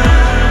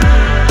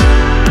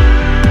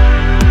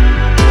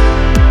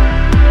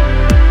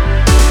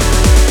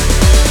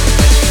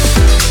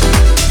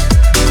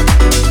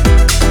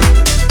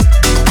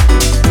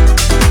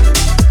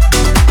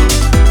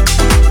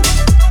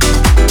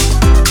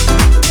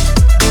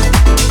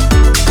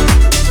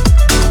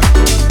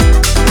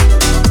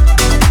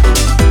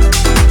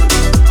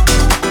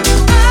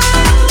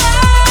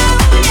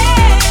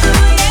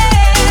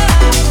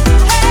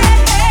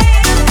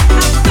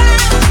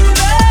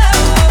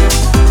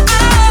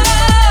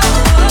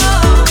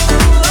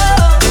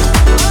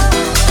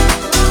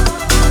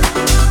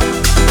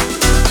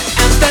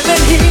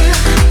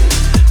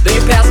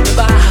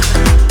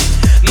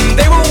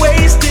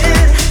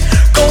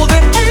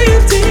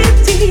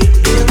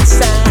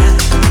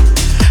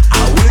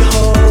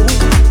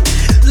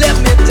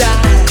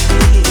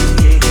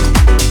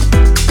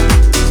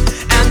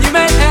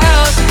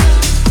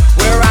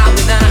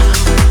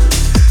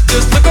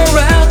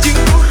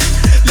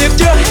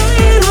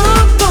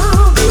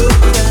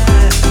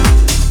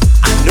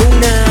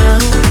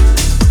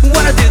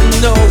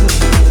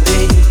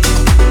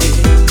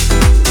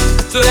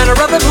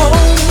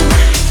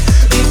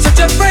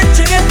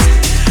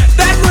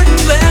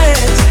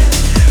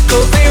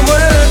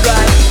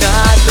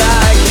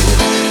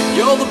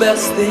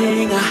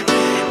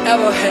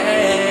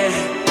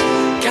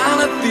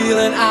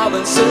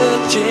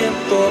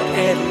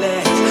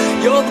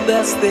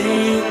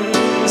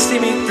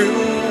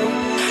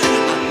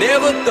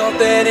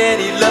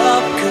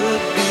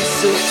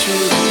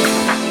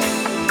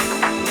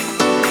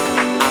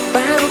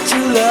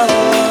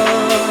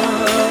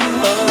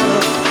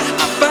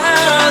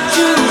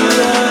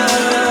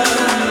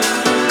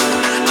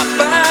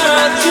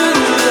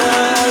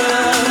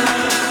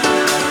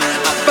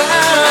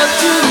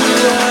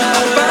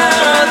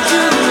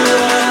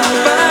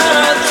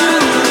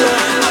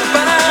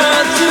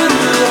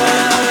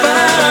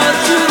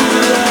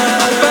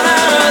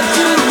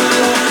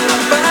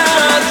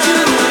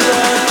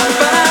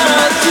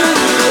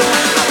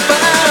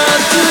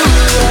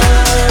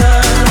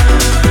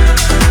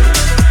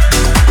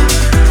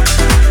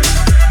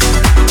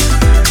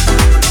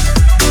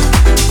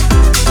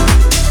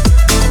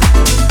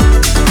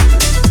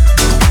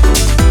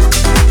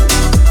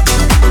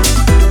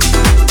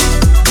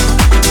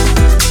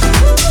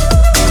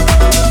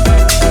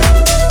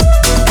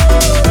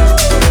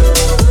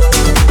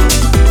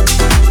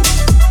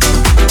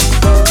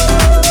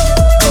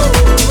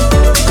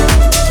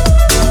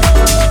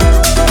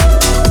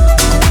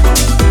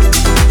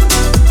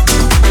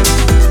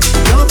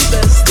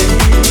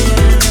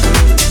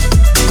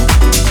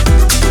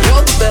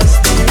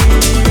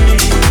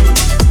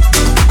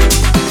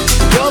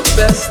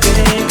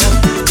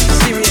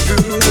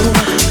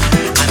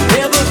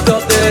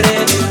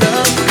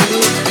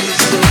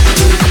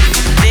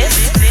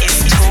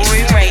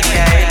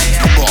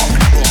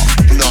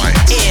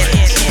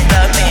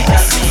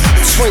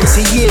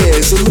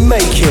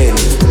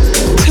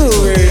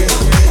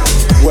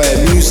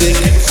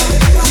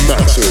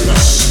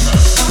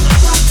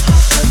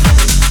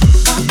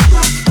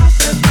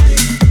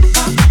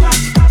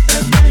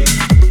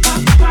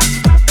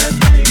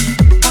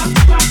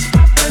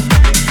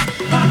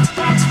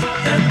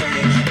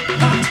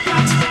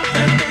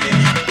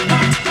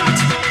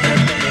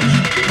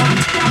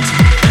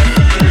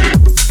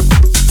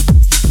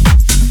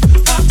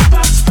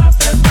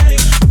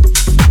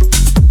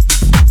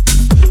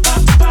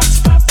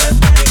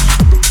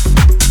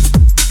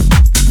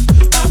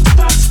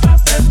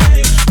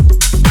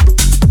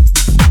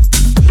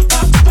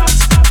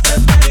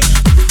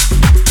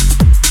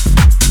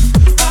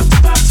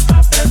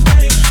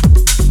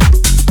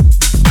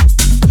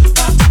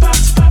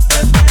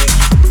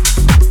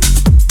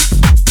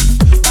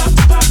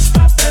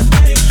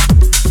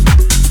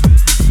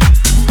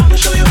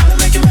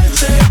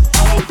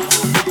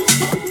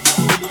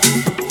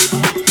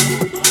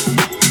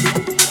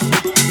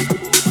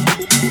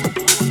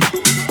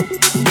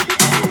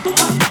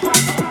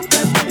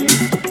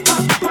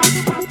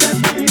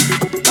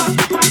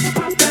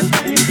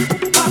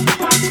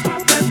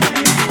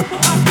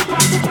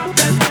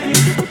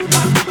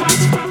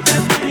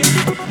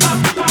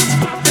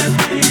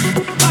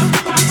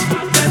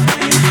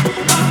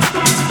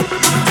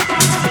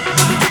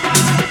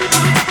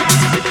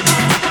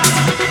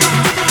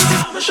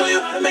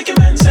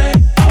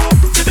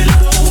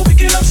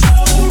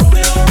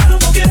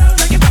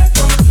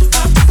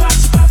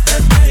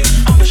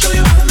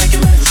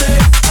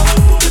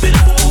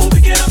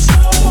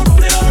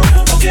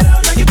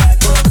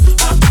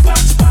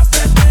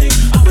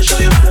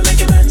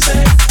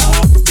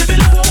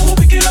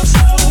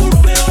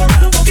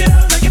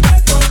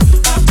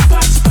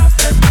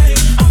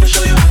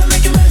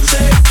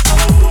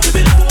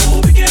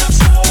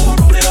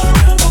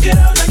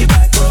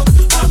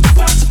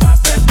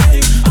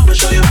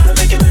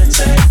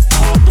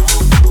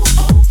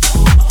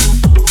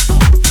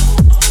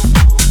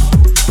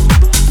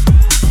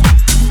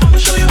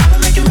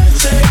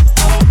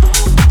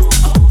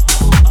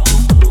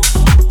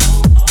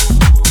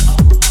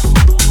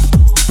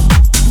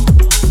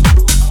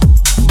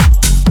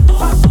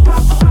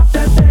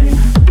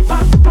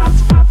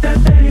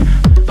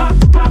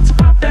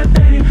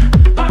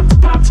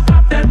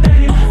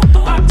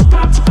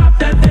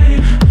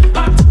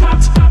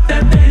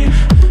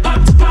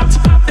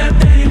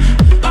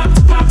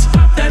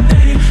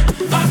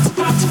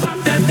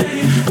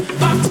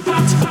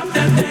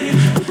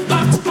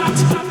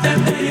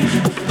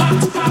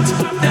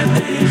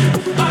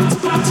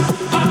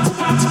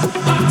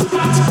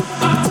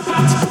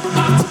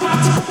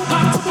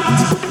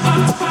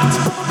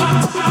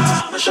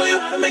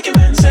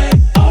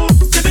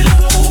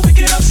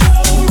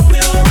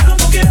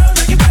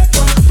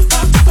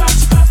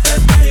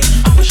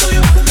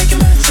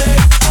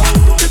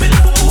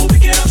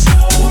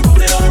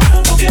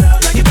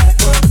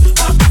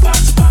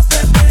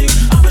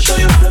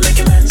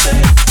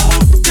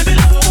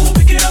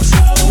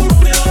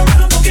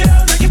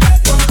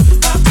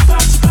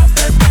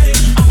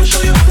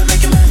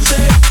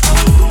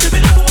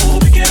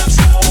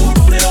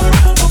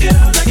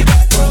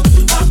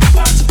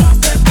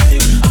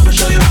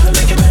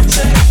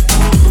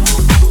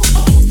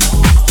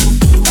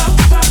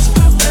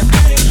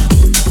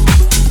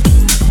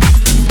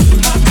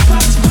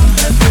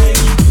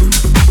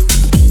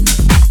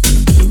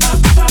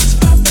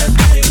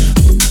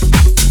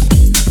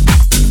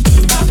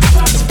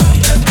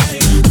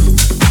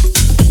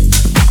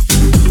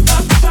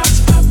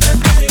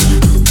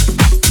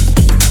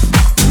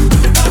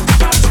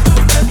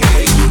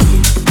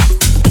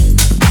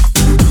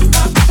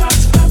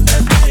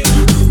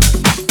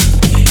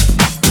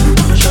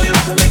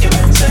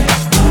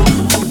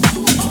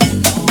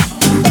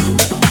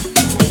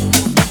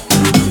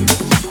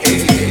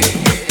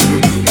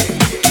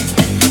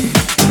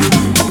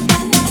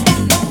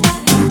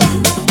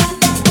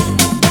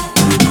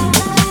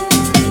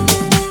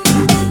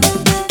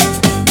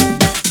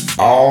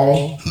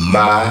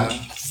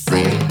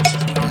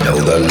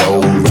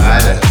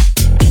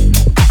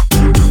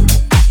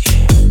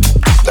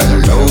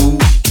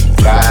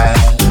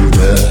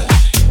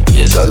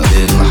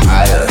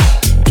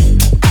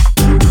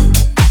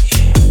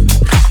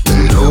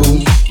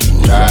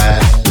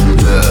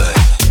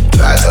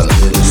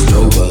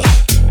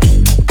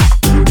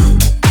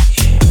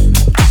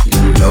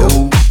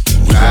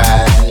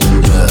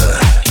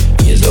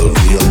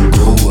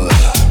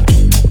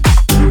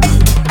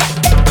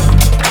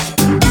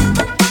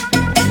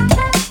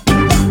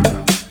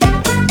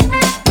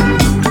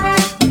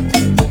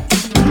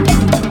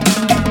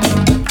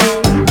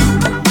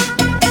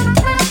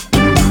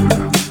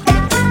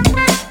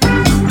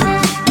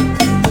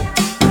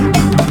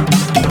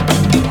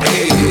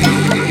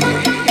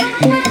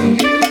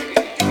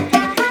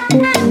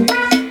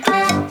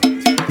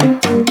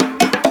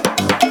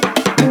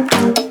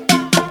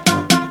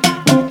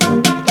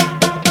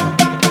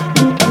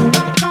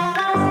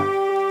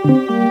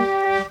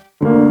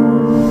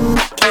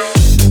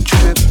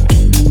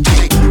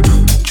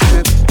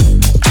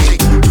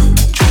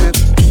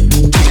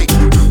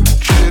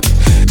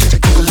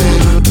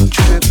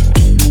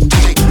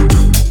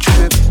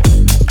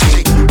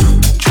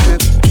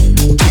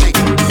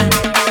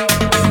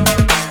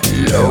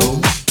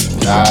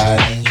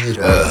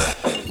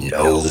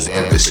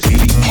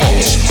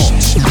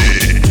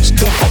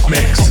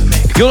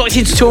 You're locked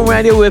into Toolroom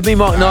Radio with me,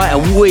 Mark Knight,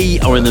 and we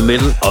are in the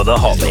middle of the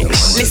Hot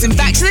Mix. Listen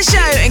back to the show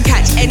and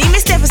catch any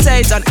missed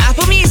episodes on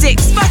Apple Music,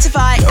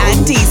 Spotify,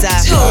 and Deezer.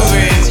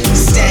 Toolroom.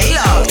 Stay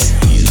locked.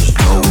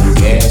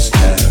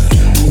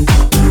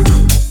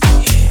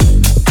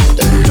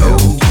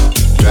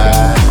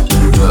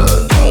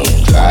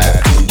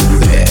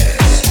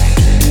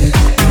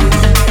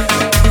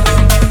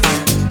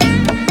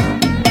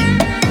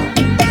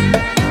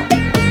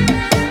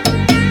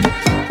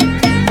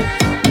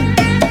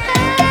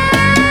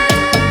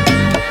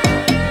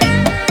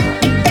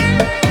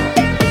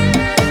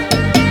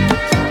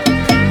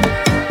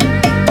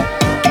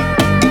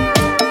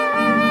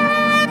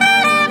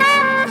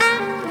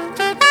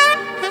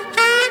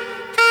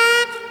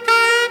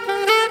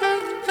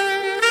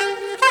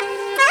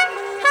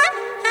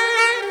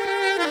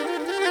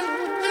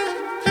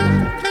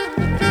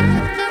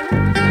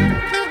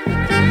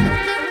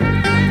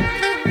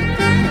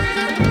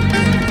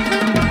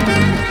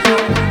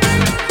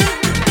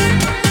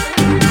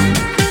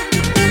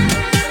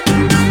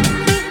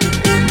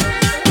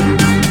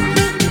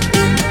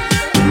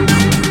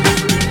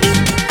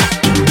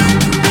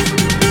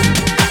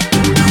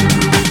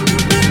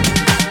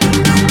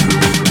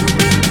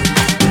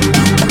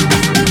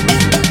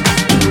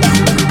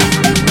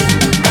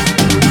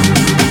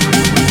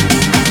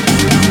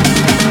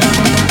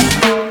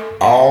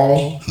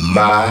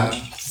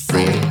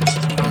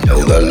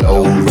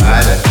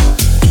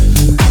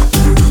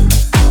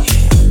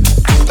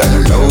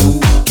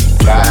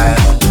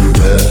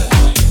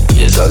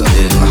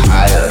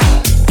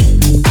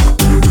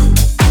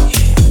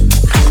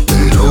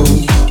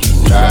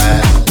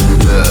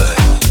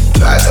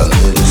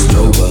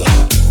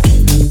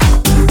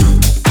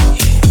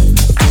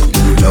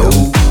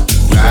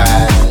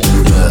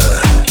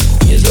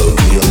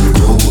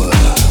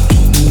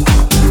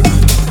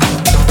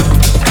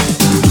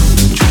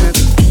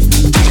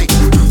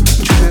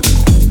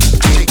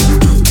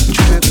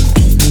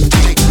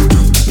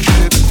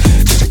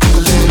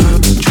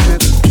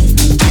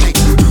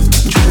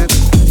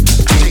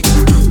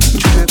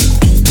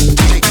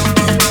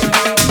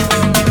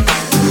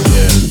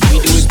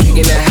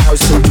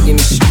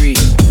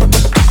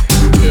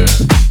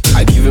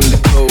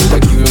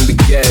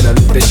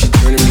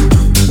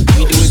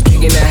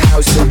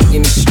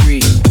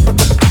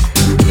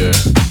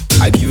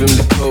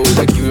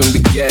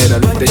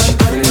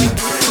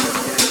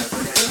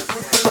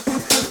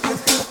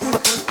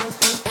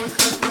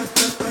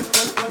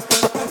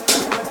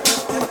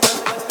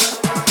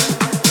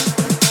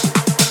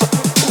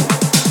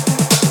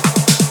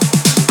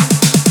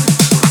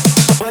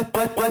 We do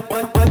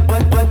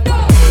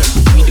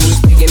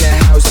it big in the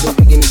house and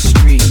big in the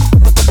street.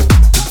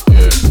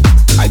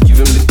 I give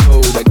him the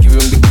code, I give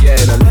him the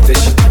get, I let that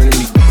shit turn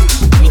me.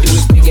 We do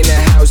it big in the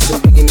house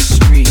and big in the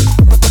street.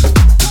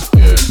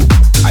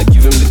 I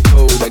give him the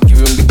code, I give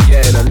him the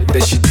get, I let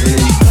that shit turn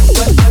me.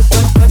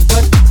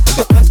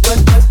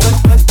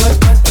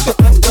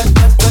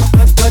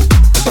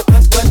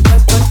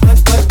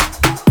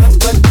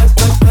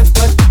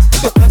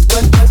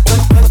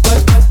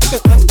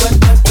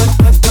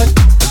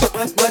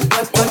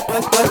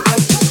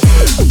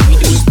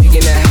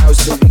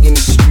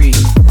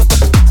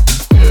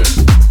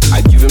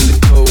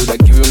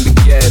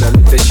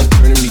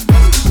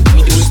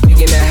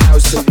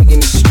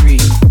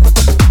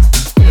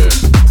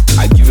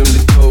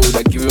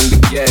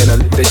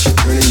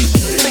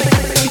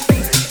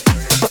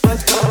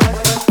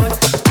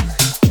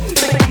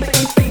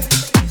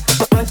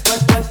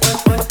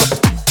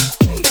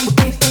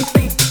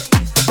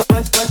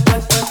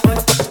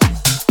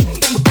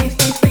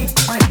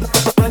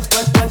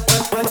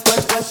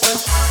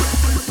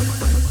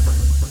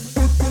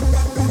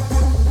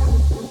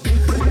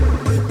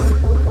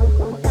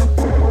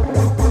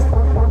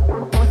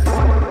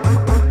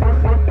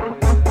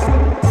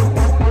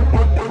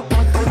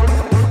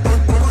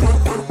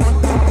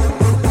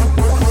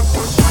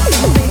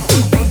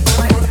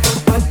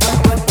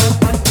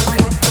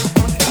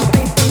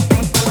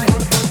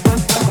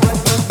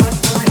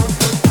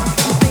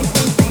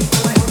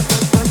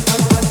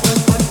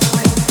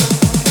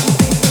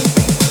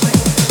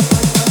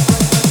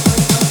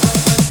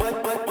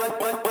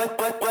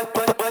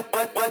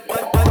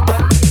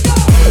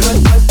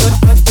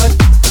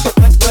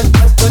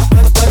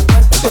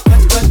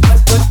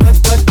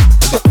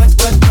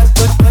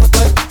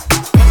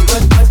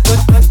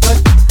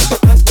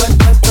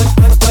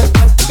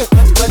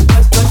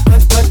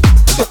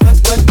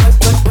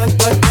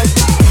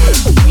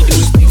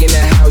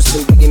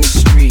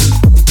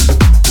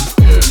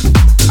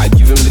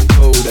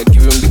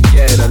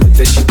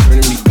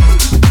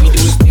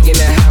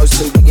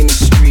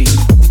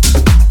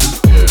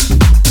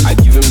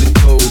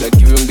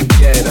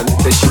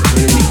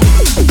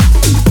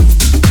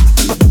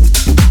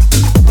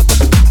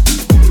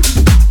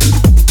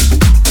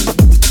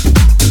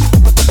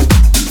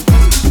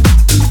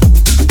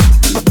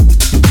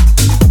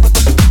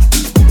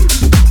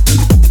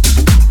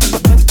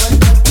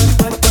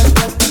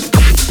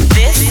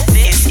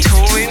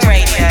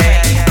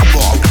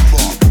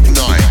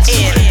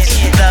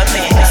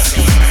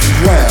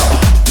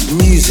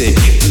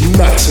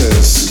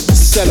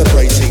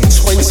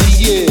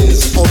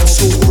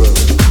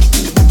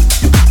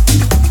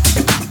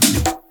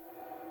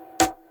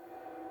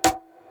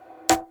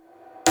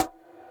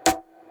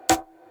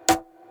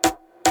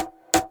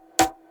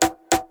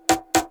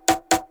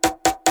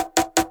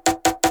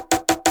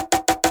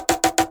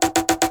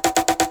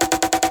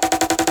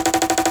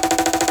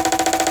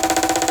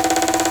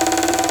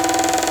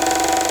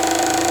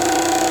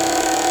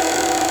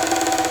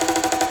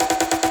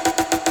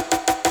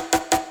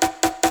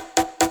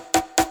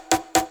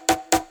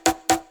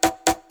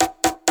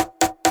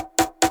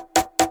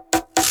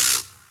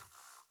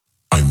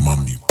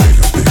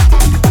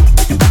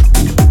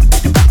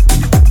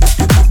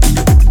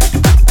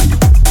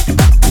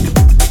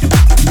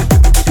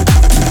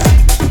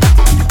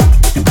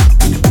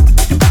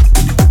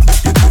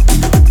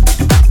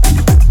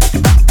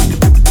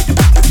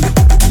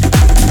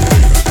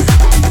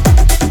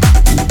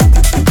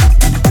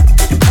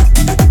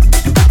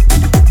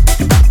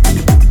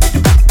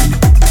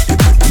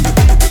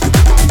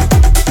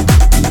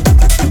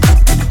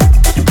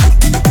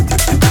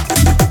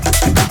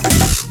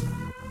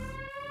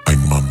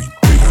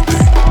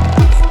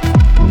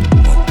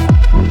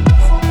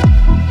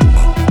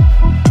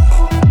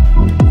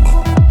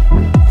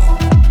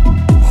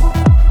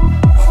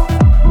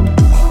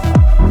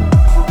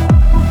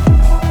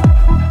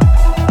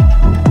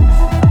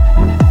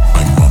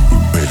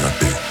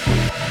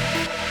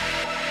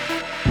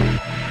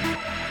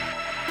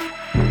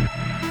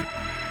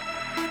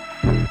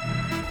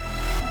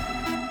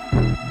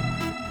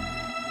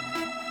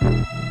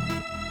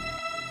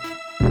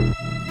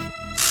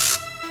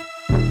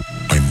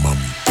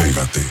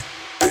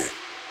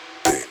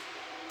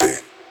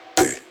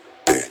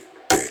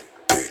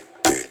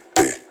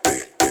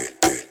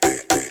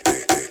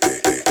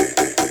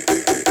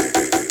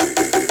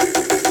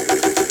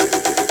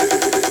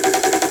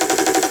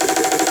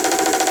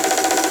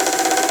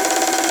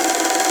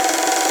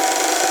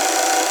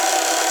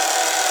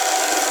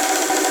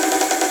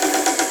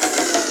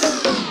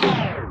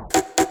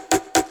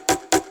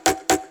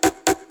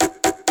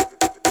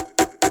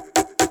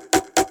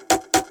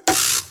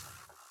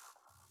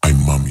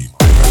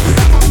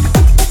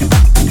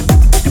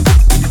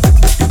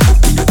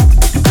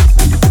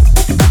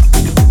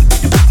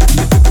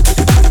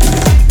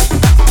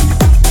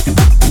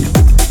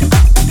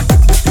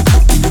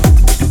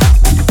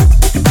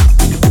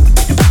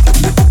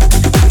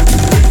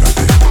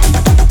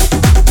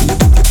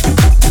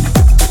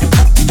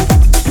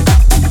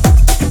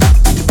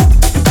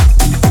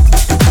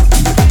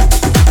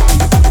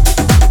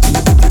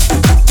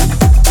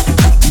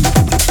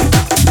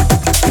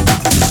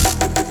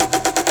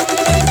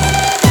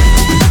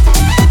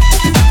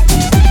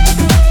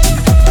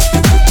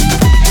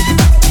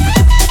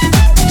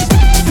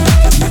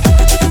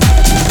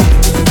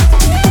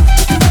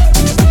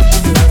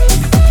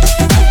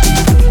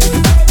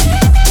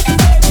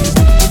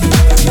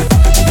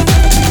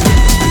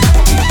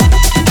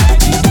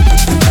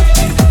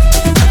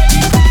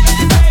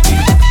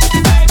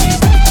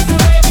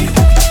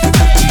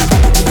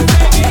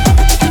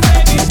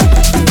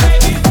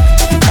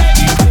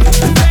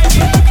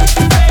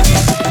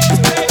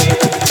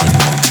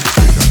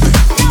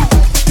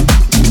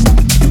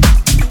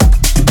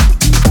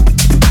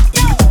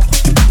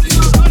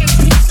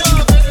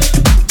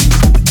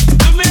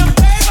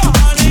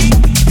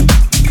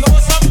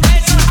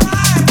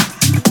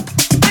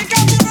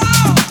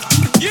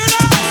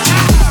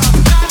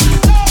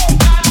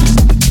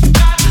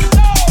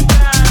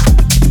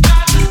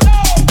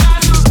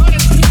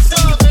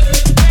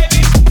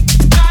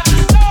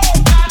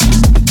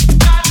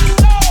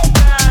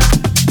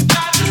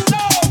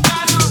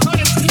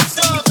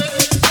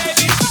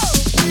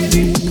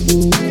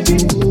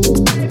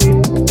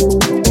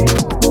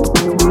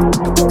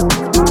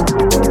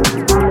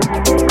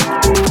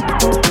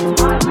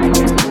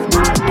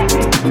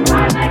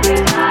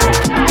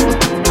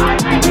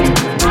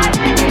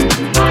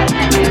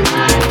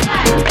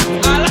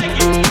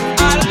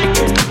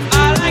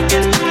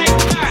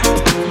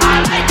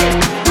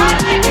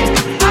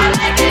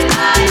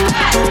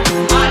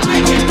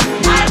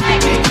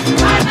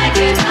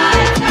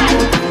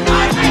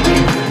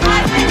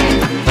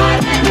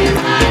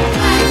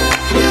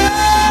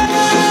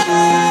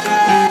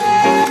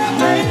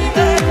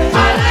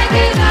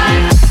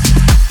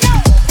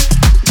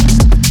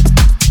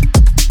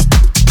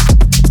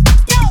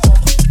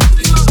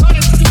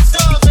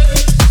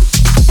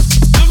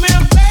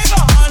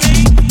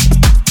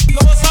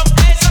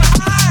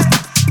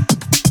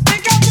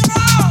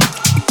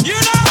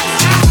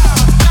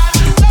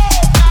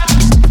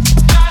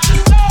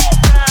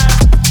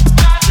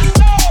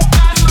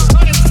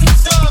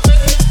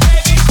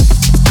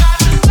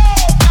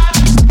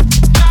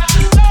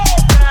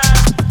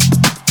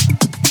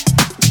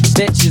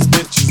 Bitches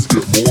get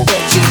more.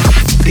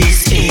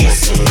 This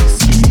is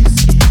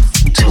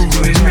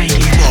Toolroom Radio.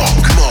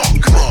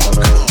 Come on.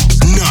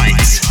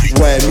 Night.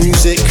 Where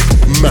music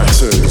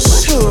matters.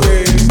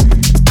 Toolroom.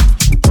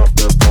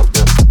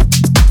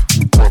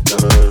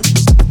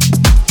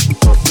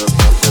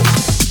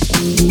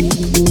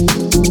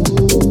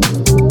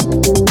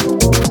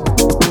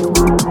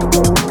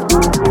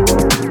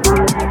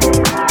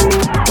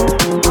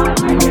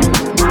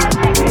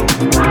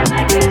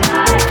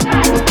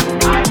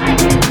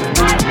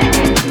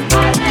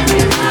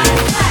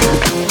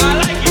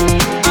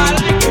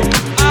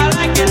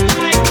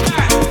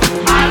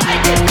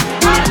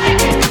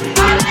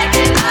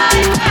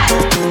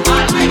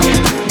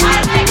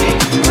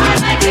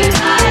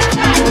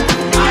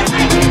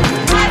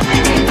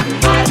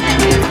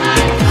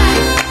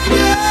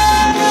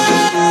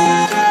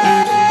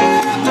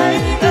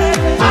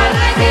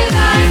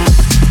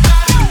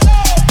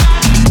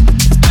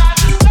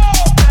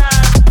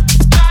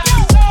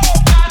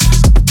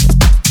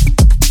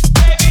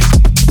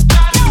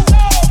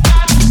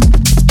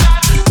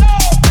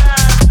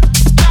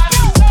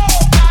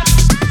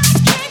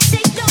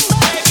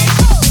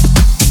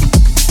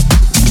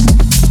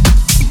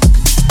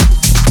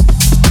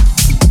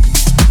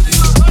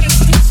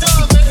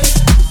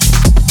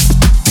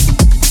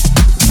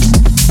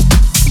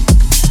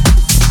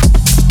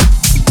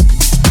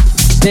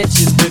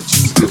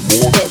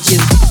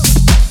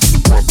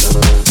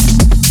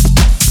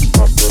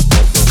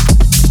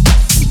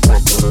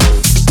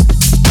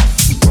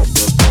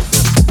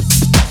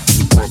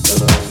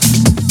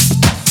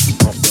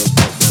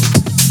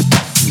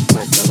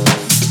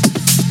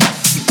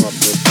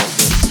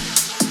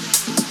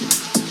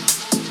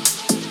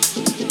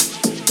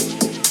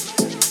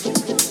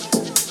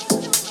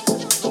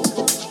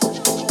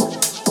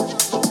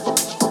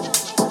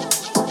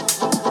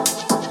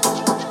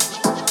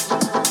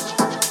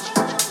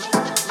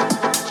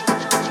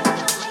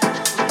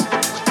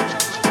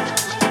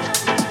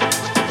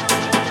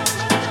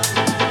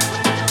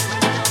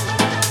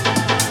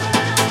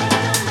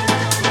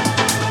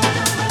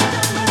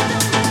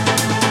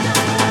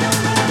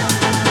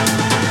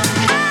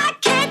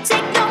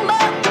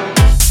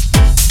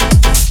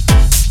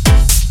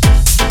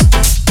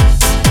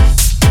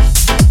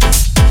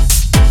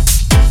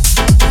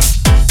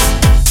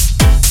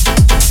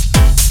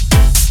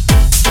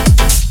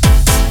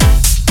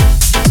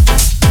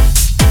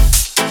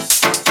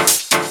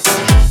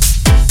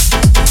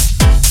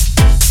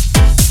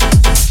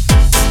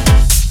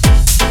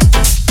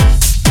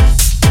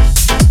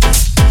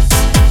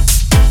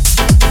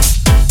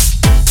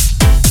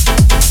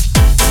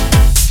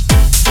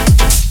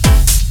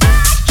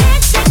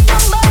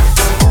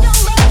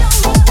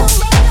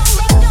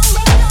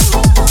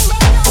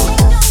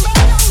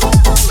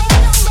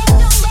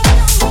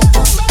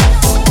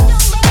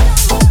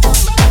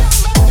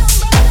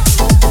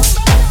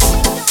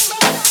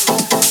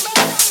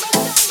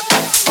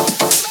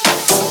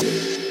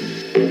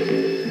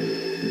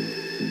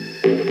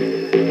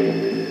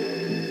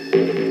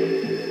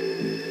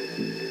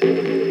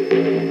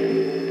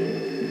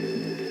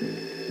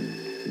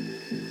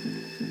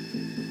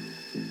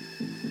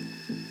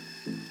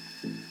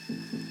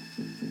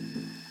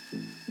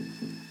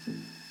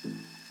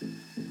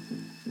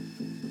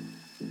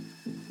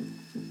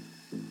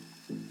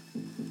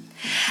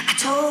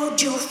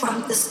 told you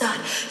from the start,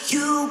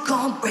 you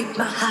gon' break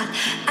my heart.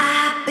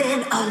 I've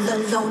been all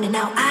alone and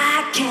now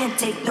I can't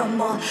take no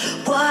more.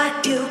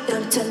 What you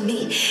done to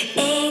me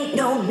ain't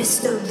no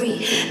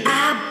mystery.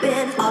 I've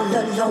been all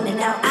alone and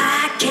now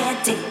I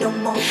can't take no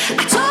more.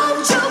 I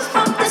told you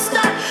from the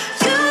start,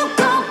 you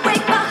gon'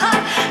 break my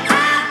heart.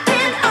 I've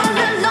been all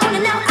alone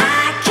and now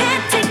I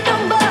can't take no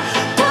more.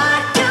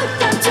 What you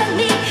done to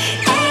me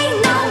ain't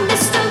no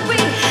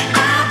mystery.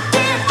 I've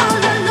been all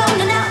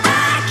alone and now I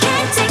can't take no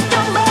more.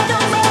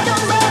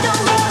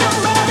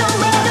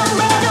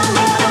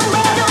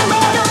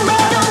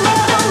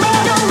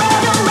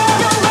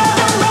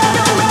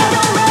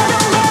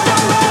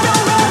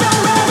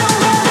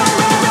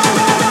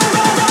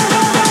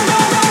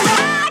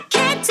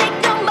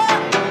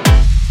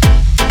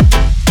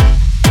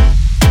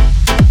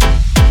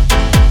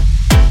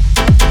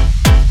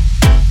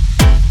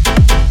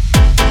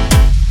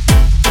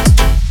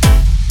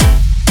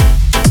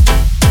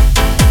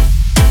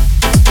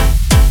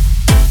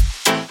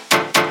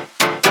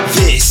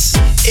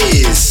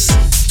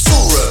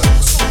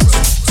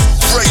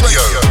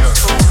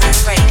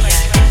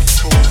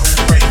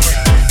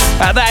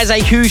 That is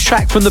a huge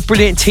track from the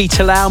brilliant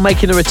T-Talao,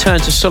 making a return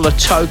to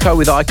Solotoko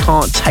with I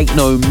Can't Take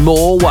No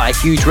More. What a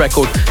huge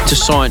record to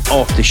sign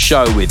off the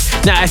show with.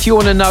 Now, if you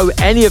want to know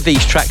any of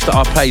these tracks that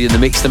I played in the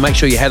mix, then make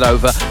sure you head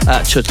over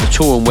to the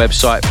Toolroom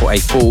website for a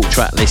full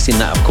track listing.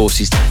 That, of course,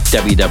 is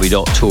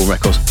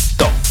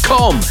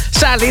www.toolroomrecords.com.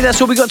 Sadly,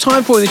 that's all we got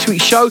time for in this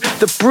week's show.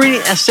 The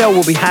brilliant Estelle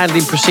will be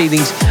handling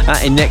proceedings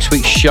in next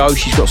week's show.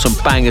 She's got some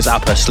bangers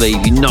up her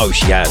sleeve. You know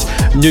she has.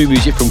 New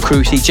music from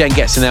Cruci, Jen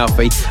Getz and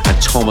Alfie,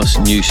 and Thomas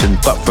Newson.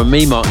 But from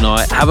me, Mark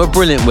Knight, have a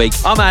brilliant week.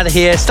 I'm out of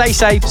here. Stay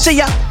safe. See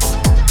ya.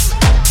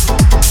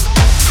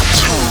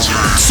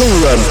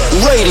 Toolroom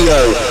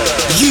Radio.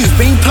 You've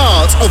been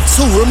part of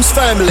Toolroom's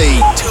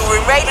family.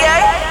 Toolroom Radio,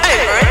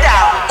 over and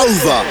out.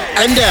 Over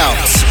and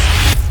out.